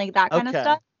House and that kind of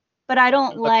stuff. But I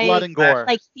don't like blood and gore.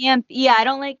 Camp. Yeah, I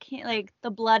don't like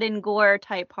the blood and gore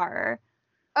type horror.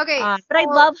 Okay, but I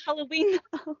love Halloween.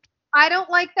 I don't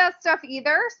like that stuff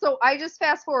either, so I just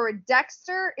fast forward.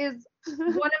 Dexter is one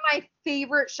of my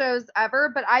favorite shows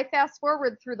ever, but I fast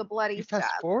forward through the bloody stuff.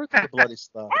 Fast forward through the bloody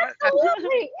stuff.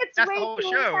 Absolutely, it's That's way the whole too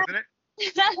show, intense. isn't it?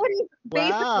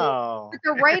 Basically, Wow. but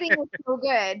the writing was so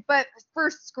good. But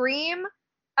for Scream,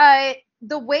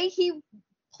 the way he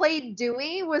played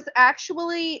Dewey was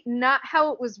actually not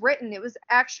how it was written. It was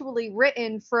actually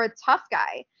written for a tough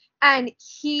guy, and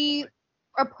he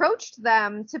approached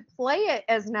them to play it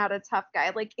as not a tough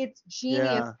guy. It's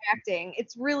genius acting.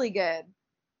 It's really good.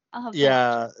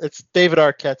 Yeah, it's David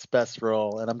Arquette's best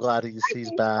role, and I'm glad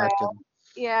he's back. So. And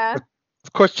Yeah.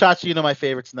 of course, Chachi, my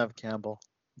favorite's Nev Campbell.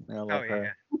 I love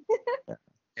her.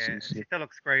 Yeah, she still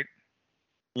looks great.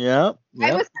 Yeah.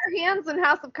 I was her hands in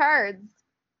House of Cards.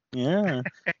 Yeah.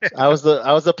 I was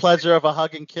the pleasure of a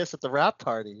hug and kiss at the wrap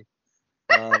party.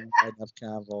 By Nev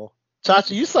Campbell.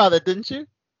 Chachi, you saw that, didn't you?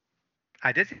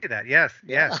 I did see that. Yes.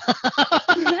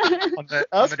 on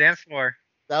the dance floor.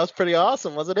 That was pretty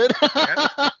awesome, wasn't it?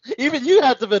 Even you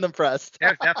had to have been impressed.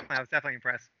 Yeah, I was definitely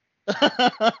impressed.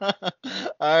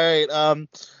 All right.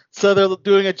 So they're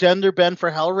doing a gender bend for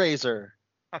Hellraiser.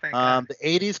 Oh, thank God. The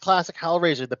 80s classic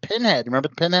Hellraiser, the Pinhead. Remember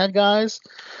the Pinhead, guys?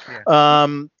 Yeah.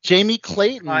 Jamie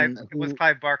Clayton. It was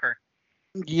Clive Barker.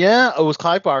 Yeah, it was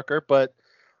Clive Barker, but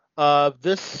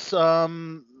this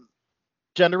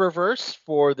gender reverse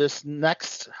for this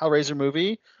next Hellraiser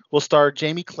movie will star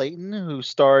Jamie Clayton, who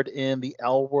starred in The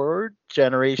L Word,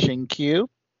 Generation Q.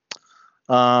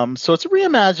 So it's a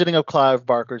reimagining of Clive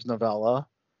Barker's novella,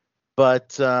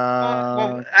 but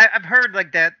well, I've heard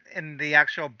that in the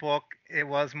actual book, it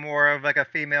was more of a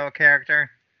female character.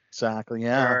 Exactly,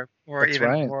 yeah. Or That's even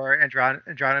right. more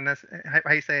androgynous.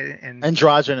 How you say it?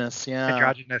 Androgynous, yeah.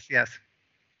 Androgynous, yes.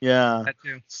 Yeah. That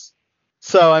too.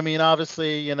 So I mean,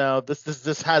 obviously,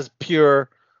 this has pure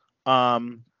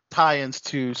tie-ins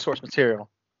to source material,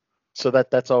 so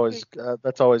that's always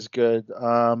good.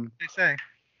 They say.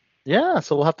 Yeah,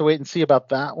 so we'll have to wait and see about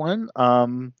that one.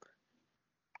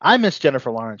 I miss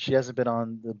Jennifer Lawrence. She hasn't been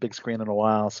on the big screen in a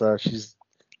while, so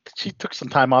she took some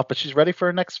time off, but she's ready for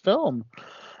her next film.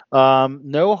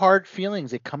 No Hard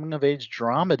Feelings, a coming-of-age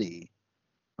dramedy.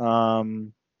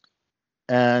 And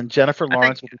Jennifer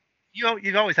Lawrence.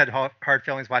 You've always had hard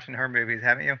feelings watching her movies,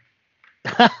 haven't you?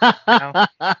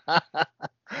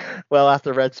 Well,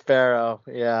 after Red Sparrow,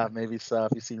 yeah, maybe so.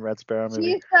 Have you seen Red Sparrow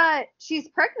movie? She's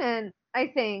pregnant, I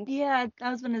think. Yeah,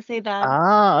 I was going to say that.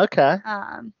 Ah, okay.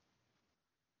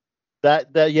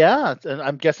 That yeah, and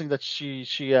I'm guessing that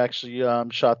she actually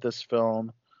shot this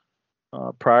film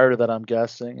prior to that. I'm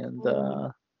guessing, and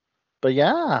but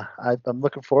yeah, I'm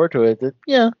looking forward to it.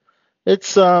 Yeah,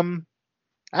 it's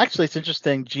actually it's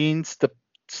interesting. Gene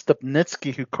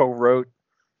Stupnitsky, who co-wrote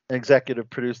and executive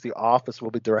produced The Office,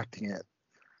 will be directing it,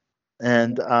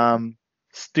 and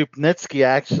Stupnitsky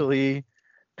actually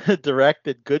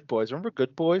directed Good Boys. Remember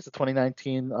Good Boys, the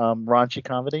 2019 raunchy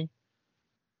comedy?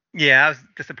 Yeah, I was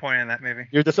disappointed in that movie.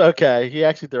 You're just okay. He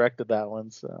actually directed that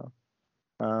one, so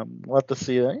we'll have to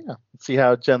see. See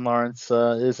how Jen Lawrence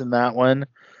is in that one.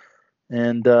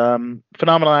 And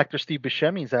phenomenal actor Steve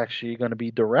Buscemi is actually going to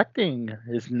be directing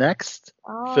his next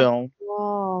film.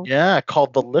 Cool. Yeah,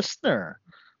 called The Listener,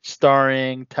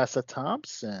 starring Tessa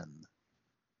Thompson.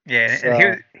 Yeah, So-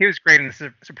 and he was great in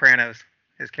The Sopranos.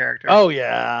 His character. Oh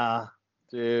yeah,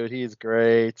 dude, he's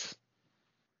great.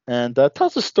 And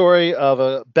tells the story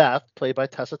of Beth, played by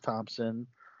Tessa Thompson,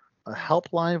 a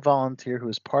helpline volunteer who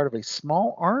is part of a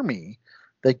small army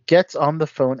that gets on the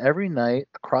phone every night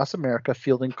across America,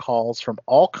 fielding calls from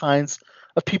all kinds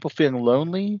of people feeling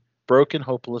lonely, broken,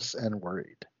 hopeless, and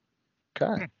worried.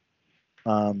 Okay.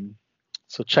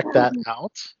 So check that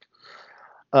out.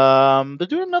 They're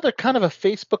doing another kind of a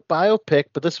Facebook biopic,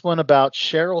 but this one about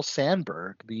Sheryl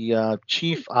Sandberg, the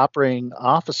chief operating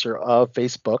officer of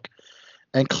Facebook,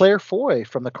 and Claire Foy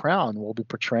from The Crown will be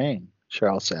portraying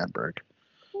Sheryl Sandberg.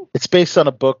 It's based on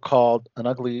a book called An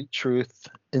Ugly Truth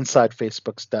Inside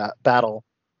Facebook's Battle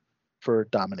for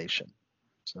Domination.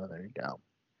 So there you go.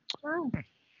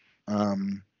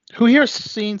 Who here has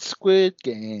seen Squid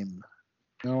Game?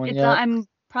 No one yet? I'm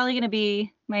probably gonna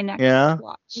be my next Yeah?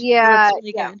 watch. Yeah, It looks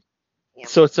really good.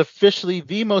 So it's officially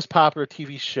the most popular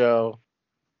TV show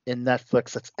in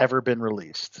Netflix that's ever been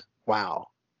released. Wow.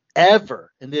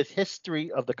 Ever in the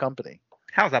history of the company.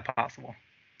 How is that possible?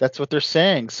 That's what they're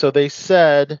saying. So they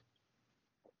said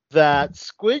that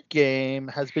Squid Game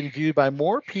has been viewed by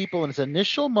more people in its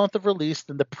initial month of release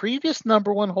than the previous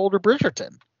number one holder,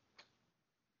 Bridgerton.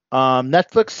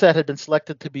 Netflix said had been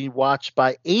selected to be watched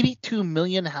by 82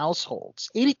 million households.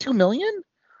 82 million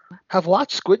have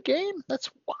watched Squid Game? That's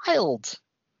wild.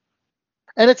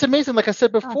 And it's amazing, like I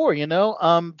said before,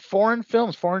 foreign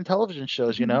films, foreign television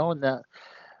shows, and that.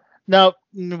 Now,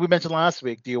 we mentioned last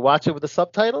week, do you watch it with the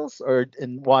subtitles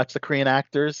and watch the Korean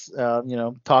actors,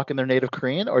 talk in their native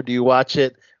Korean, or do you watch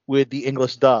it with the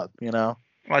English dub, Well,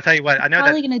 I'll tell you what, I know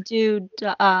Probably that. gonna do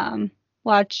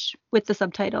watch with the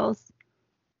subtitles.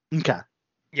 Okay.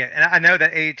 Yeah, and I know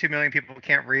that 82 million people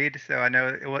can't read, so I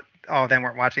know all of them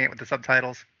weren't watching it with the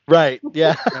subtitles. Right.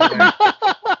 Yeah.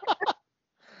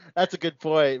 That's a good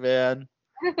point, man.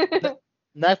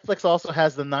 Netflix also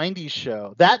has the 90s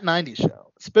show,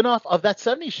 spinoff of that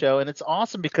 70s show, and it's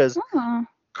awesome because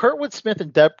Kurtwood Smith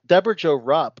and Deborah Jo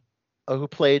Rupp, who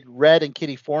played Red and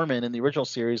Kitty Foreman in the original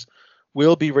series,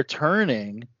 will be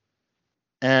returning.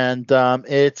 And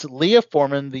it's Leah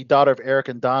Foreman, the daughter of Eric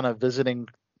and Donna, visiting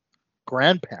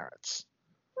grandparents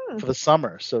for the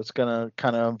summer. So it's going to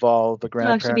kind of involve the It'll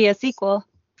grandparents. actually be a sequel.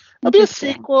 It'll be a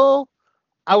Interesting. sequel.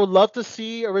 I would love to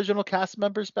see original cast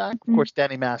members back. Of course,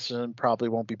 Danny Masterson probably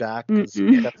won't be back because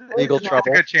he got legal There's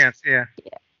trouble. a good chance, yeah.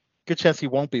 Good chance he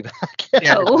won't be back.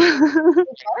 Yeah. Better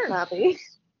not be.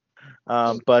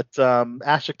 But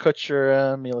Asha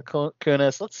Kutcher, Mila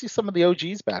Kunis. Let's see some of the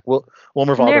OGs back. Wilmer And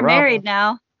Valderrama. they're married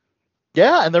now.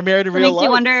 Yeah, and they're married in It real makes life.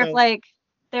 you wonder so if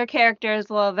their characters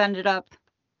will have ended up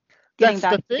getting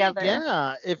that's back the thing. together.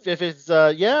 Yeah, if it's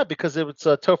because it was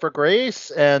Topher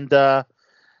Grace and the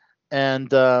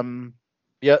Donna,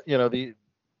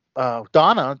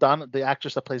 the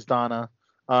actress that plays Donna,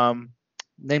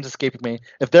 name's escaping me.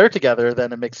 If they're together,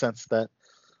 then it makes sense that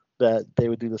they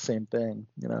would do the same thing.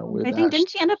 With I think Ash. didn't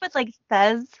she end up with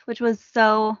Fez, which was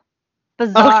so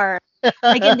bizarre.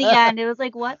 Like in the end, it was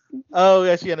like what? Oh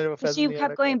yeah, she ended up with Fez. She in the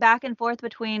kept end. going back and forth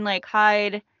between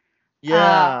Hyde,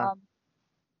 Yeah.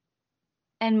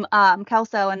 and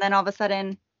Kelso, and then all of a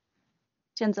sudden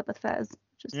she ends up with Fez.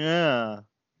 Just Yeah.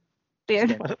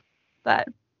 weird, but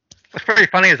What's pretty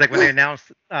funny is when they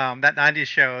announced that 90s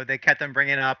show, they kept on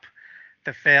bringing up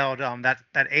the failed that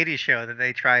 80s show that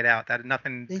they tried out that had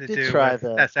nothing They to did do try with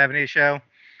that. 70s show,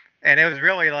 and it was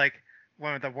really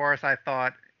one of the worst I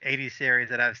thought 80s series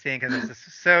that I've seen because it was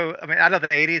just so. I mean, I love the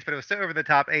 80s, but it was so over the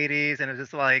top 80s, and it was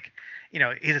just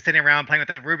he's just sitting around playing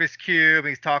with the Rubik's cube,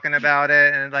 he's talking about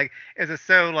it, and it was just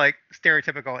so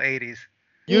stereotypical 80s.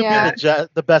 You'd be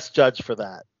the best judge for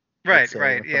that. Right, say,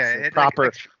 right, when it yeah. comes to It,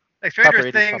 proper. like Stranger proper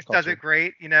 80s Things pop does culture. it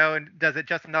great, and does it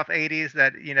just enough 80s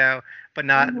that but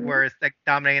not where it's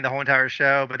dominating the whole entire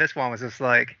show. But this one was just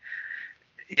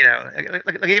you know,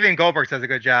 like even Goldberg does a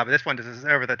good job. This one is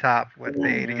over the top with the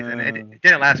 80s, and it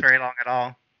didn't last very long at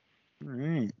all.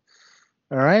 Right.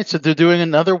 All right, so they're doing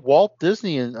another Walt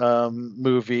Disney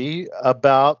movie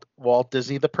about Walt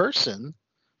Disney the person.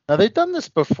 Now they've done this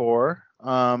before,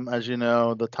 as you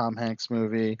know, the Tom Hanks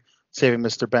movie, Saving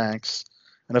Mr. Banks,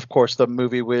 and of course the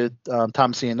movie with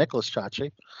Tom C and Nicholas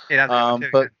Chachi. Yeah,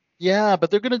 that's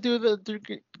But they're gonna do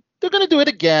they're gonna do it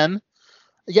again,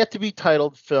 yet to be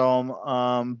titled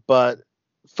film, but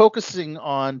focusing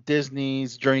on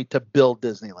Disney's journey to build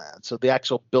Disneyland, so the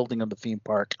actual building of the theme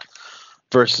park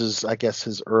versus, I guess,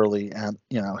 his early and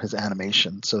his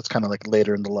animation. So it's kind of like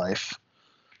later in the life.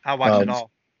 I'll watch it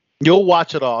all. You'll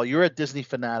watch it all. You're a Disney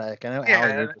fanatic. I know Yeah,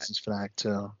 Allie, you're a Disney fanatic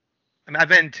too. I mean, I've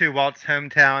been to Walt's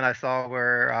hometown. I saw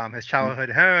where his childhood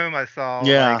home. I saw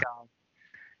Yeah.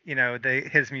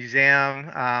 His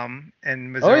museum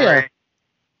in Missouri. Oh, yeah.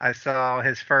 I saw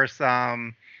his first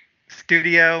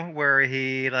studio where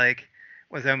he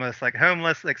was almost like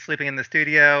homeless, like sleeping in the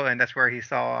studio, and that's where he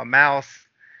saw a mouse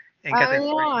and got the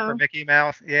inspiration for Mickey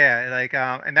Mouse.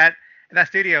 Yeah, and that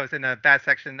studio is in a bad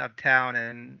section of town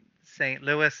in St.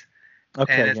 Louis.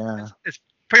 Okay, and it's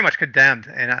pretty much condemned,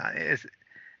 and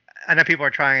I know people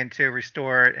are trying to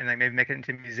restore it and maybe make it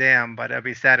into a museum, but it'll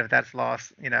be sad if that's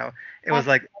lost. It was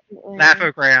like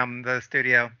Laugh-O-Gram, the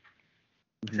studio.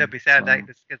 So it'd be sad that it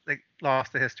gets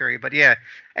lost to history. But yeah,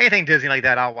 anything Disney like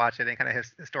that, I'll watch it. Any kind of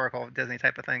historical Disney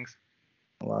type of things.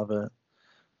 Love it.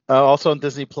 Also on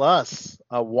Disney Plus,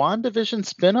 a WandaVision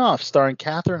spinoff starring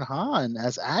Catherine Hahn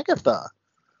as Agatha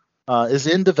is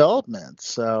in development.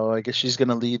 So I guess she's going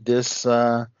to lead this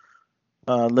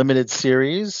limited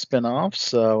series spinoff.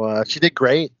 So she did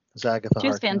great as Agatha. She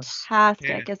was Harkness.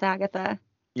 fantastic as Agatha.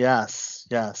 Yes.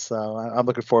 So I'm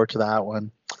looking forward to that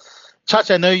one.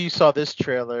 Chachi, I know you saw this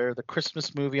trailer, the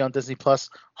Christmas movie on Disney Plus,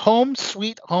 Home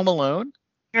Sweet Home Alone,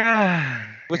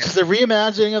 which is a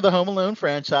reimagining of the Home Alone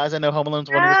franchise. I know Home Alone's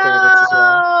one of your favorites as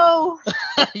well.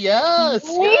 Yes.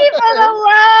 Leave it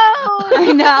alone.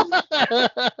 I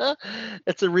know.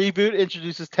 It's a reboot,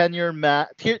 introduces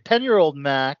 10-year-old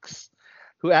Max,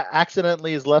 who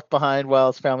accidentally is left behind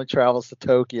while his family travels to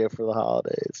Tokyo for the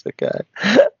holidays. Okay.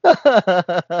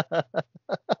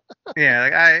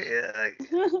 Yeah,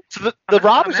 So the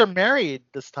robbers are married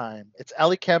this time. It's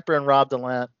Ellie Kemper and Rob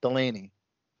Delaney.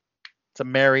 It's a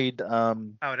married. Oh,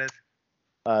 it is.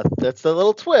 That's the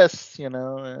little twist,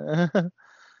 And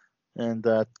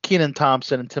Kenan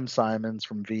Thompson and Tim Simons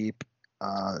from Veep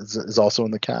is also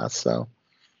in the cast. So,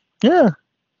 yeah.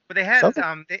 But they had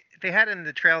they had in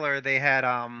the trailer, they had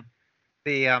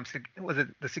was it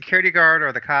the security guard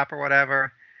or the cop or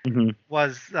whatever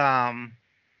was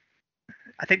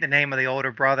I think the name of the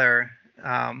older brother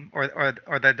or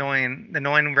the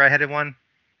annoying redheaded one.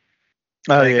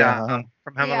 Oh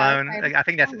from Home Alone. I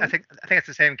think it's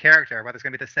the same character. Whether it's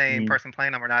gonna be the same person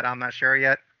playing them or not, I'm not sure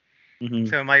yet.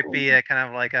 So it might be a kind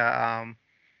of like a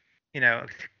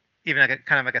even like a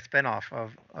kind of like a spinoff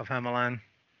of Home Alone.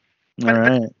 All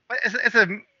right. But it's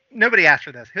nobody asked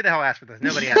for this. Who the hell asked for this?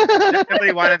 Nobody asked.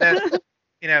 Nobody wanted this.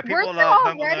 People love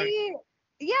Home Alone.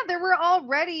 Yeah, there were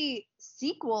already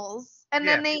sequels, and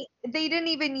then they didn't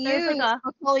even use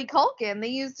Macaulay Culkin. They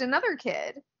used another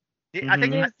kid. I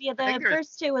think the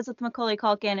first two was with Macaulay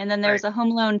Culkin, and then there was a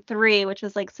Home Alone 3, which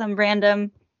was like some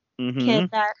random kid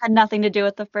that had nothing to do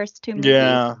with the first two movies.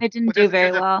 Yeah. It didn't do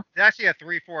very well. There's actually a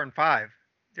 3, 4, and 5.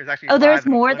 There's actually there's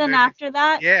more than after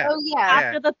that? Yeah. Oh yeah.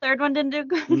 After the third one didn't do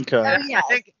good. Okay. Oh, yeah.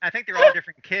 I think they're all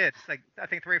different kids. Like I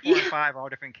think 3, 4, and 5 are all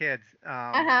different kids.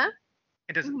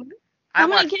 It just How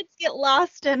many kids get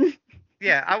lost in?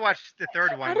 Yeah, I watched the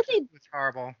third one. Which was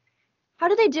horrible. How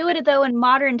do they do it though in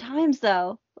modern times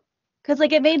though? Because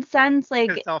it made sense.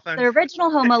 Like the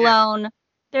original Home Alone,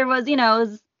 there was it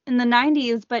was in the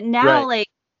 90s, but now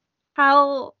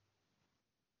how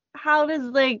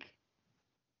does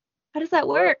that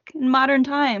work in modern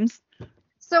times?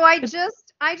 So I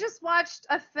just watched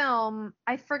a film.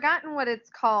 I've forgotten what it's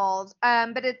called,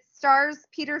 but it stars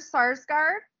Peter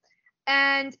Sarsgaard,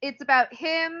 and it's about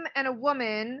him and a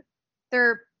woman.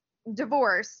 They're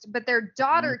divorced, but their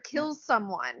daughter kills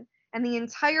someone, and the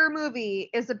entire movie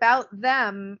is about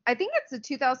them. I think it's a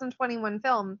 2021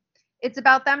 film. It's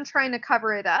about them trying to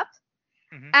cover it up,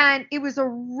 and it was a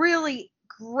really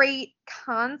great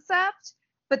concept.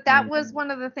 But that was one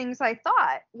of the things I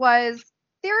thought was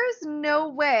there is no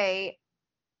way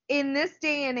in this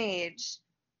day and age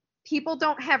people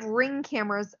don't have Ring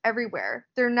cameras everywhere.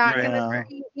 They're not going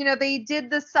to, they did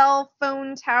the cell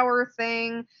phone tower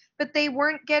thing, but they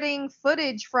weren't getting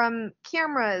footage from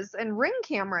cameras and Ring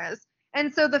cameras.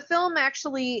 And so the film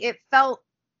actually, it felt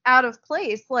out of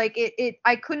place. Like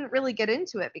I couldn't really get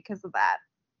into it because of that.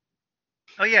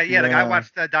 Oh yeah. Like I Yeah.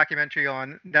 watched a documentary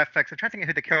on Netflix. I'm trying to think of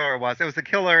who the killer was. It was the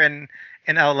killer in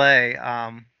L.A.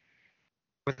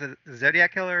 Was it the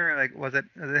Zodiac killer? Like was it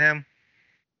him?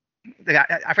 The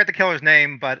guy, I forget the killer's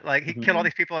name, but like he killed all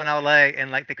these people in L.A.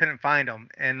 and like they couldn't find him,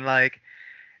 and like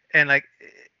there's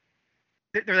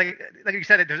like you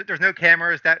said, there's no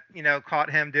cameras that caught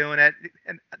him doing it,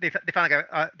 and they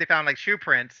found like shoe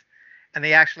prints, and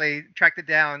they actually tracked it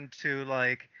down to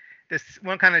like this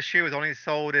one kind of shoe was only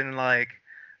sold in like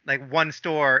one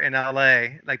store in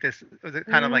LA, like this was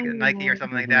kind of like a Nike or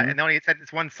something like that, and they only said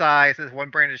it's one size, this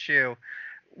one brand of shoe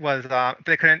was, but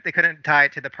they couldn't tie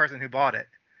it to the person who bought it.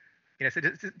 So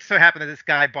it just so happened that this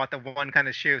guy bought the one kind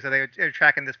of shoe, so they were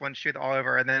tracking this one shoe all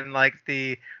over, and then like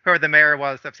whoever the mayor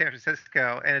was of San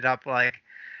Francisco ended up like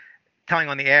telling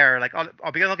on the air like,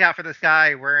 I'll be on the lookout for this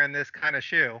guy wearing this kind of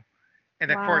shoe, and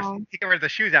of course he got rid of the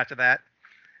shoes after that.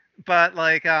 But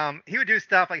like he would do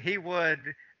stuff like he would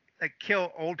like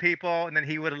kill old people, and then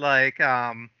he would like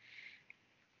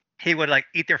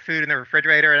eat their food in the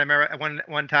refrigerator. And I remember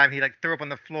one time he like threw up on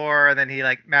the floor, and then he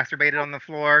like masturbated on the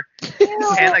floor.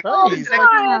 And like,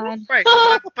 right.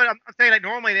 But I'm saying like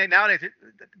normally nowadays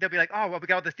they'll be like, oh well, we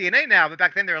got all this DNA now, but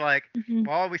back then they're like,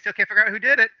 well, we still can't figure out who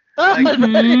did it. Like,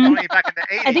 only back in the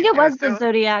 80s, I think it was the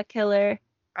Zodiac killer.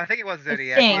 I think it was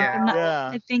Zodiac.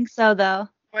 I think so though.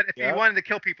 But if you wanted to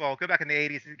kill people, go back in the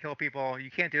 80s and kill people.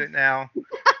 You can't do it now.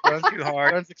 It's too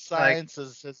hard. Forensic science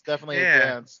is definitely Yeah.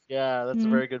 advanced. Yeah, that's a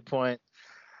very good point.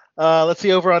 Let's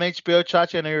see, over on HBO,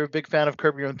 Chachi, I know you're a big fan of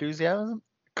Curb Your Enthusiasm.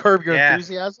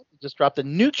 Enthusiasm just dropped a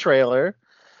new trailer,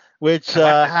 which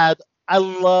I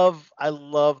love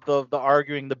the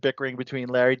arguing, the bickering between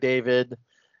Larry David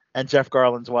and Jeff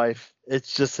Garland's wife.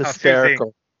 It's just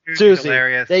hysterical. Susie's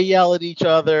hilarious. They yell at each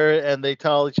other and they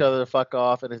tell each other to fuck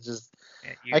off, and it's just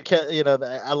I can't,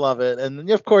 I love it. And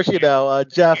of course,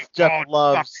 Jeff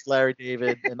loves Larry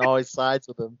David and always sides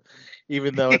with him,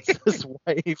 even though it's his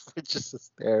wife. It's just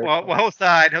hysterical. Well, he'll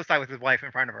side with his wife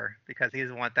in front of her because he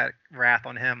doesn't want that wrath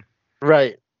on him.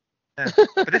 Right. Yeah.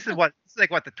 But this is like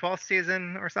the 12th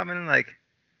season or something. Like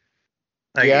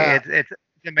yeah. It's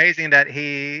amazing that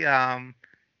he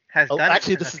has done.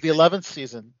 Actually, this is the 11th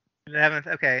season. 11th.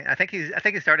 Okay, I think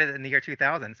he started in the year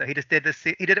 2000. So he just did this.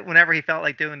 He did it whenever he felt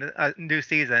like doing a new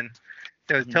season.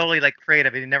 So it was totally like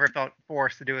creative. He never felt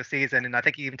forced to do a season, and I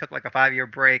think he even took like a 5-year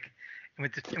break in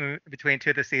between two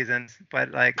of the seasons.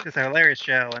 But like, it's a hilarious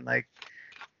show, and like,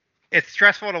 it's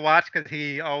stressful to watch because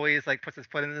he always like puts his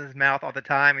foot in his mouth all the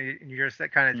time, and you're just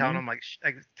like, kind of telling him like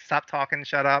stop talking,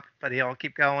 shut up, but he'll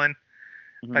keep going.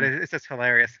 But it's just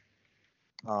hilarious.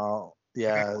 Oh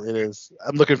yeah, it is.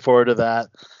 I'm looking forward to that.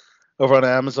 Over on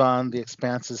Amazon, The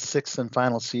Expanse's 6th and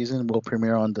final season will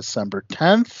premiere on December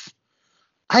 10th.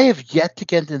 I have yet to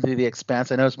get into The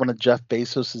Expanse. I know it's one of Jeff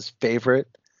Bezos' favorite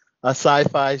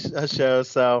sci-fi shows,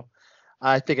 so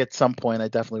I think at some point I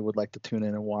definitely would like to tune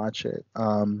in and watch it.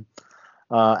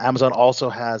 Amazon also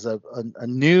has a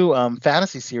new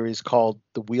fantasy series called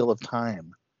The Wheel of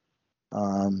Time.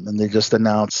 And they just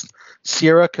announced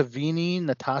Sierra Cavini,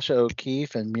 Natasha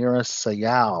O'Keefe, and Mira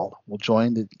Sayal will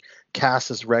join the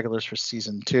cast as regulars for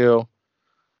season 2.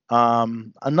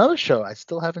 Another show I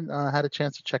still haven't had a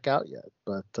chance to check out yet,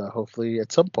 but hopefully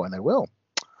at some point I will.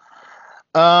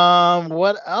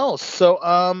 What else? So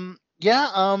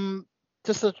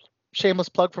just a shameless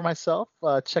plug for myself.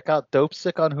 Check out Dope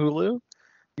Sick on Hulu.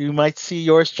 You might see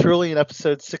yours truly in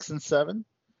episodes 6 and 7.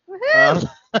 That's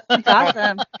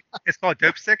awesome. It's called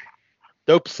Dope Sick?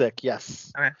 Dope Sick,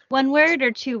 yes. Okay. One word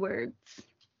or 2 words?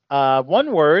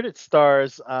 One word. It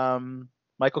stars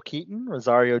Michael Keaton,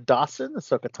 Rosario Dawson,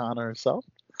 Ahsoka Tano herself,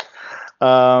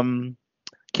 Caitlin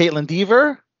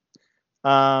Dever,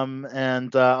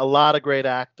 and a lot of great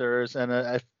actors.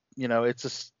 And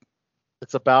it's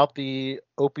about the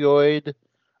opioid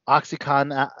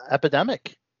OxyContin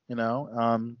epidemic, in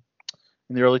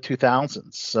the early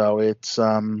 2000s. So it's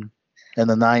in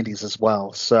the 90s as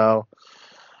well. So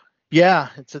yeah,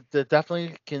 it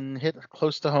definitely can hit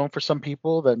close to home for some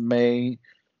people that may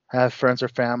have friends or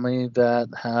family that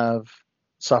have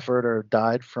suffered or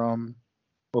died from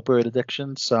opioid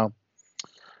addiction. So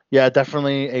yeah,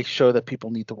 definitely a show that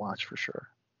people need to watch for sure.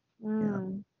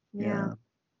 Yeah.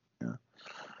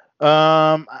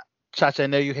 Chacha, I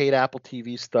know you hate Apple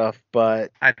TV stuff,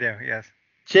 but I do, yes.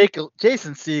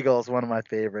 Jason Segel is one of my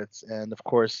favorites, and of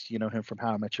course, you know him from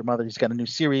How I Met Your Mother. He's got a new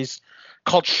series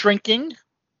called Shrinking.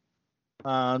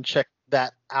 Check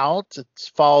that out. It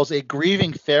follows a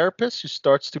grieving therapist who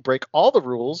starts to break all the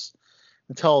rules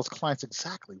and tell his clients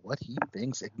exactly what he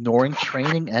thinks, ignoring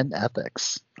training and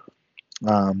ethics.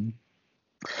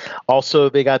 Also,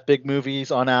 they got big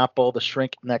movies on Apple: The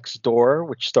Shrink Next Door,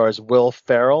 which stars Will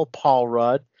Ferrell, Paul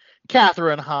Rudd,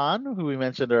 Catherine Hahn, who we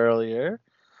mentioned earlier,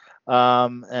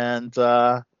 and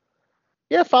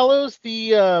follows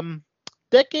the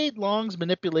decade-long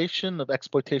manipulation of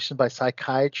exploitation by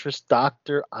psychiatrist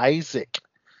Dr. Isaac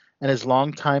and his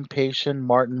longtime patient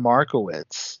Martin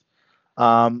Markowitz.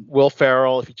 Will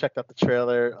Ferrell, if you checked out the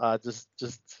trailer,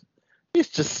 he's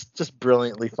just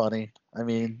brilliantly funny. I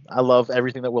mean, I love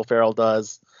everything that Will Ferrell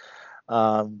does.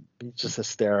 He's just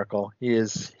hysterical. He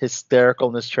is hysterical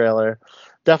in this trailer.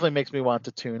 Definitely makes me want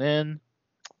to tune in.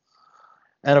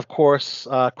 And of course,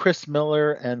 Chris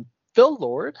Miller and Phil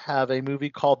Lord have a movie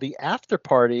called The After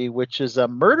Party, which is a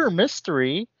murder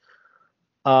mystery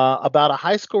about a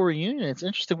high school reunion. It's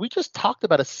interesting. We just talked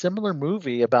about a similar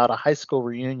movie about a high school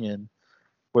reunion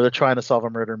where they're trying to solve a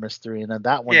murder mystery, and then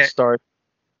that one starred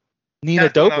Nina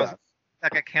Dobrev.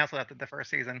 That got canceled after the first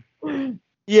season.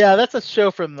 Yeah, that's a show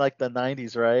from like the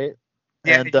 90s, right?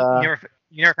 Yeah, and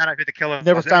you never found out who the killer was.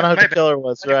 Never found out who the killer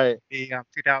was, right? The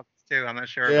 2002, I'm not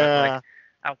sure. Yeah.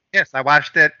 But like, I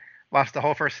watched it, watched the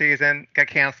whole first season, got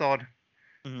canceled,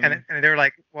 and they were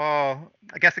like, well,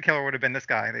 I guess the killer would have been this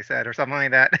guy, they said, or something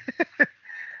like that.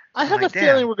 I have a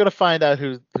feeling we're going to find out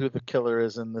who the killer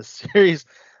is in this series.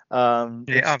 Tiffany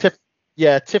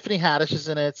Haddish is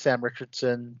in it, Sam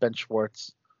Richardson, Ben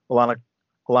Schwartz, Alana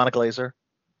Glazer,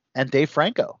 and Dave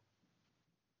Franco.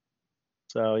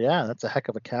 So yeah, that's a heck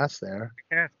of a cast there.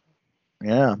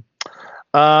 Yeah.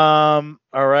 All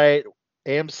right.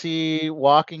 AMC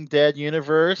Walking Dead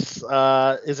universe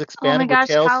is expanding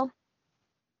with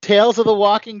Tales of the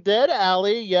Walking Dead,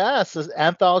 Allie. Yes, an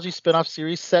anthology spin-off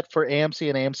series set for AMC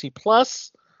and AMC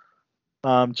Plus.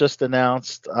 Just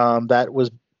announced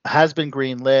that has been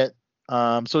greenlit.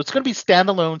 So it's going to be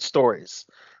standalone stories.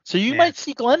 So you might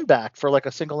see Glenn back for like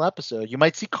a single episode. You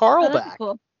might see Carl back.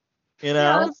 Cool. You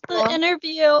know, that was the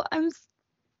interview.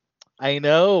 I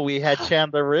know we had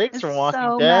Chandler Riggs from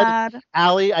Walking Dead. Mad.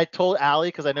 Allie, I told Allie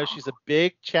because I know she's a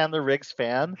big Chandler Riggs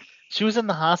fan. She was in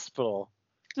the hospital.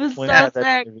 It was when so I had sick.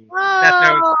 that interview.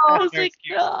 I was like,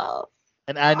 no.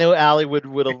 And I know Allie would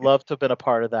have loved to have been a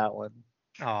part of that one.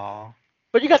 Oh.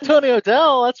 But you got Tony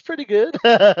O'Dell. That's pretty good.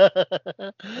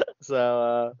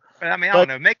 So. But I mean, I don't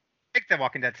know. Make the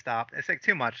Walking Dead stop. It's like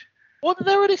too much. Well,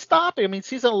 they're already stopping. I mean,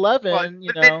 season 11. Well,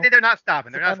 they're not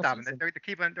stopping. They're not stopping. They're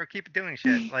keeping doing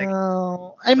shit. Like.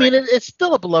 Well, I mean, it's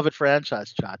still a beloved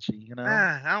franchise, Chachi. You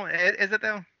know. Is it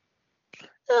though?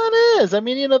 Yeah, it is. I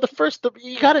mean, you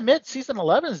got to admit, season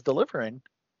 11 is delivering.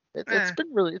 It's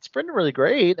been really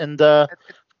great, and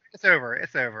it's over.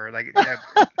 It's over. Like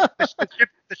the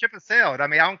ship has sailed. I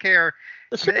mean, I don't care.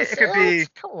 It could be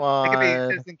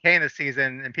Citizen Kane this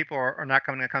season, and people are not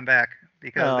going to come back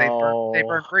because they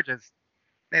burn bridges.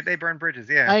 They burn bridges.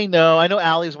 Yeah. I know.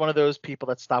 Allie's one of those people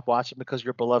that stopped watching because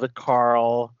your beloved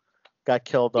Carl got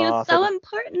killed off. He was so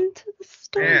important to the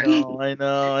story. Yeah. I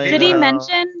know. Did he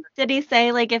mention? Did he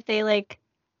say like if they like?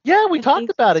 Yeah, we talked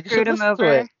about it. You should him listen over.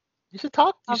 to it. You should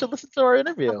talk. You should listen to our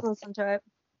interview. I'll listen to it.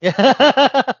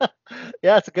 Yeah.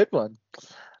 Yeah, it's a good one.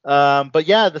 But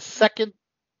yeah, the second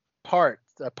part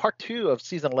 2 of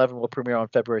season 11 will premiere on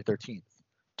February 13th,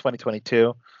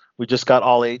 2022. We just got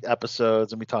all 8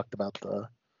 episodes, and we talked about the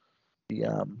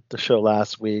show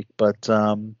last week. But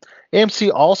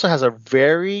AMC also has a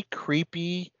very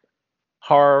creepy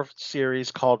horror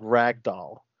series called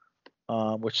Ragdoll,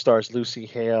 which stars Lucy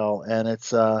Hale, and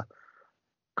it's a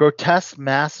grotesque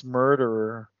mass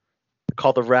murderer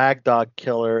called the Rag Dog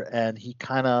Killer, and he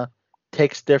kind of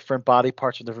takes different body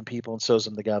parts from different people and sews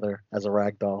them together as a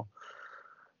rag doll.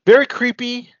 Very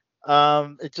creepy.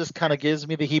 It just kind of gives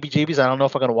me the heebie-jeebies. I don't know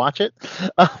if I'm going to watch it,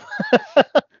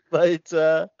 but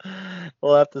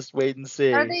we'll have to wait and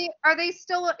see. Are they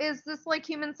still? Is this like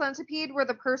Human Centipede, where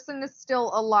the person is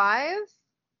still alive?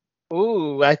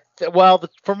 Ooh,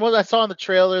 from what I saw in the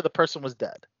trailer, the person was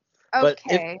dead.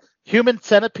 Okay. But Human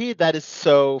Centipede, that is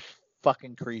so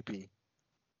fucking creepy.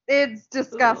 It's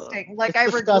disgusting. Like, I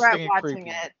regret watching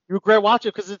it. You regret watching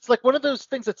it because it's like one of those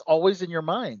things that's always in your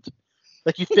mind.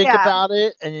 Like, you think about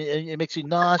it, and it makes you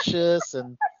nauseous,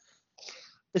 and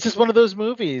it's just one of those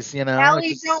movies, you know.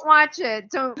 Allie, don't watch it.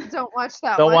 Don't watch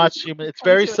that don't one. Watch Human. It's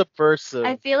very subversive.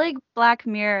 I feel like Black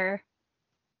Mirror.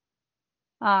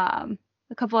 A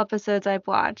couple episodes I've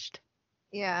watched.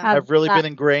 Yeah. Have really been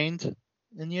ingrained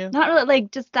in you? Not really,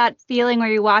 like just that feeling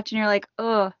where you watch and you're like,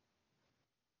 ugh.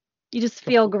 You just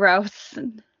feel gross.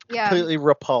 Yeah. Completely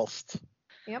repulsed.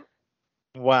 Yep.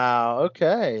 Wow.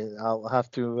 Okay. I'll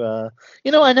have to.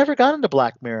 I never got into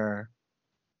Black Mirror.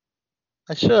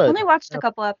 I should. I only watched a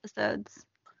couple episodes.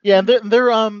 Yeah, and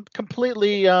they're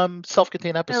completely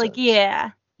self-contained They're episodes. like,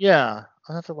 yeah. Yeah,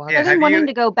 I'll have to watch. I've been wanting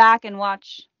to go back and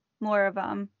watch more of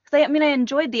them. Cause I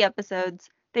enjoyed the episodes.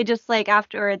 They just like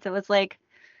afterwards, it was like.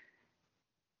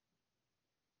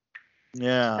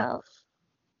 Yeah.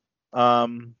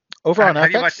 So. Over on have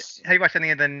FX, you watched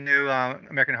any of the new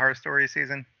American Horror Story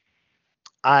season?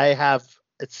 I have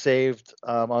it saved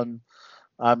on.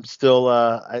 I'm still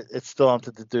it's still on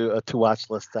to watch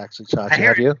list actually. Chachi,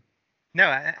 have you? No,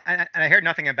 and I heard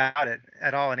nothing about it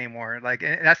at all anymore. Like,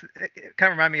 and it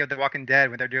kind of reminded me of The Walking Dead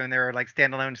when they're doing their like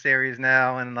standalone series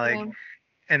now, and like,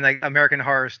 and like American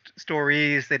Horror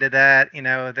Stories, they did that. You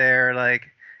know, their like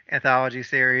anthology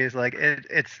series. Like,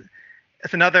 it's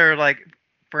another like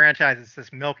franchise that's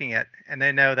just milking it, and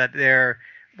they know that they're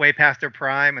way past their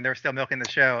prime, and they're still milking the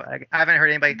show. I haven't heard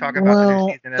anybody talk about the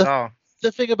new season at all.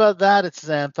 The thing about that, it's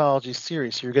an anthology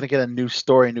series, so you're going to get a new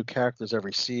story, new characters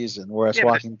every season. Whereas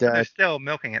Walking Dead, they're still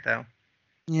milking it though.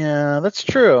 Yeah, that's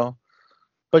true.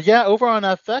 But yeah, over on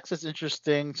FX, it's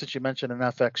interesting since you mentioned an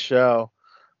FX show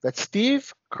that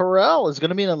Steve Carell is going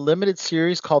to be in a limited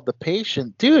series called The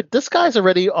Patient. Dude, this guy's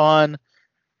already on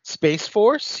Space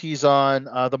Force. He's on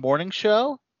The Morning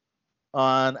Show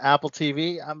on Apple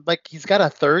TV. I'm like, he's got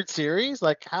a third series.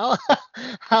 Like, how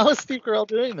is Steve Carell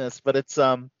doing this? But it's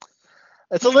a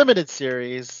limited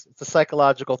series. It's a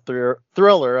psychological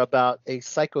thriller about a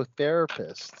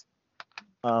psychotherapist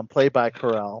played by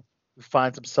Carell who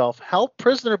finds himself held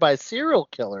prisoner by a serial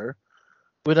killer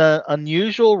with an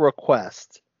unusual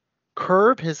request: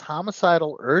 curb his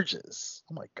homicidal urges.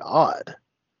 Oh my God.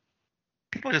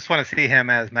 People just want to see him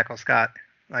as Michael Scott.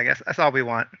 I guess that's all we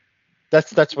want.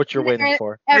 That's what you're waiting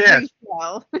for. Every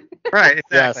show. Right,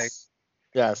 exactly.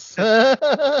 Yes.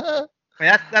 I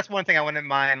mean, that's one thing I wouldn't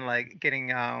mind, like getting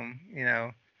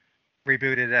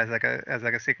rebooted as like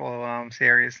a sequel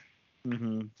series.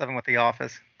 Mm-hmm. Something with The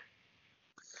Office.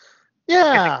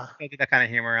 Yeah. They'll do that kind of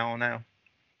humor. I don't know.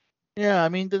 Yeah, I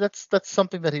mean that's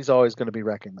something that he's always going to be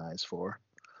recognized for.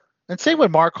 And same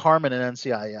with Mark Harmon in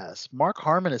NCIS. Mark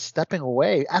Harmon is stepping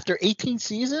away after 18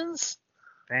 seasons.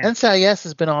 Damn. NCIS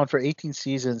has been on for 18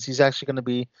 seasons. He's actually going to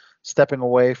be stepping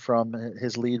away from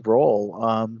his lead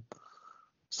role.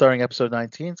 Starting episode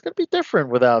 19. It's going to be different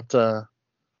without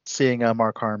seeing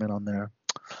Mark Harmon on there.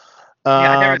 Yeah,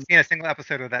 I've never seen a single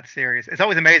episode of that series. It's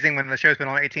always amazing when the show's been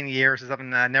on 18 years or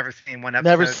something. I've never seen one episode.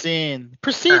 Never seen.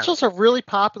 Procedurals are really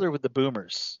popular with the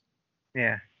boomers.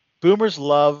 Yeah. Boomers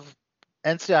love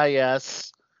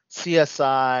NCIS,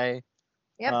 CSI,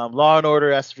 Yep. Law and Order,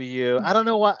 SVU. I don't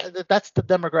know why. That's the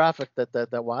demographic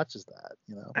that watches that.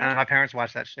 You know. My parents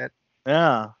watch that shit.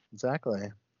 Yeah, exactly.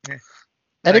 Yeah.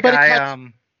 Anybody? Like I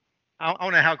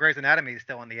don't know how Grey's Anatomy is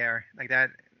still on the air. Like that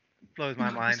blows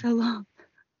my mind. So long.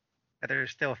 That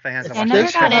there's still fans. I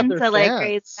never got into like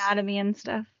Grey's Anatomy and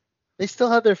stuff. They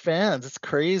still have their fans. It's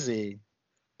crazy.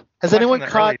 Has anyone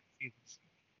caught?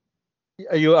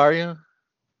 Are you?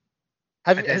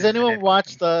 Has anyone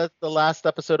watched the last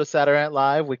episode of Saturday Night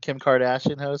Live with Kim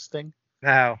Kardashian hosting?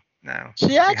 No.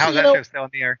 She actually, how's that show still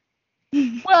on the air?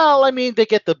 Well, I mean, they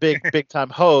get the big time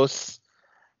hosts,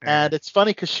 and it's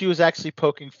funny because she was actually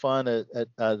poking fun at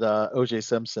O.J.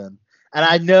 Simpson, and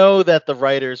I know that the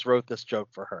writers wrote this joke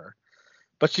for her,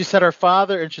 but she said her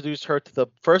father introduced her to the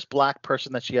first black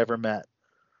person that she ever met.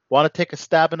 Want to take a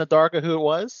stab in the dark of who it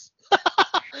was?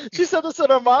 She said this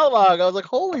in her monologue. I was like,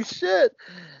 holy shit.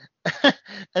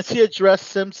 And she addressed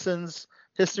Simpson's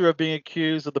history of being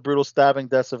accused of the brutal stabbing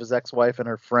deaths of his ex-wife and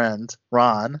her friend,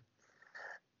 Ron.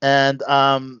 And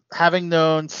having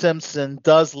known Simpson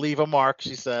does leave a mark,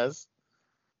 she says.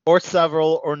 Or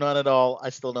several, or none at all. I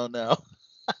still don't know.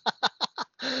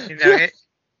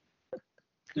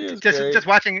 Just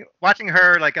watching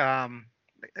her like I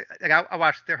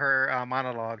watched her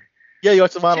monologue. Yeah, you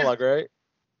watched the monologue, right?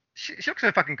 She looks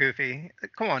so fucking goofy.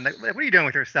 Come on, like, what are you doing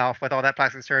with yourself with all that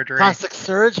plastic surgery? Plastic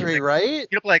surgery, right?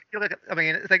 You look like. I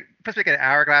mean, it's like supposed to be like an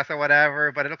hourglass or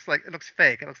whatever, but it looks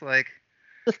fake. It looks like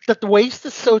the waist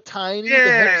is so tiny. Yeah,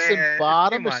 the hips yeah, and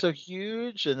bottom it's are too so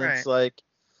huge, and Right. it's like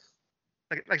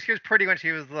she was pretty when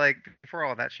she was like before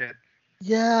all that shit.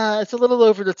 yeah, it's a little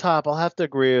over the top. I'll have to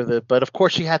agree with it, but of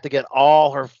course she had to get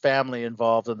all her family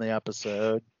involved in the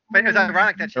episode. But it was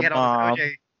ironic that she Her had all mom. this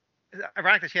OJ. It's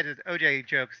ironic that she had his OJ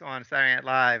jokes on Saturday Night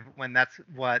Live when that's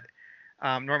what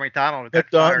Norm Macdonald got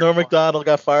fired Norm for. Macdonald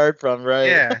got fired from, right?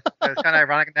 Yeah, so it's kind of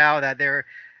ironic now that they're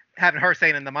having her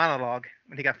saying in the monologue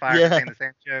when he got fired Yeah. for saying the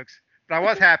same jokes. But I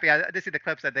was happy. I did see the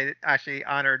clips that they actually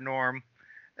honored Norm.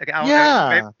 Like, I don't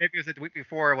Yeah. know, maybe it was the week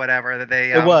before or whatever that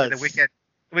they It was. the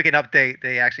weekend update.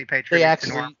 They actually paid They tribute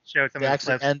actually to Norm. Showed some they of the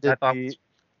actually clips. I ended thought the was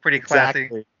pretty classy.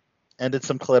 exactly. and did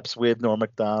some clips with Norm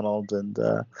Macdonald. And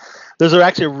there's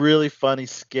actually a really funny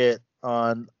skit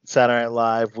on Saturday Night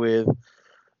Live with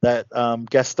that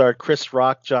guest starred Chris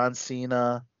Rock, John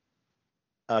Cena,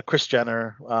 Kris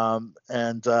Jenner,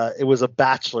 and it was a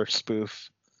Bachelor spoof.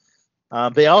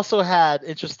 They also had,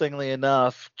 interestingly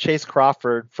enough, Chase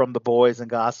Crawford from The Boys and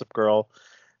Gossip Girl,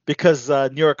 because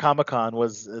New York Comic Con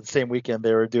was the same weekend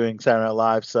they were doing Saturday Night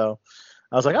Live. So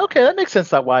I was like, okay, that makes sense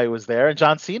that why he was there. And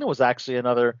John Cena was actually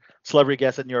another celebrity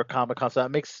guest at New York Comic Con, so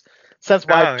that makes sense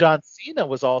why John Cena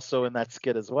was also in that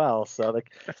skit as well. So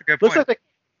like, That's a good looks point. like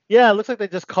it looks like they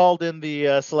just called in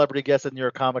the celebrity guest at New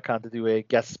York Comic Con to do a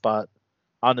guest spot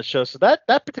on the show. So that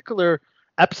particular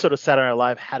episode of Saturday Night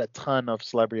Live had a ton of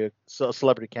celebrity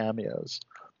cameos.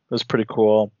 It was pretty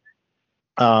cool.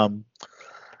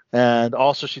 And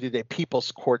also she did a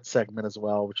People's Court segment as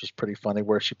well, which was pretty funny,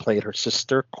 where she played her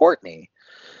sister Courtney.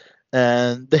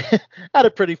 And they had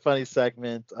a pretty funny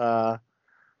segment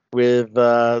with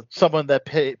someone that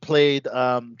played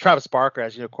Travis Barker.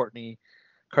 As you know, Courtney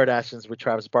Kardashian's with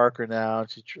Travis Barker now.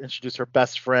 She introduced her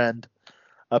best friend.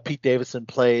 Pete Davidson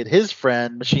played his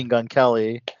friend, Machine Gun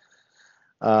Kelly.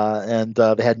 And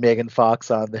they had Megan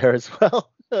Fox on there as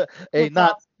well.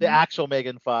 Not the actual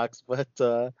Megan Fox, but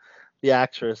the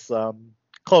actress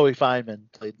Chloe Fineman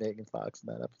played Megan Fox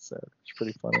in that episode. It's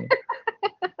pretty funny.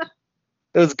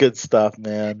 It was good stuff,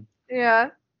 man. Yeah.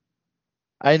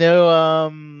 I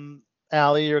know,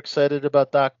 Allie, you're excited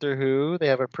about Doctor Who. They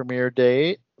have a premiere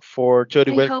date for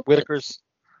Jodie I hope Whittaker's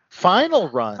final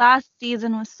run. Last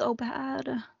season was so bad.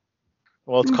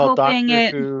 Well, it's I'm called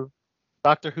hoping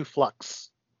Doctor Who Flux.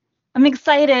 I'm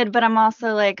excited, but I'm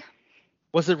also like,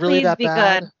 Was it really please that be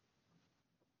bad? good.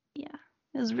 Yeah,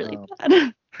 it was really Oh.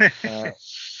 bad.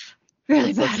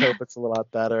 Really Let's bad. hope it's a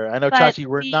lot better. I know, But Chachi, you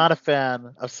were not a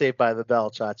fan of Saved by the Bell,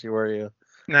 Chachi, were you?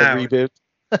 No. The reboot.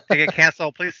 To get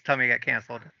canceled, please tell me it get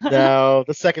canceled. No,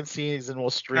 the second season will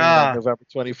stream Ah. on November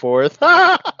 24th.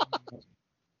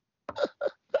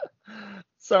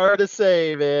 Sorry to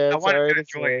say, man. I wanted Sorry to to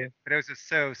enjoy say. it, but it was just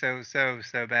so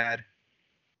bad.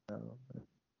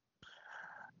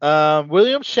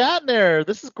 William Shatner,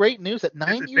 this is great news. At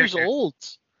 9 years old,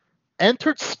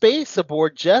 entered space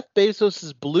aboard Jeff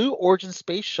Bezos' Blue Origin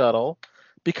space shuttle,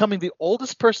 becoming the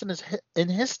oldest person in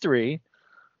history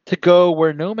to go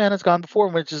where no man has gone before,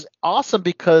 which is awesome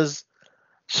because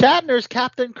Shatner's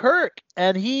Captain Kirk,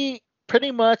 and he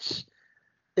pretty much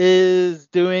is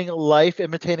doing life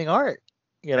imitating art,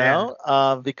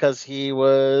 because he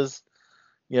was,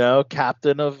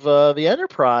 captain of the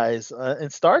Enterprise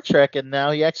in Star Trek, and now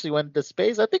he actually went into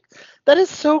space. I think that is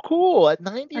so cool at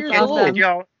 90 years old.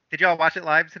 Did y'all watch it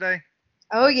live today?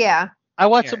 Oh yeah. I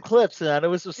watched some clips, and it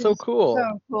was so It's cool.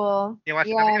 So cool. You watched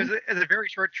Yeah. it was a very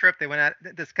short trip. They went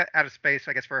out of space,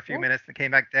 I guess, for a few minutes and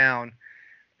came back down.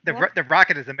 The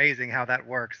rocket is amazing how that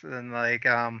works, and like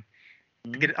to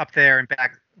get it up there and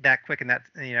back that quick and that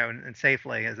and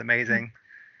safely is amazing.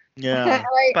 Yeah.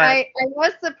 I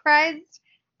was surprised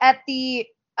at the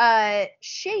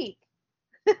shape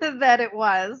that it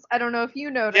was. I don't know if you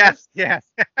noticed. Yes.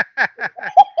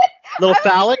 Little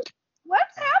phallic.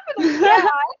 What's happening? Yeah.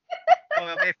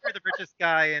 Well, if you're the richest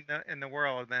guy in the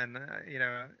world, then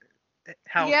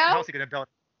how Yeah. else are you gonna build?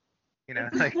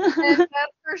 Like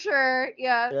That's for sure.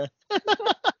 Yeah.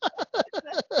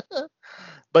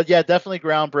 But yeah, definitely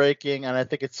groundbreaking, and I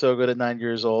think it's so good at 9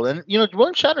 years old. And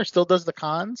William Shatner still does the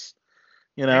cons.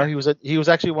 He was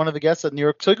actually one of the guests at New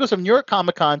York. So he goes from New York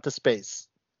Comic Con to space.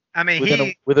 I mean,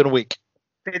 within a week.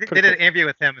 They did an interview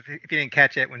with him, if you didn't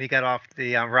catch it, when he got off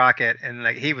the rocket, and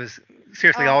like he was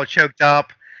seriously all choked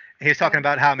up. He was talking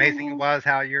about how amazing it was,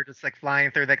 how you're just like flying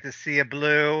through like the sea of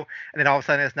blue, and then all of a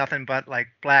sudden it's nothing but like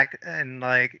black, and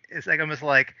like it's like almost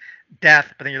like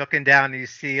death, but then you're looking down and you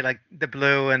see like the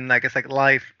blue, and like it's like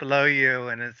life below you,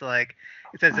 and it's like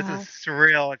it says it's a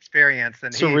surreal experience,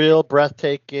 and Surreal,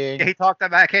 breathtaking. he talked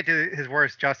about. I can't do his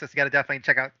words justice. You got to definitely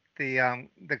check out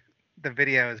the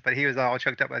videos, but he was all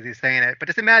choked up as he's saying it. But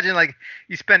just imagine, like,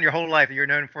 you spend your whole life, you're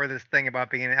known for this thing about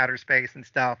being in outer space and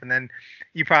stuff, and then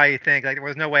you probably think, like, there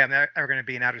was no way I'm ever going to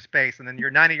be in outer space, and then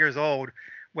you're 90 years old,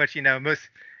 which, most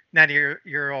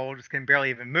 90-year-olds can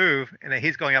barely even move, and then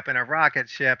he's going up in a rocket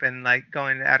ship and, like,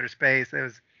 going to outer space.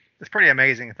 It's pretty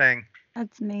amazing thing.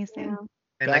 That's amazing.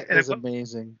 And, That like, is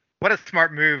amazing. What a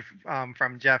smart move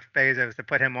from Jeff Bezos to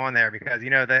put him on there, because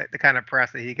the kind of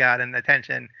press that he got and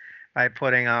attention by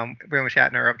putting William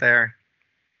Shatner up there.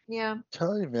 Yeah. I'm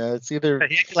telling you, man, it's either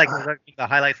But he actually like the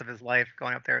highlights of his life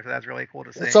going up there, so that's really cool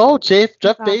to see. it's all Jeff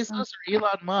That's Bezos or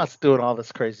Elon Musk doing all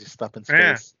this crazy stuff in space.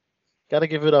 Yeah. Got to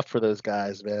give it up for those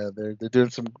guys, man. They're doing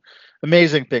some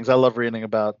amazing things. I love reading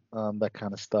about that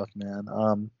kind of stuff, man.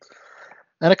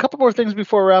 And a couple more things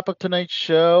before we wrap up tonight's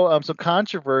show. Some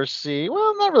controversy.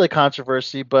 Well, not really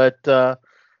controversy, but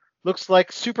looks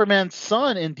like Superman's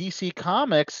son in DC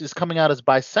Comics is coming out as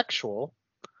bisexual.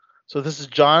 So this is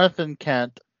Jonathan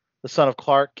Kent, the son of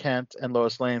Clark Kent and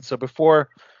Lois Lane. So before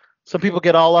some people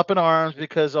get all up in arms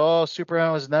because, oh,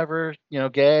 Superman was never,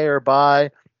 gay or bi,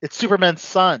 it's Superman's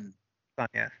son.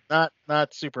 Yeah.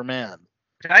 Not Superman.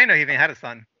 I didn't know he even had a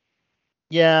son.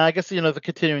 Yeah, I guess they're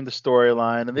continuing the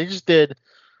storyline, and they just did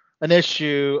an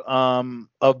issue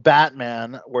of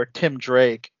Batman where Tim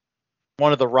Drake,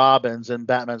 one of the Robins and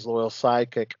Batman's loyal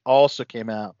sidekick, also came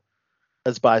out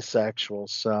as bisexual.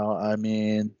 So I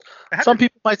mean, some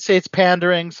people might say it's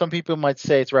pandering, some people might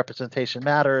say it's representation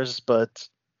matters, but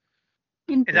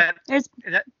there's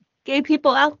gay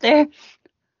people out there.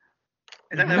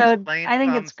 Is that So I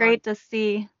think it's great to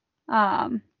see.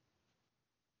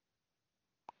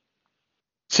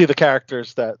 See the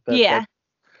characters that Yeah.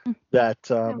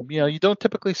 you don't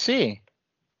typically see,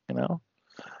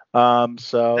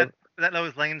 So Is that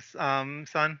Lois Lane's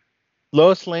son?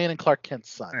 Lois Lane and Clark Kent's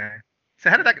son. Okay. So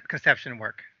how did that conception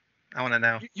work? I want to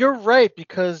know. You're right,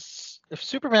 because if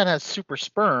Superman has super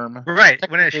sperm, Right,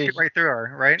 wouldn't it shoot right through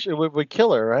her, right? it would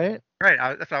kill her, right? Right,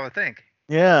 that's what I would think.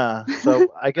 Yeah.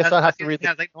 So I guess I'll have to read. It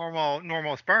has like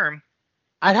normal sperm.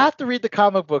 I'd have to read the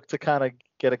comic book to kind of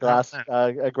get a grasp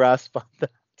on that.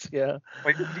 Yeah.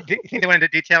 Wait, do you think they went into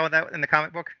detail with that in the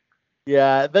comic book?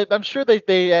 Yeah, I'm sure they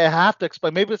have to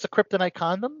explain. Maybe it's a kryptonite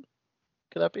condom.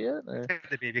 Could that be it? Or?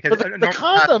 Could be, because the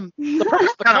condom, the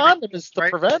purpose of the condom is to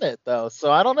prevent it, though.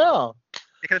 So I don't know.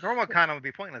 Because a normal condom would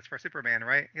be pointless for Superman,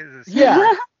 right?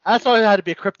 Yeah, that's why it had to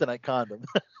be a kryptonite condom.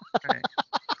 Right.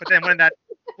 But then wouldn't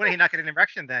he not get an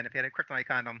erection then if he had a kryptonite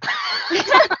condom?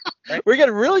 Right? We're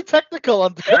getting really technical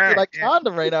on the kryptonite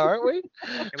condom right now, aren't we?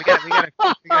 Yeah, we got to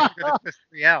figure this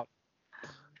mystery out.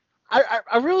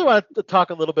 I really want to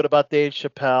talk a little bit about Dave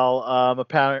Chappelle.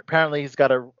 Apparently, he's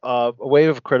got a wave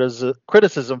of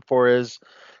criticism for his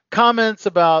comments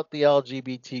about the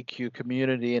LGBTQ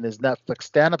community in his Netflix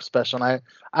stand-up special. And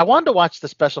I wanted to watch the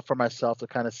special for myself to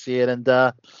kind of see it. And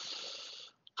I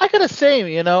gotta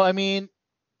say, I mean,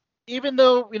 even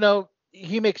though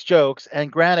he makes jokes, and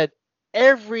granted,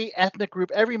 every ethnic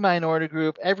group, every minority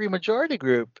group, every majority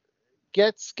group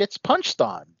gets punched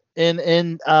on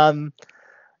in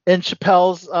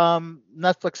Chappelle's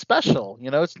Netflix special.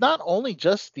 It's not only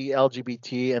just the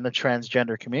LGBT and the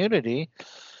transgender community.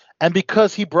 And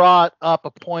because he brought up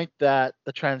a point that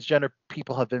the transgender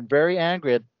people have been very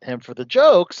angry at him for the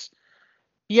jokes,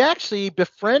 he actually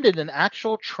befriended an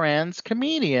actual trans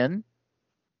comedian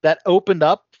that opened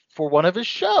up for one of his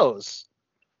shows.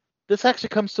 This actually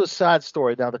comes to a sad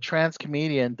story. Now, the trans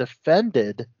comedian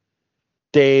defended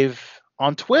Dave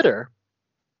on Twitter,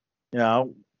 with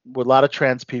a lot of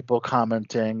trans people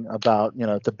commenting about,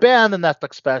 to ban the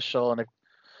Netflix special and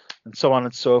so on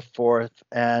and so forth.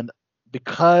 And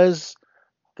because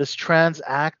this trans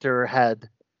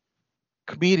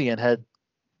comedian had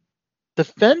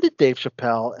defended Dave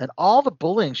Chappelle and all the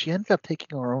bullying, she ended up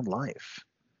taking her own life.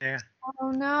 Yeah.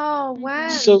 Oh no! When?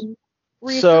 So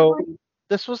Recently?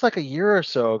 This was like a year or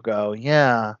so ago.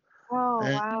 Yeah. Oh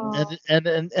wow. And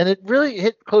it really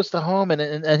hit close to home.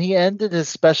 And he ended his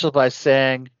special by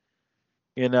saying,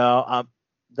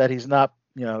 that he's not,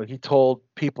 he told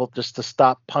people just to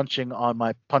stop punching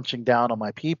down on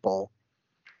my people,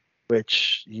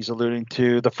 which he's alluding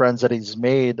to the friends that he's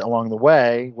made along the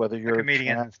way, whether you're the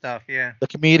comedians and stuff, yeah. The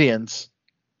comedians.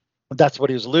 That's what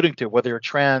he was alluding to, whether you're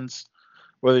trans,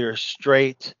 whether you're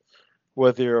straight,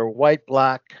 whether you're white,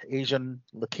 black, Asian,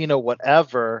 Latino,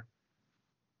 whatever.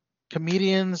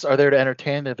 Comedians are there to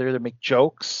entertain. They're there to make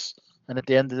jokes. And at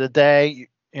the end of the day,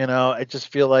 I just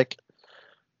feel like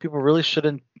people really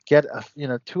shouldn't get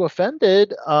too offended,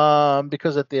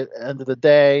 because at the end of the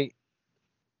day,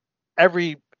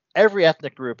 every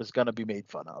ethnic group is going to be made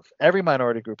fun of. Every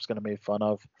minority group is going to be made fun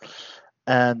of.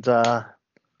 And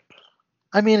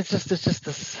I mean, it's just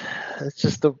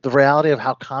the reality of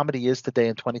how comedy is today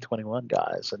in 2021,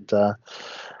 guys. And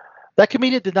that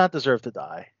comedian did not deserve to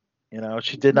die.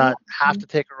 She did not have to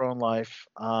take her own life.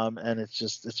 And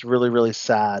it's really, really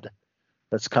sad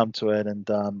that's come to it. And,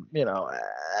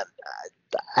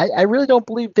 I really don't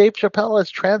believe Dave Chappelle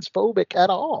is transphobic at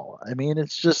all. I mean,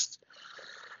 it's just,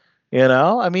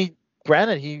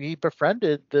 granted, he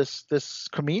befriended this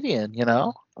comedian,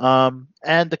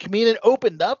 and the comedian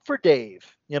opened up for Dave,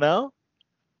 Yeah,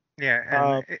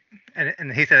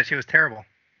 and he said that she was terrible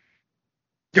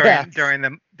during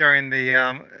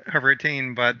the her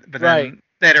routine, but then right.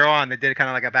 Later on they did kind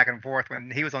of like a back and forth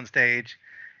when he was on stage,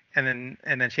 and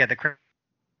then she had the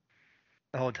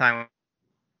whole time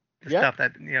stuff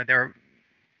that they were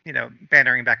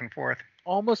bantering back and forth.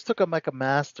 Almost took him like a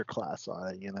master class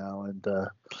on it, and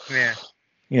Yeah.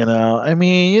 I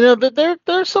mean,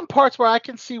 there's some parts where I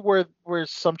can see where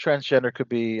some transgender could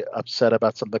be upset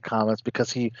about some of the comments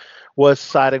because he was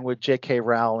siding with J.K.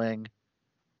 Rowling,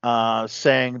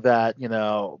 saying that,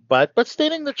 but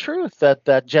stating the truth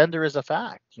that gender is a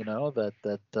fact,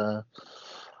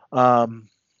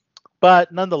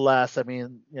 but nonetheless, I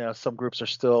mean, some groups are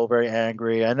still very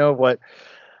angry. I know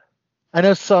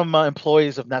some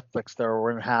employees of Netflix that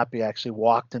were unhappy actually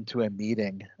walked into an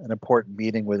important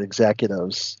meeting with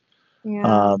executives.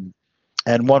 Yeah.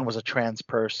 And one was a trans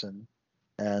person,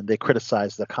 and they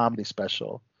criticized the comedy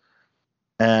special.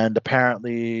 And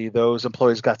apparently those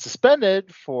employees got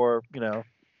suspended for,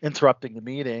 interrupting the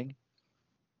meeting.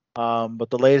 But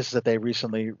the latest is that they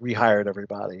recently rehired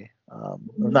everybody. Or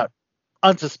not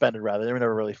unsuspended, rather. They were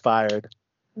never really fired.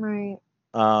 Right.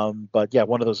 But yeah,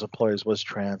 one of those employees was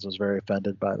trans, was very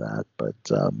offended by that. But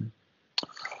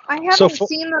I haven't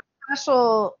seen the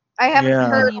special. I haven't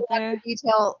heard a lot of the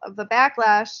detail of the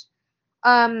backlash.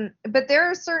 But there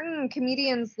are certain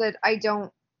comedians that I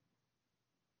don't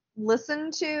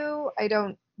listen to, I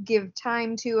don't give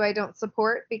time to, I don't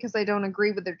support because I don't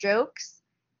agree with their jokes.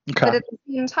 Okay. But at the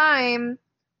same time,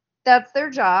 that's their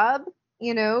job.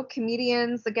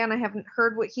 Comedians, again, I haven't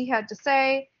heard what he had to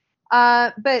say.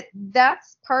 But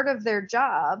that's part of their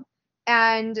job.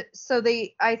 And so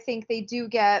I think they do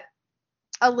get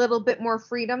a little bit more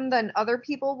freedom than other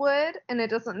people would. And it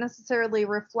doesn't necessarily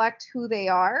reflect who they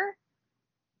are.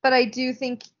 But I do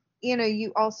think,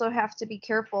 you also have to be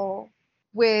careful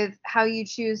with how you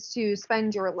choose to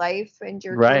spend your life and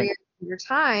your career and your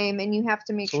time. And you have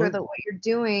to make sure that what you're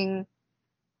doing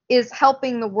is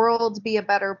helping the world be a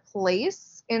better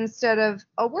place instead of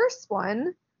a worse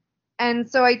one. And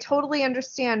so I totally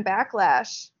understand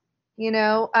backlash,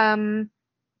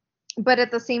 but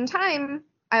at the same time,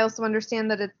 I also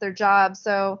understand that it's their job.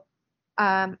 So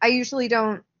I usually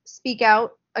don't speak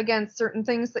out against certain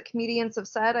things that comedians have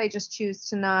said. I just choose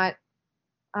to not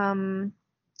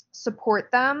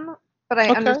support them. But I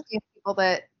understand people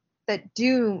that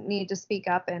do need to speak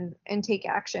up and take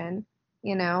action,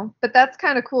 But that's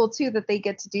kind of cool, too, that they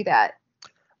get to do that.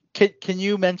 Can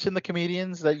you mention the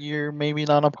comedians that you're maybe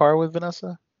not on par with,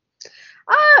 Vanessa?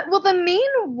 Well, the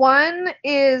main one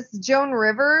is Joan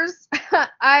Rivers.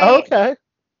 Okay.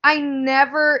 I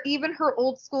never, even her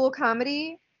old school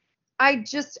comedy, I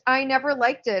never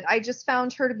liked it. I just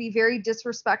found her to be very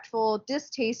disrespectful,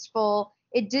 distasteful.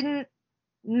 It didn't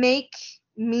make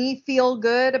me feel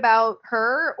good about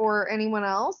her or anyone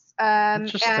else. And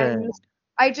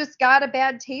I just got a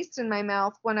bad taste in my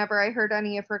mouth whenever I heard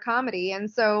any of her comedy.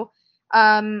 And so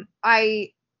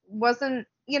I wasn't,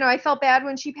 I felt bad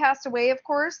when she passed away, of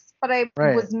course, but I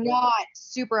was not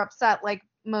super upset like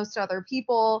most other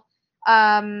people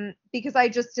because I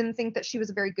just didn't think that she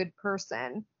was a very good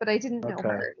person, but I didn't know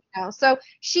her. So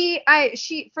she,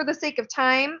 for the sake of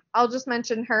time, I'll just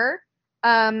mention her.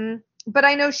 But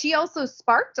I know she also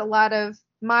sparked a lot of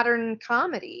modern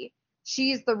comedy.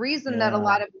 She's the reason that a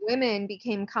lot of women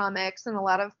became comics, and a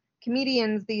lot of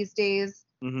comedians these days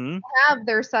have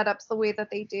their setups the way that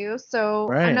they do.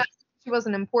 So I'm not saying she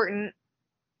wasn't important.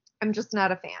 I'm just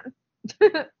not a fan.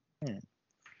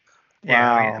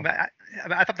 Yeah,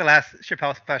 I thought the last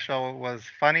Chappelle special was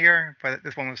funnier, but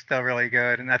this one was still really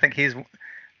good. And I think he's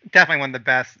definitely one of the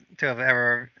best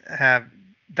to have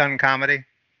done comedy.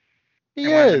 He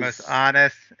is. One of the most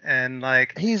honest and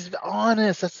he's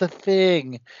honest. That's the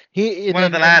thing. One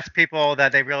of the last people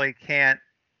that they really can't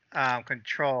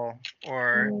control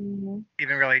or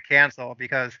even really cancel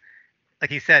because, like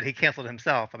he said, he canceled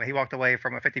himself. I mean, he walked away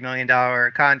from a $50 million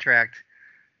contract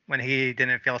when he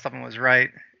didn't feel something was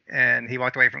right, and he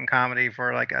walked away from comedy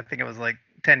for I think it was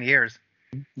 10 years.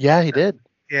 Yeah, he did.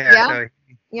 Yeah.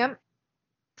 Yep.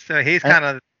 So he's kind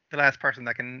of the last person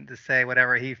that can just say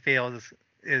whatever he feels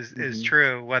is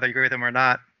true, whether you agree with him or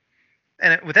not.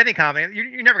 And with any comedy,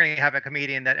 you're never going to have a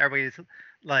comedian that everybody's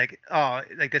like, oh,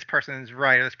 this person's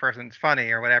right or this person's funny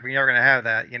or whatever. You're never going to have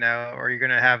that, or you're going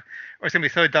to have, or it's going to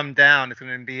be so dumbed down, it's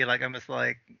going to be almost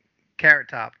like Carrot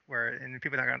Top, and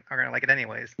people are going to like it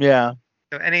anyways. Yeah.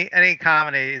 So any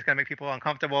comedy is going to make people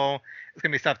uncomfortable. It's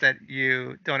going to be stuff that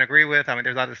you don't agree with. I mean,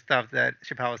 there's a lot of stuff that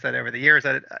Chappelle said over the years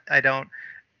that I don't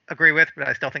agree with, but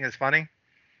I still think is funny.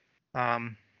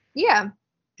 Yeah.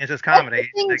 It's just comedy.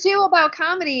 The thing too about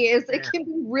comedy is it can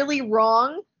be really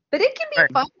wrong, but it can be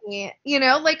funny.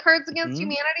 Like Cards Against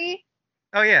Humanity.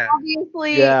 Oh yeah.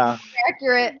 Obviously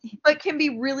accurate, but can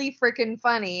be really freaking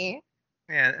funny.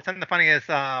 Yeah, something funny is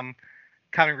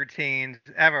common routines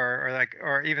ever,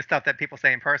 or even stuff that people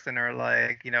say in person, or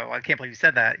like, I can't believe you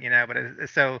said that, but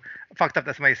it's so fucked up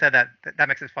that somebody said that. That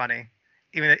makes it funny,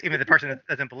 even the person that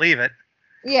doesn't believe it.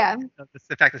 Yeah.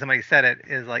 The fact that somebody said it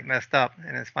is like messed up,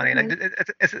 and it's funny. Mhm.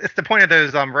 Like it's the point of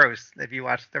those roasts. If you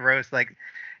watch the roast, like,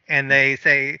 and they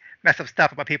say messed up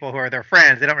stuff about people who are their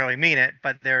friends, they don't really mean it,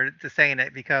 but they're just saying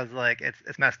it because like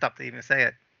it's messed up to even say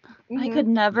it. I could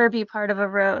never be part of a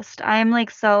roast. I'm like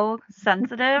so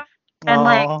sensitive and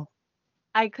like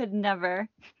I could never.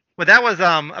 Well, that was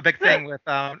a big thing with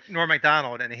Norm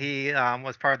Macdonald, and he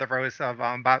was part of the roast of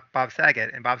Bob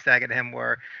Saget, and Bob Saget and him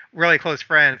were really close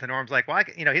friends. And Norm's like, well,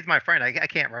 he's my friend. I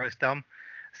can't roast him.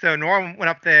 So Norm went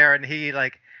up there, and he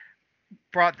like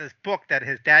brought this book that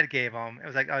his dad gave him. It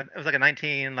was like a it was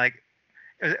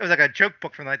like a joke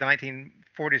book from like the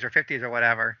 1940s or 50s or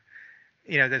whatever.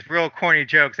 There's real corny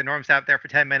jokes, and Norm sat there for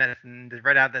 10 minutes and just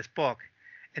read out this book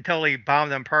and totally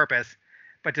bombed on purpose,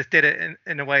 but just did it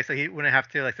in a way so he wouldn't have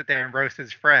to like sit there and roast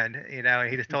his friend, and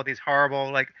he just told these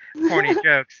horrible like corny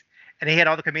jokes, and he had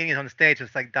all the comedians on the stage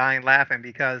just like dying laughing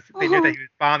because they knew that he was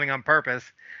bombing on purpose,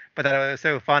 but that it was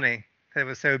so funny, it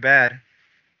was so bad.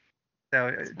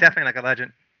 So definitely like a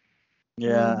legend.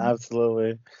 Yeah,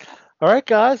 absolutely. All right,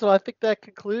 guys. Well, I think that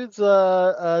concludes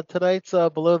tonight's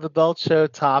Below the Belt show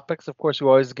topics. Of course, we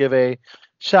always give a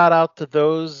shout out to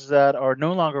those that are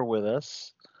no longer with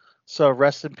us. So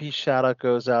rest in peace shout out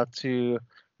goes out to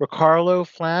Ricardo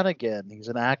Flanagan. He's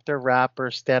an actor,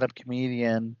 rapper, stand-up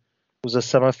comedian who was a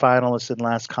semifinalist in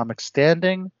Last Comic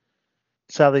Standing.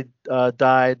 Sadly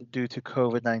died due to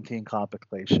COVID-19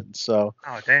 complications. So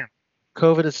Oh damn.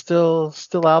 COVID is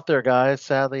still out there, guys.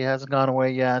 Sadly, it hasn't gone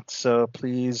away yet. So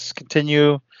please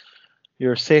continue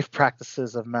your safe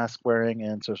practices of mask wearing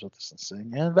and social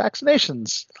distancing and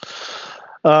vaccinations.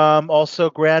 Also,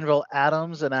 Granville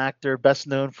Adams, an actor best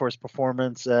known for his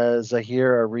performance as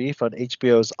Zahir Arif on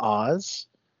HBO's Oz,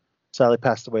 sadly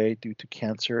passed away due to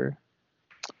cancer.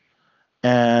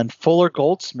 And Fuller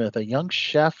Goldsmith, a young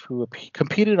chef who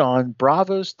competed on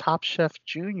Bravo's Top Chef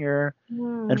Junior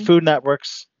and Food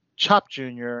Network's Chop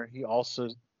Jr. He also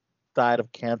died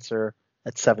of cancer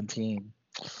at 17.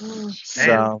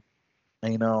 So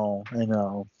I know.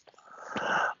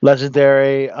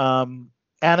 Legendary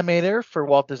animator for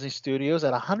Walt Disney Studios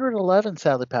at 111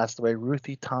 sadly passed away.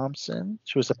 Ruthie Thompson.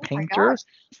 She was a painter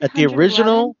at the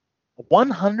original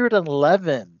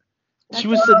 111. She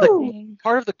was in the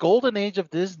part of the golden age of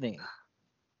Disney.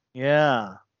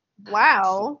 Yeah.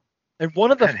 Wow. And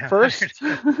one of the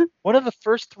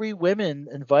first 3 women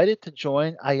invited to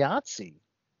join IATSE,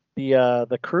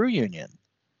 the crew union.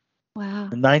 Wow.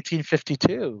 In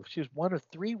 1952, she was one of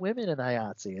 3 women in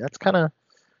IATSE. That's kind of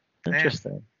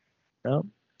interesting. Yep.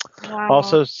 Wow.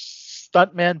 Also,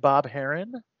 stuntman Bob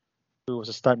Heron, who was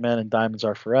a stuntman in Diamonds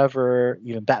Are Forever,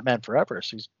 even Batman Forever.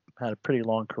 So he's had a pretty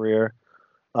long career.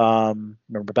 Remember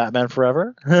Batman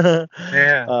Forever?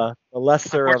 Yeah. The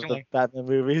lesser of the Batman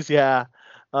movies. Yeah.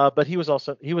 But he was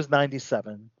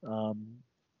 97.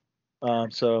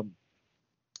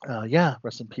 Yeah,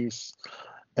 rest in peace.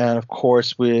 And of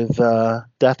course, with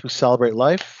death, we celebrate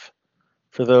life.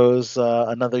 For those,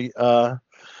 another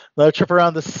trip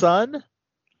around the sun.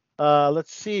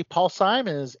 Let's see. Paul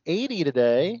Simon is 80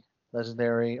 today,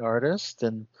 legendary artist,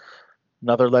 and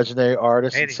another legendary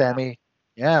artist, 80,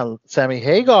 Sammy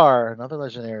Hagar, another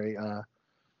legendary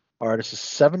artist, is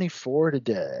 74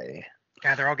 today.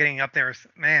 Yeah, they're all getting up there,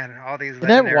 man. All these. Isn't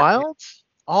that wild?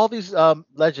 All these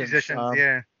legends. Musicians,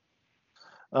 yeah.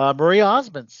 Marie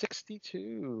Osmond,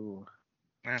 62.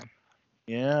 Wow.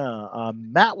 Yeah.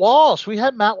 Matt Walsh. We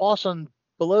had Matt Walsh on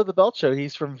Below the Belt Show.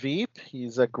 He's from Veep.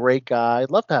 He's a great guy. I'd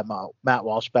love to have Matt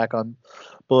Walsh back on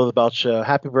Below the Belt Show.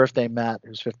 Happy birthday, Matt,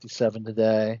 who's 57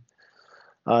 today.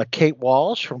 Kate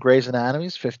Walsh from Grey's Anatomy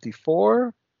is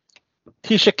 54.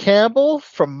 Tisha Campbell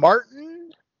from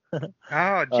Martin.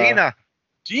 Oh, Gina.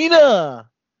 Gina.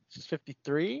 She's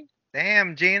 53.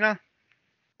 Damn, Gina.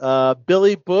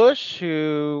 Billy Bush,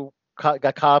 who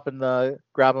got caught up in the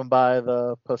grab him by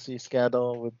the pussy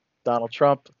scandal with Donald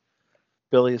Trump.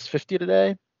 Billy is 50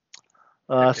 today.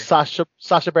 Sacha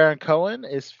Baron Cohen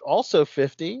is also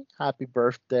 50. Happy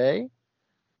birthday.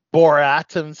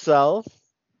 Borat himself.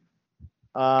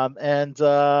 And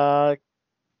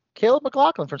Caleb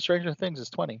McLaughlin from Stranger Things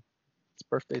is 20. His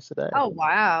birthday's today. Oh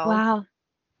wow. Wow.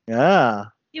 Yeah.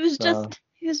 He was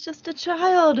just a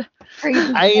child.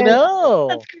 Crazy. I know.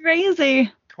 That's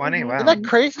crazy. 20. Wow. Isn't that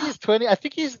crazy? He's 20. I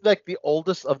think he's like the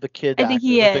oldest of the kids. I think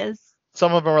he is.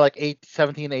 Some of them are like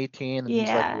 17, 18, and he's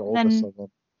like the oldest of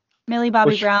them. Millie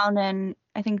Bobby Brown and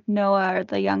I think Noah are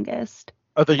the youngest.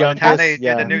 Oh, the By the youngest. time they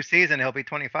do the new season, he'll be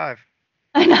 25.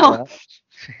 I know.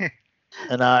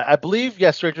 And I believe,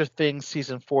 Stranger Things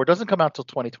season 4 doesn't come out till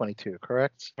 2022,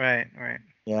 correct? Right.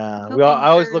 Yeah, Hoping I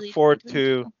always look early forward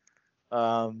season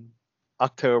to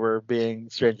October being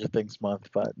Stranger Things month,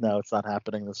 but no, it's not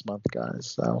happening this month,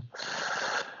 guys. So,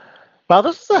 wow,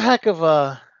 this is a heck of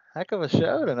a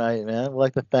show tonight, man. We'd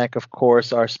like to thank, of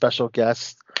course, our special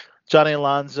guest, Johnny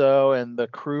Alonso, and the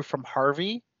crew from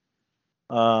Harvey,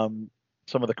 some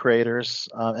of the creators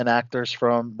and actors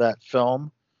from that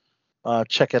film.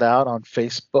 Check it out on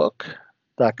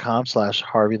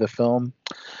Facebook.com/Harvey the Film.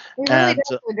 It really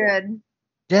does look good.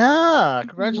 Yeah,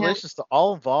 congratulations to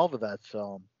all involved with that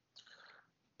film.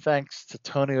 Thanks to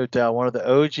Tony O'Dell, one of the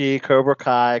OG Cobra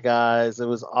Kai guys. It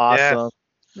was awesome.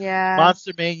 Yeah.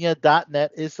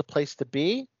 Monstermania.net is the place to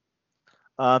be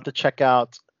to check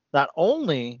out not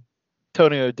only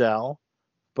Tony O'Dell,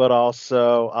 but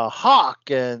also Hawk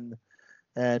and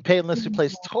Peyton List, who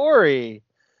plays Tori.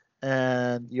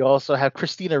 And you also have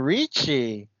Christina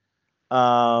Ricci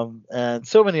and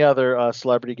so many other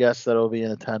celebrity guests that will be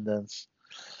in attendance.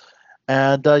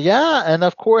 And and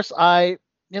of course, at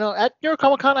New York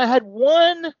Comic Con, I had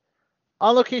one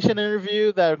on-location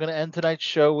interview that I'm going to end tonight's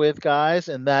show with, guys,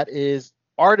 and that is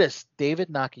artist David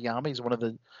Nakayama. He's one of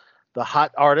the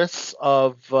hot artists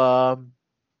of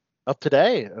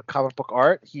today, comic book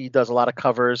art. He does a lot of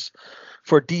covers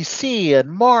for DC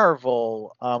and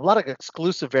Marvel, a lot of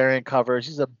exclusive variant covers.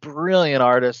 He's a brilliant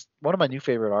artist, one of my new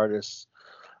favorite artists.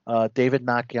 David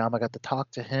Nakayama, got to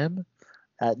talk to him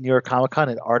at New York Comic Con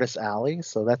at Artist Alley.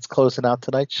 So that's closing out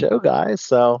tonight's show, guys.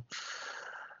 So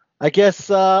I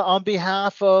guess on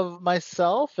behalf of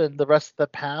myself and the rest of the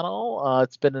panel,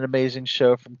 it's been an amazing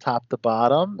show from top to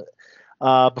bottom.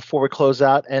 Before we close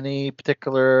out, any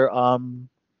particular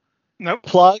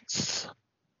plugs?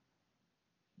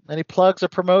 Any plugs or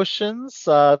promotions?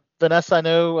 Vanessa, I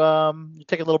know you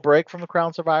take a little break from the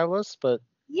Crown Survivalists, but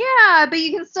Yeah, but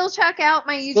you can still check out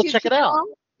my YouTube Still check it out. channel.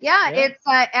 Yeah, it's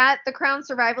at The Crown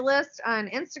Survivalist on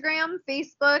Instagram,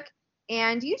 Facebook,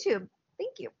 and YouTube.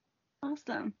 Thank you.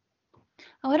 Awesome.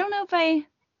 Oh, I don't know if I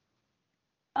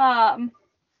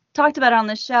talked about it on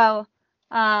the show,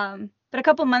 but a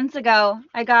couple months ago,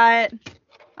 I got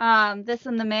this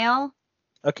in the mail,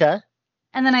 okay.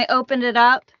 and then I opened it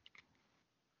up.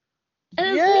 and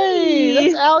it was Yay! me.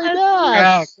 That's Allie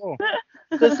Dash. cool.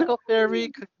 Physical therapy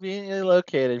conveniently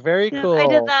located. Very Yeah, cool. I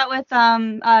did that with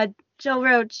Jill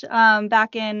Roach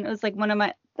back in, it was like one of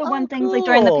my things like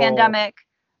during the cool. pandemic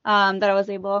that I was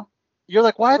able. You're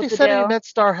like, why are they What to sending you do.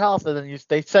 MedStar Health? And then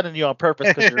they sending you on purpose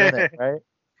because you're in it, right?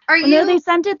 Are Well, no, they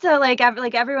sent it to like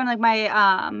everyone. Like my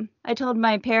I told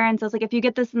my parents, I was like, if you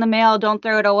get this in the mail, don't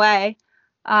throw it away.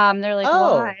 They're like,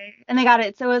 Oh. why? And they got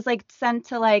it. So it was like sent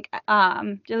to like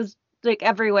it was like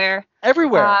everywhere.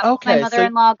 Everywhere. Okay. My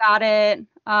mother-in-law got it.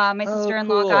 My Oh,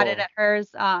 sister-in-law got it cool. at hers.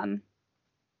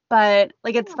 But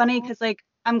like it's funny because like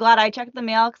I'm glad I checked the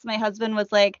mail because my husband was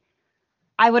like,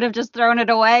 I would have just thrown it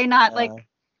away, not like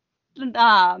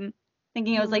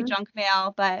thinking it was like junk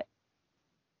mail. But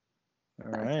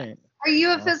All right. Are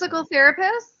you a physical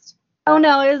therapist? oh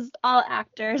no, it was all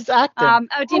actors. It's acting.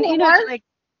 Oh, do Oh, you it know was? like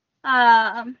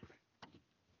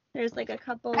there's like a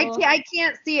couple. I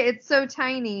can't see it. It's so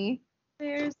tiny.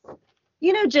 There's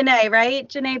Janae, right?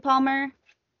 Janae Palmer.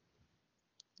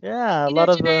 Yeah, a You lot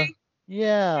know of the Janae?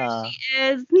 yeah.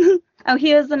 Is oh,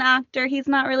 he is an actor. He's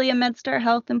not really a MedStar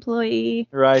Health employee.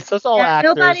 Right. So it's all Yeah,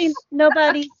 actors.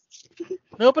 Nobody.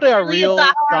 Nobody are really real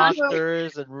doctors.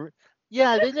 doctors and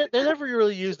they never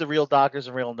really use the real doctors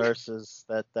and real nurses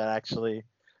that actually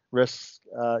risk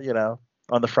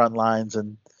on the front lines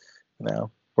and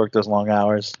work those long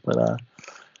hours. But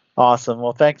awesome.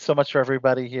 Well, thanks so much for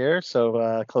everybody here.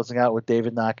 So closing out with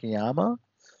David Nakayama,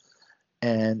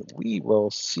 and we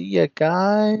will see you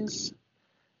guys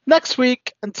next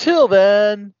week. Until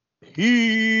then,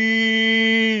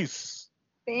 peace.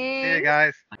 See you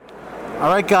guys. All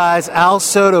right, guys. Al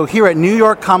Soto here at New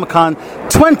York Comic Con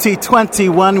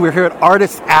 2021. We're here at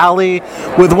Artist Alley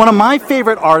with one of my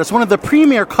favorite artists, one of the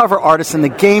premier cover artists in the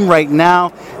game right now,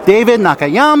 David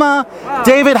Nakayama. Wow.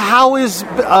 David, how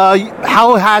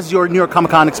has your New York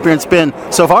Comic Con experience been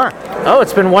so far? Oh,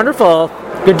 it's been wonderful.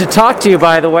 Good to talk to you,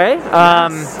 by the way.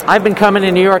 I've been coming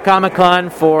to New York Comic Con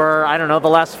for, the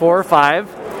last 4 or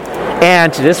 5.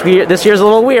 And this year's a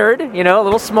little weird, a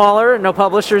little smaller, no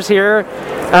publishers here.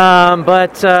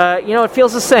 But it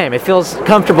feels the same. It feels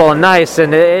comfortable and nice,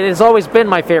 and it has always been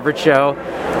my favorite show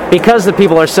because the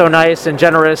people are so nice and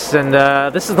generous, and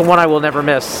this is the one I will never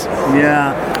miss.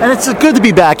 Yeah, and it's good to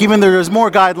be back, even though there's more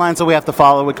guidelines that we have to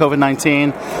follow with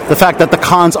COVID-19. The fact that the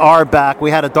cons are back. We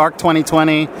had a dark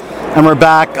 2020, and we're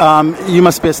back. You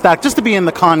must be ecstatic just to be in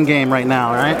the con game right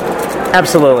now, right?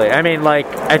 Absolutely. I mean, like,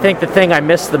 I think the thing I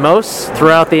missed the most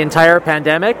throughout the entire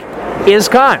pandemic is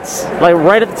cons. Like,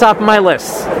 right at the top of my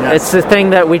list. Yes. It's the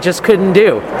thing that we just couldn't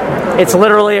do. It's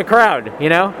literally a crowd, you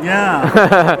know? Yeah.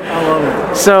 I love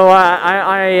it. So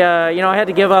I had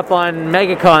to give up on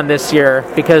MegaCon this year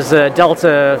because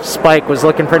Delta spike was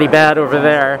looking pretty bad over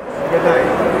there.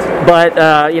 But,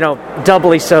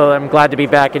 doubly so, I'm glad to be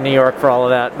back in New York for all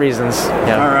of that reasons.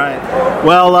 Yeah. All right.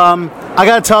 Well, I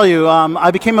got to tell you,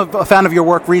 I became a fan of your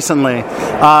work recently.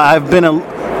 I've been a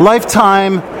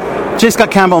lifetime J.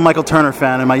 Scott Campbell and Michael Turner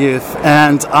fan in my youth.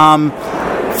 And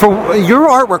for your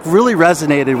artwork really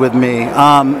resonated with me.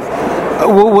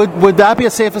 Would that be a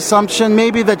safe assumption?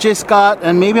 Maybe that J. Scott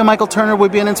and maybe Michael Turner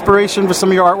would be an inspiration for some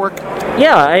of your artwork?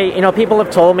 Yeah, people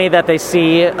have told me that they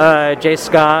see J.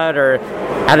 Scott or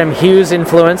Adam Hughes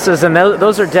influences, and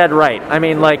those are dead right. I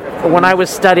mean, like, when I was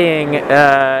studying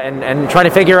and trying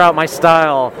to figure out my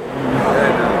style,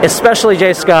 especially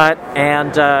J. Scott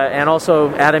and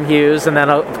also Adam Hughes, and then,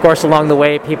 of course, along the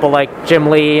way, people like Jim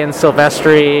Lee and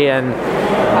Silvestri and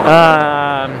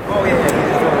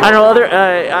I don't know,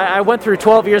 I went through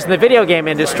 12 years in the video game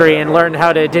industry and learned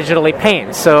how to digitally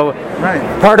paint. So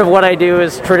part of what I do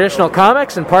is traditional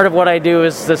comics, and part of what I do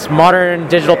is this modern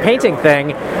digital painting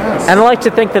thing. And I like to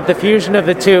think that the fusion of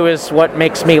the two is what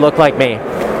makes me look like me.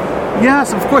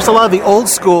 Yes, of course, a lot of the old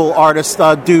school artists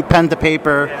do pen to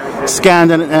paper,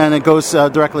 scanned, and it goes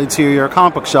directly to your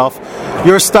comic book shelf.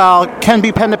 Your style can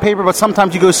be pen to paper, but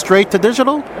sometimes you go straight to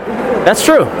digital? That's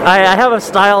true. I have a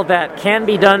style that can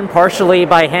be done partially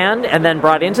by hand and then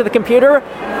brought into the computer,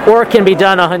 or it can be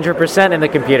done 100% in the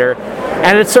computer.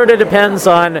 And it sort of depends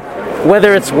on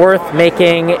whether it's worth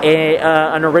making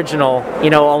an original,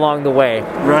 along the way.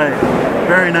 Right.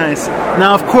 Very nice.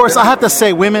 Now, of course, I have to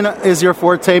say, women is your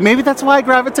forte. Maybe that's why I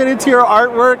gravitated to your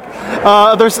artwork.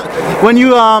 When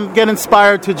you get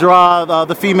inspired to draw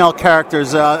the female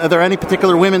characters, are there any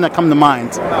particular women that come to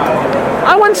mind?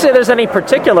 I wouldn't say there's any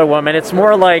particular woman. It's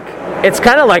more like, it's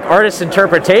kind of like artist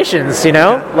interpretations,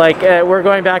 Like, we're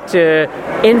going back to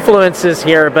influences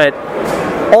here, but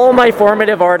all my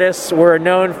formative artists were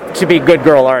known to be good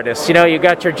girl artists. You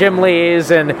got your Jim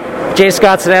Lees and J.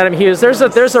 Scotts and Adam Hughes. There's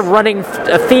a running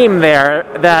theme there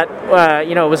that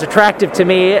was attractive to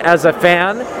me as a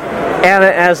fan, and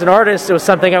as an artist, it was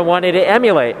something I wanted to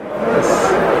emulate.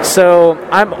 So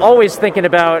I'm always thinking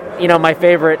about my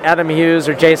favorite Adam Hughes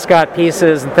or J. Scott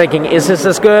pieces and thinking, is this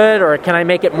as good, or can I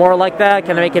make it more like that?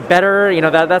 Can I make it better?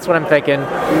 That's what I'm thinking.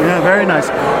 Yeah, very nice.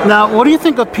 Now, what do you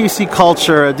think of PC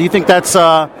culture? Do you think that's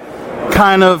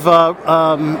kind of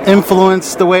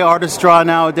influenced the way artists draw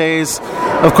nowadays?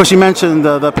 Of course, you mentioned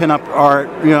the pinup art.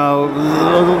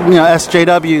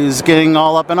 SJWs getting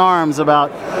all up in arms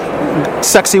about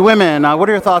sexy women. What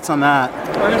are your thoughts on that?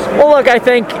 Well, look, I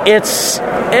think it's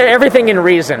everything in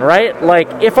reason, right? Like,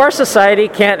 if our society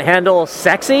can't handle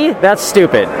sexy, that's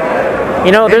stupid.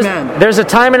 There's a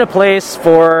time and a place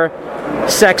for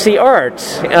sexy art.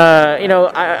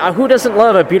 Who doesn't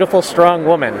love a beautiful, strong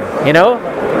woman?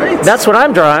 That's what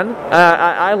I'm drawing.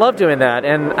 I love doing that,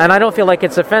 and I don't feel like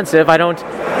it's offensive.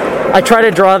 I try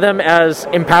to draw them as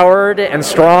empowered and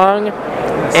strong,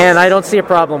 and I don't see a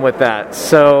problem with that.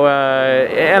 So,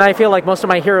 and I feel like most of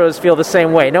my heroes feel the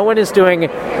same way. No one is doing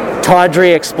tawdry,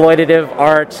 exploitative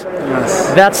art.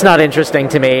 Yes. That's not interesting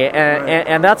to me,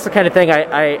 and that's the kind of thing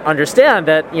I understand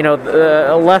that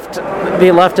the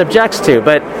left objects to.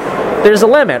 But there's a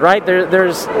limit, right?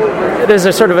 There's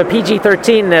a sort of a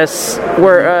PG-13-ness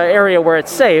area where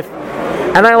it's safe,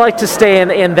 and I like to stay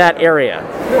in that area.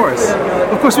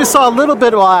 Of course, we saw a little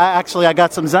bit. Well, I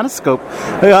got some Zenescope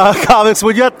comics.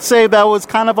 Would you have to say that was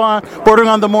kind of bordering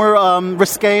on the more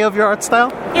risque of your art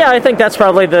style? Yeah, I think that's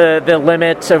probably the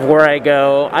limit of where I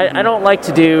go. I don't like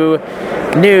to do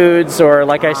nudes or,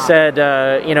 like I said,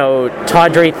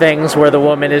 tawdry things where the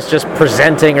woman is just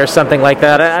presenting or something like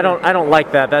that. I don't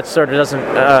like that. That sort of doesn't.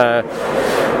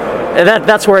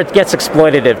 That's where it gets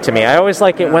exploitative to me. I always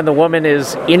like it when the woman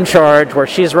is in charge, where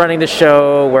she's running the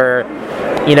show, where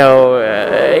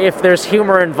if there's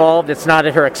humor involved, it's not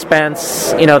at her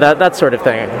expense. That sort of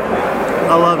thing.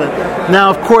 I love it. Now,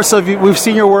 of course, we've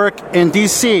seen your work in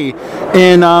DC,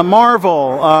 in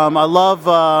Marvel. I love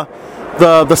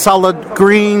the solid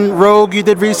green Rogue you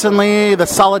did recently, the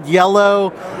solid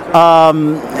yellow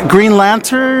Green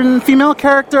Lantern female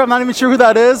character. I'm not even sure who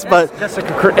that is, but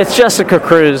it's Jessica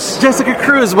Cruz. Jessica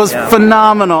Cruz was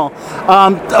phenomenal.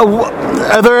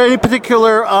 Are there any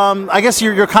particular? I guess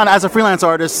you're kind of, as a freelance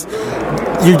artist,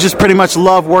 you just pretty much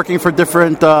love working for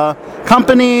different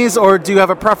companies, or do you have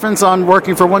a preference on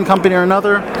working for one company or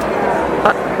another?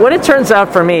 What it turns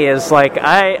out for me is, like,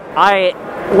 I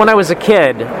when I was a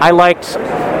kid, I liked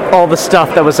all the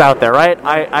stuff that was out there, right?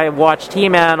 I watched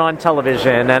He-Man on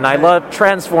television, and I loved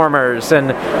Transformers,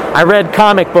 and I read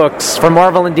comic books from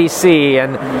Marvel and DC,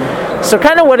 and so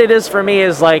kind of what it is for me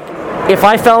is like, if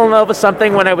I fell in love with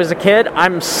something when I was a kid,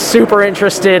 I'm super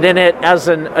interested in it as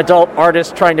an adult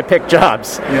artist trying to pick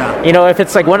jobs. Yeah. You know, if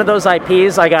it's like one of those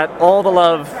IPs, I got all the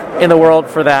love in the world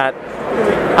for that.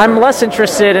 I'm less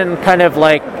interested in kind of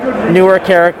like newer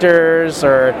characters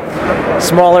or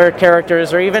smaller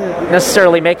characters or even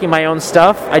necessarily making my own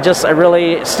stuff. I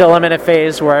really still am in a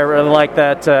phase where I really like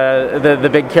that the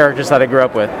big characters that I grew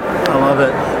up with. I love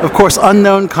it. Of course,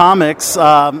 Unknown Comics.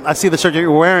 I see the shirt that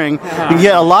you're wearing. You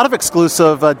get a lot of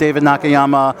exclusive David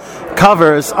Nakayama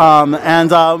covers,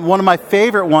 and one of my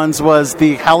favorite ones was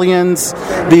the Hellions,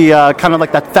 the kind of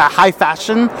like that high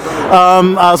fashion.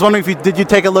 I was wondering did you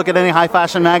take a look at any high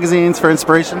fashion magazines for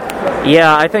inspiration?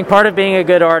 Yeah, I think part of being a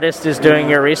good artist is doing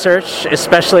your research,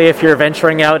 especially if you're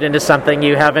venturing out into something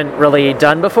you haven't really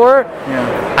done before.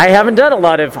 Yeah. I haven't done a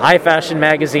lot of high fashion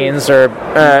magazines,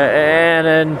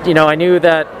 and you know, I knew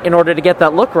that in order to get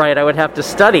that look right, I would have to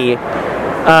study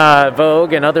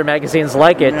Vogue and other magazines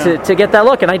like it to get that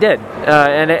look, and I did.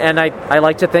 And I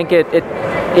like to think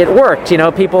it worked. You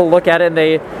know, people look at it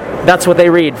and that's what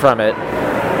they read from it.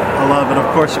 I love it.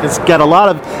 Of course, you can get a lot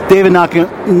of David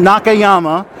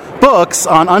Nakayama books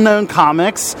on Unknown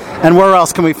Comics, and where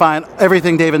else can we find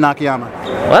everything David Nakayama?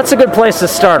 Well, that's a good place to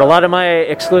start. A lot of my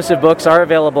exclusive books are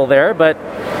available there, but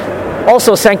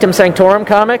also Sanctum Sanctorum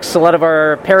Comics. A lot of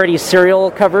our parody serial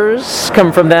covers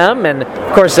come from them, and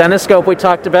of course Zenescope we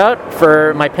talked about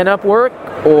for my pinup work,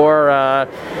 or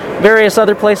various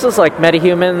other places like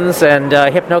Metahumans and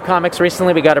Hypno Comics.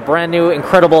 Recently we got a brand new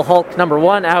Incredible Hulk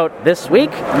 #1 out this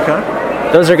week. Okay.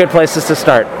 Those are good places to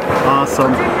start.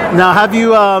 Awesome. Now, have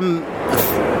you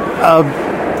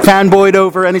fanboyed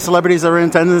over any celebrities that were in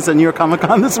attendance at New York Comic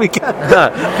Con this weekend?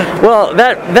 Well,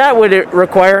 that would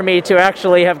require me to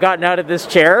actually have gotten out of this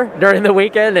chair during the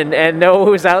weekend and know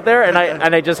who's out there, and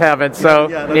I just haven't. So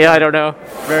I don't know.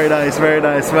 Very nice, very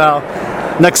nice. Well,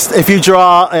 next, if you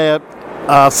draw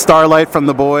a Starlight from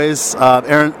The Boys,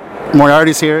 Erin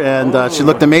Moriarty's here, and she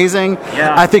looked amazing.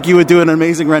 Yeah. I think you would do an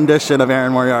amazing rendition of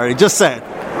Erin Moriarty. Just saying.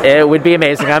 It would be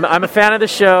amazing. I'm a fan of the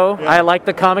show. Yeah. I liked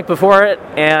the comic before it,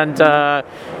 and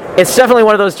it's definitely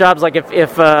one of those jobs. Like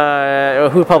if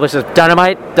who publishes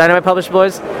Dynamite? Dynamite published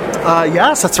Boys.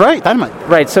 Yes, that's right, Dynamite.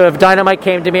 Right. So if Dynamite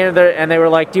came to me and they were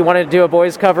like, "Do you want to do a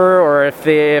Boys cover?" or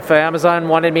if Amazon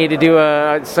wanted me to do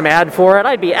some ad for it,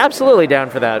 I'd be absolutely down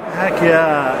for that. Heck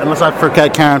yeah! Unless I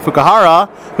forget Karen Fukuhara,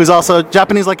 who's also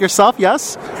Japanese like yourself.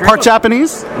 Yes, true. Part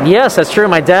Japanese. Yes, that's true.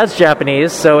 My dad's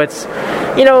Japanese, so it's,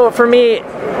 you know, for me.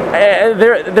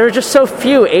 There are just so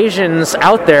few Asians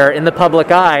out there in the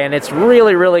public eye, and it's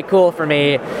really, really cool for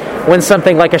me when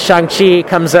something like a Shang-Chi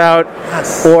comes out,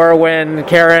 yes, or when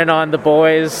Karen on The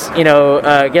Boys, you know,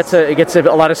 gets a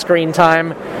lot of screen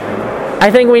time. I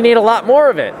think we need a lot more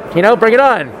of it. You know, bring it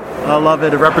on. I love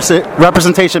it.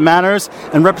 Representation matters,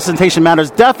 and representation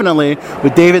matters definitely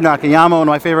with David Nakayama, one of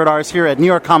my favorite artists here at New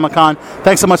York Comic Con.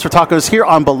 Thanks so much for talking to us here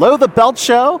on Below the Belt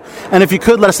Show. And if you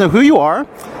could, let us know who you are,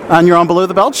 and you're on Below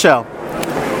the Belt Show.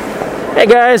 Hey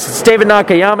guys, it's David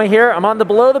Nakayama here. I'm on the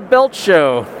Below the Belt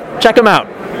Show. Check him out.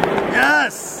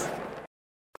 Yes!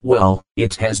 Well,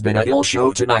 it has been a ill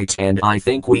show tonight, and I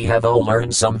think we have all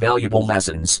learned some valuable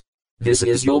lessons. This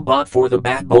is your bot for the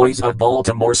Bad Boys of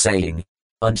Baltimore saying,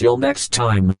 until next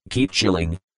time, keep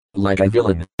chilling like a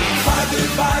villain.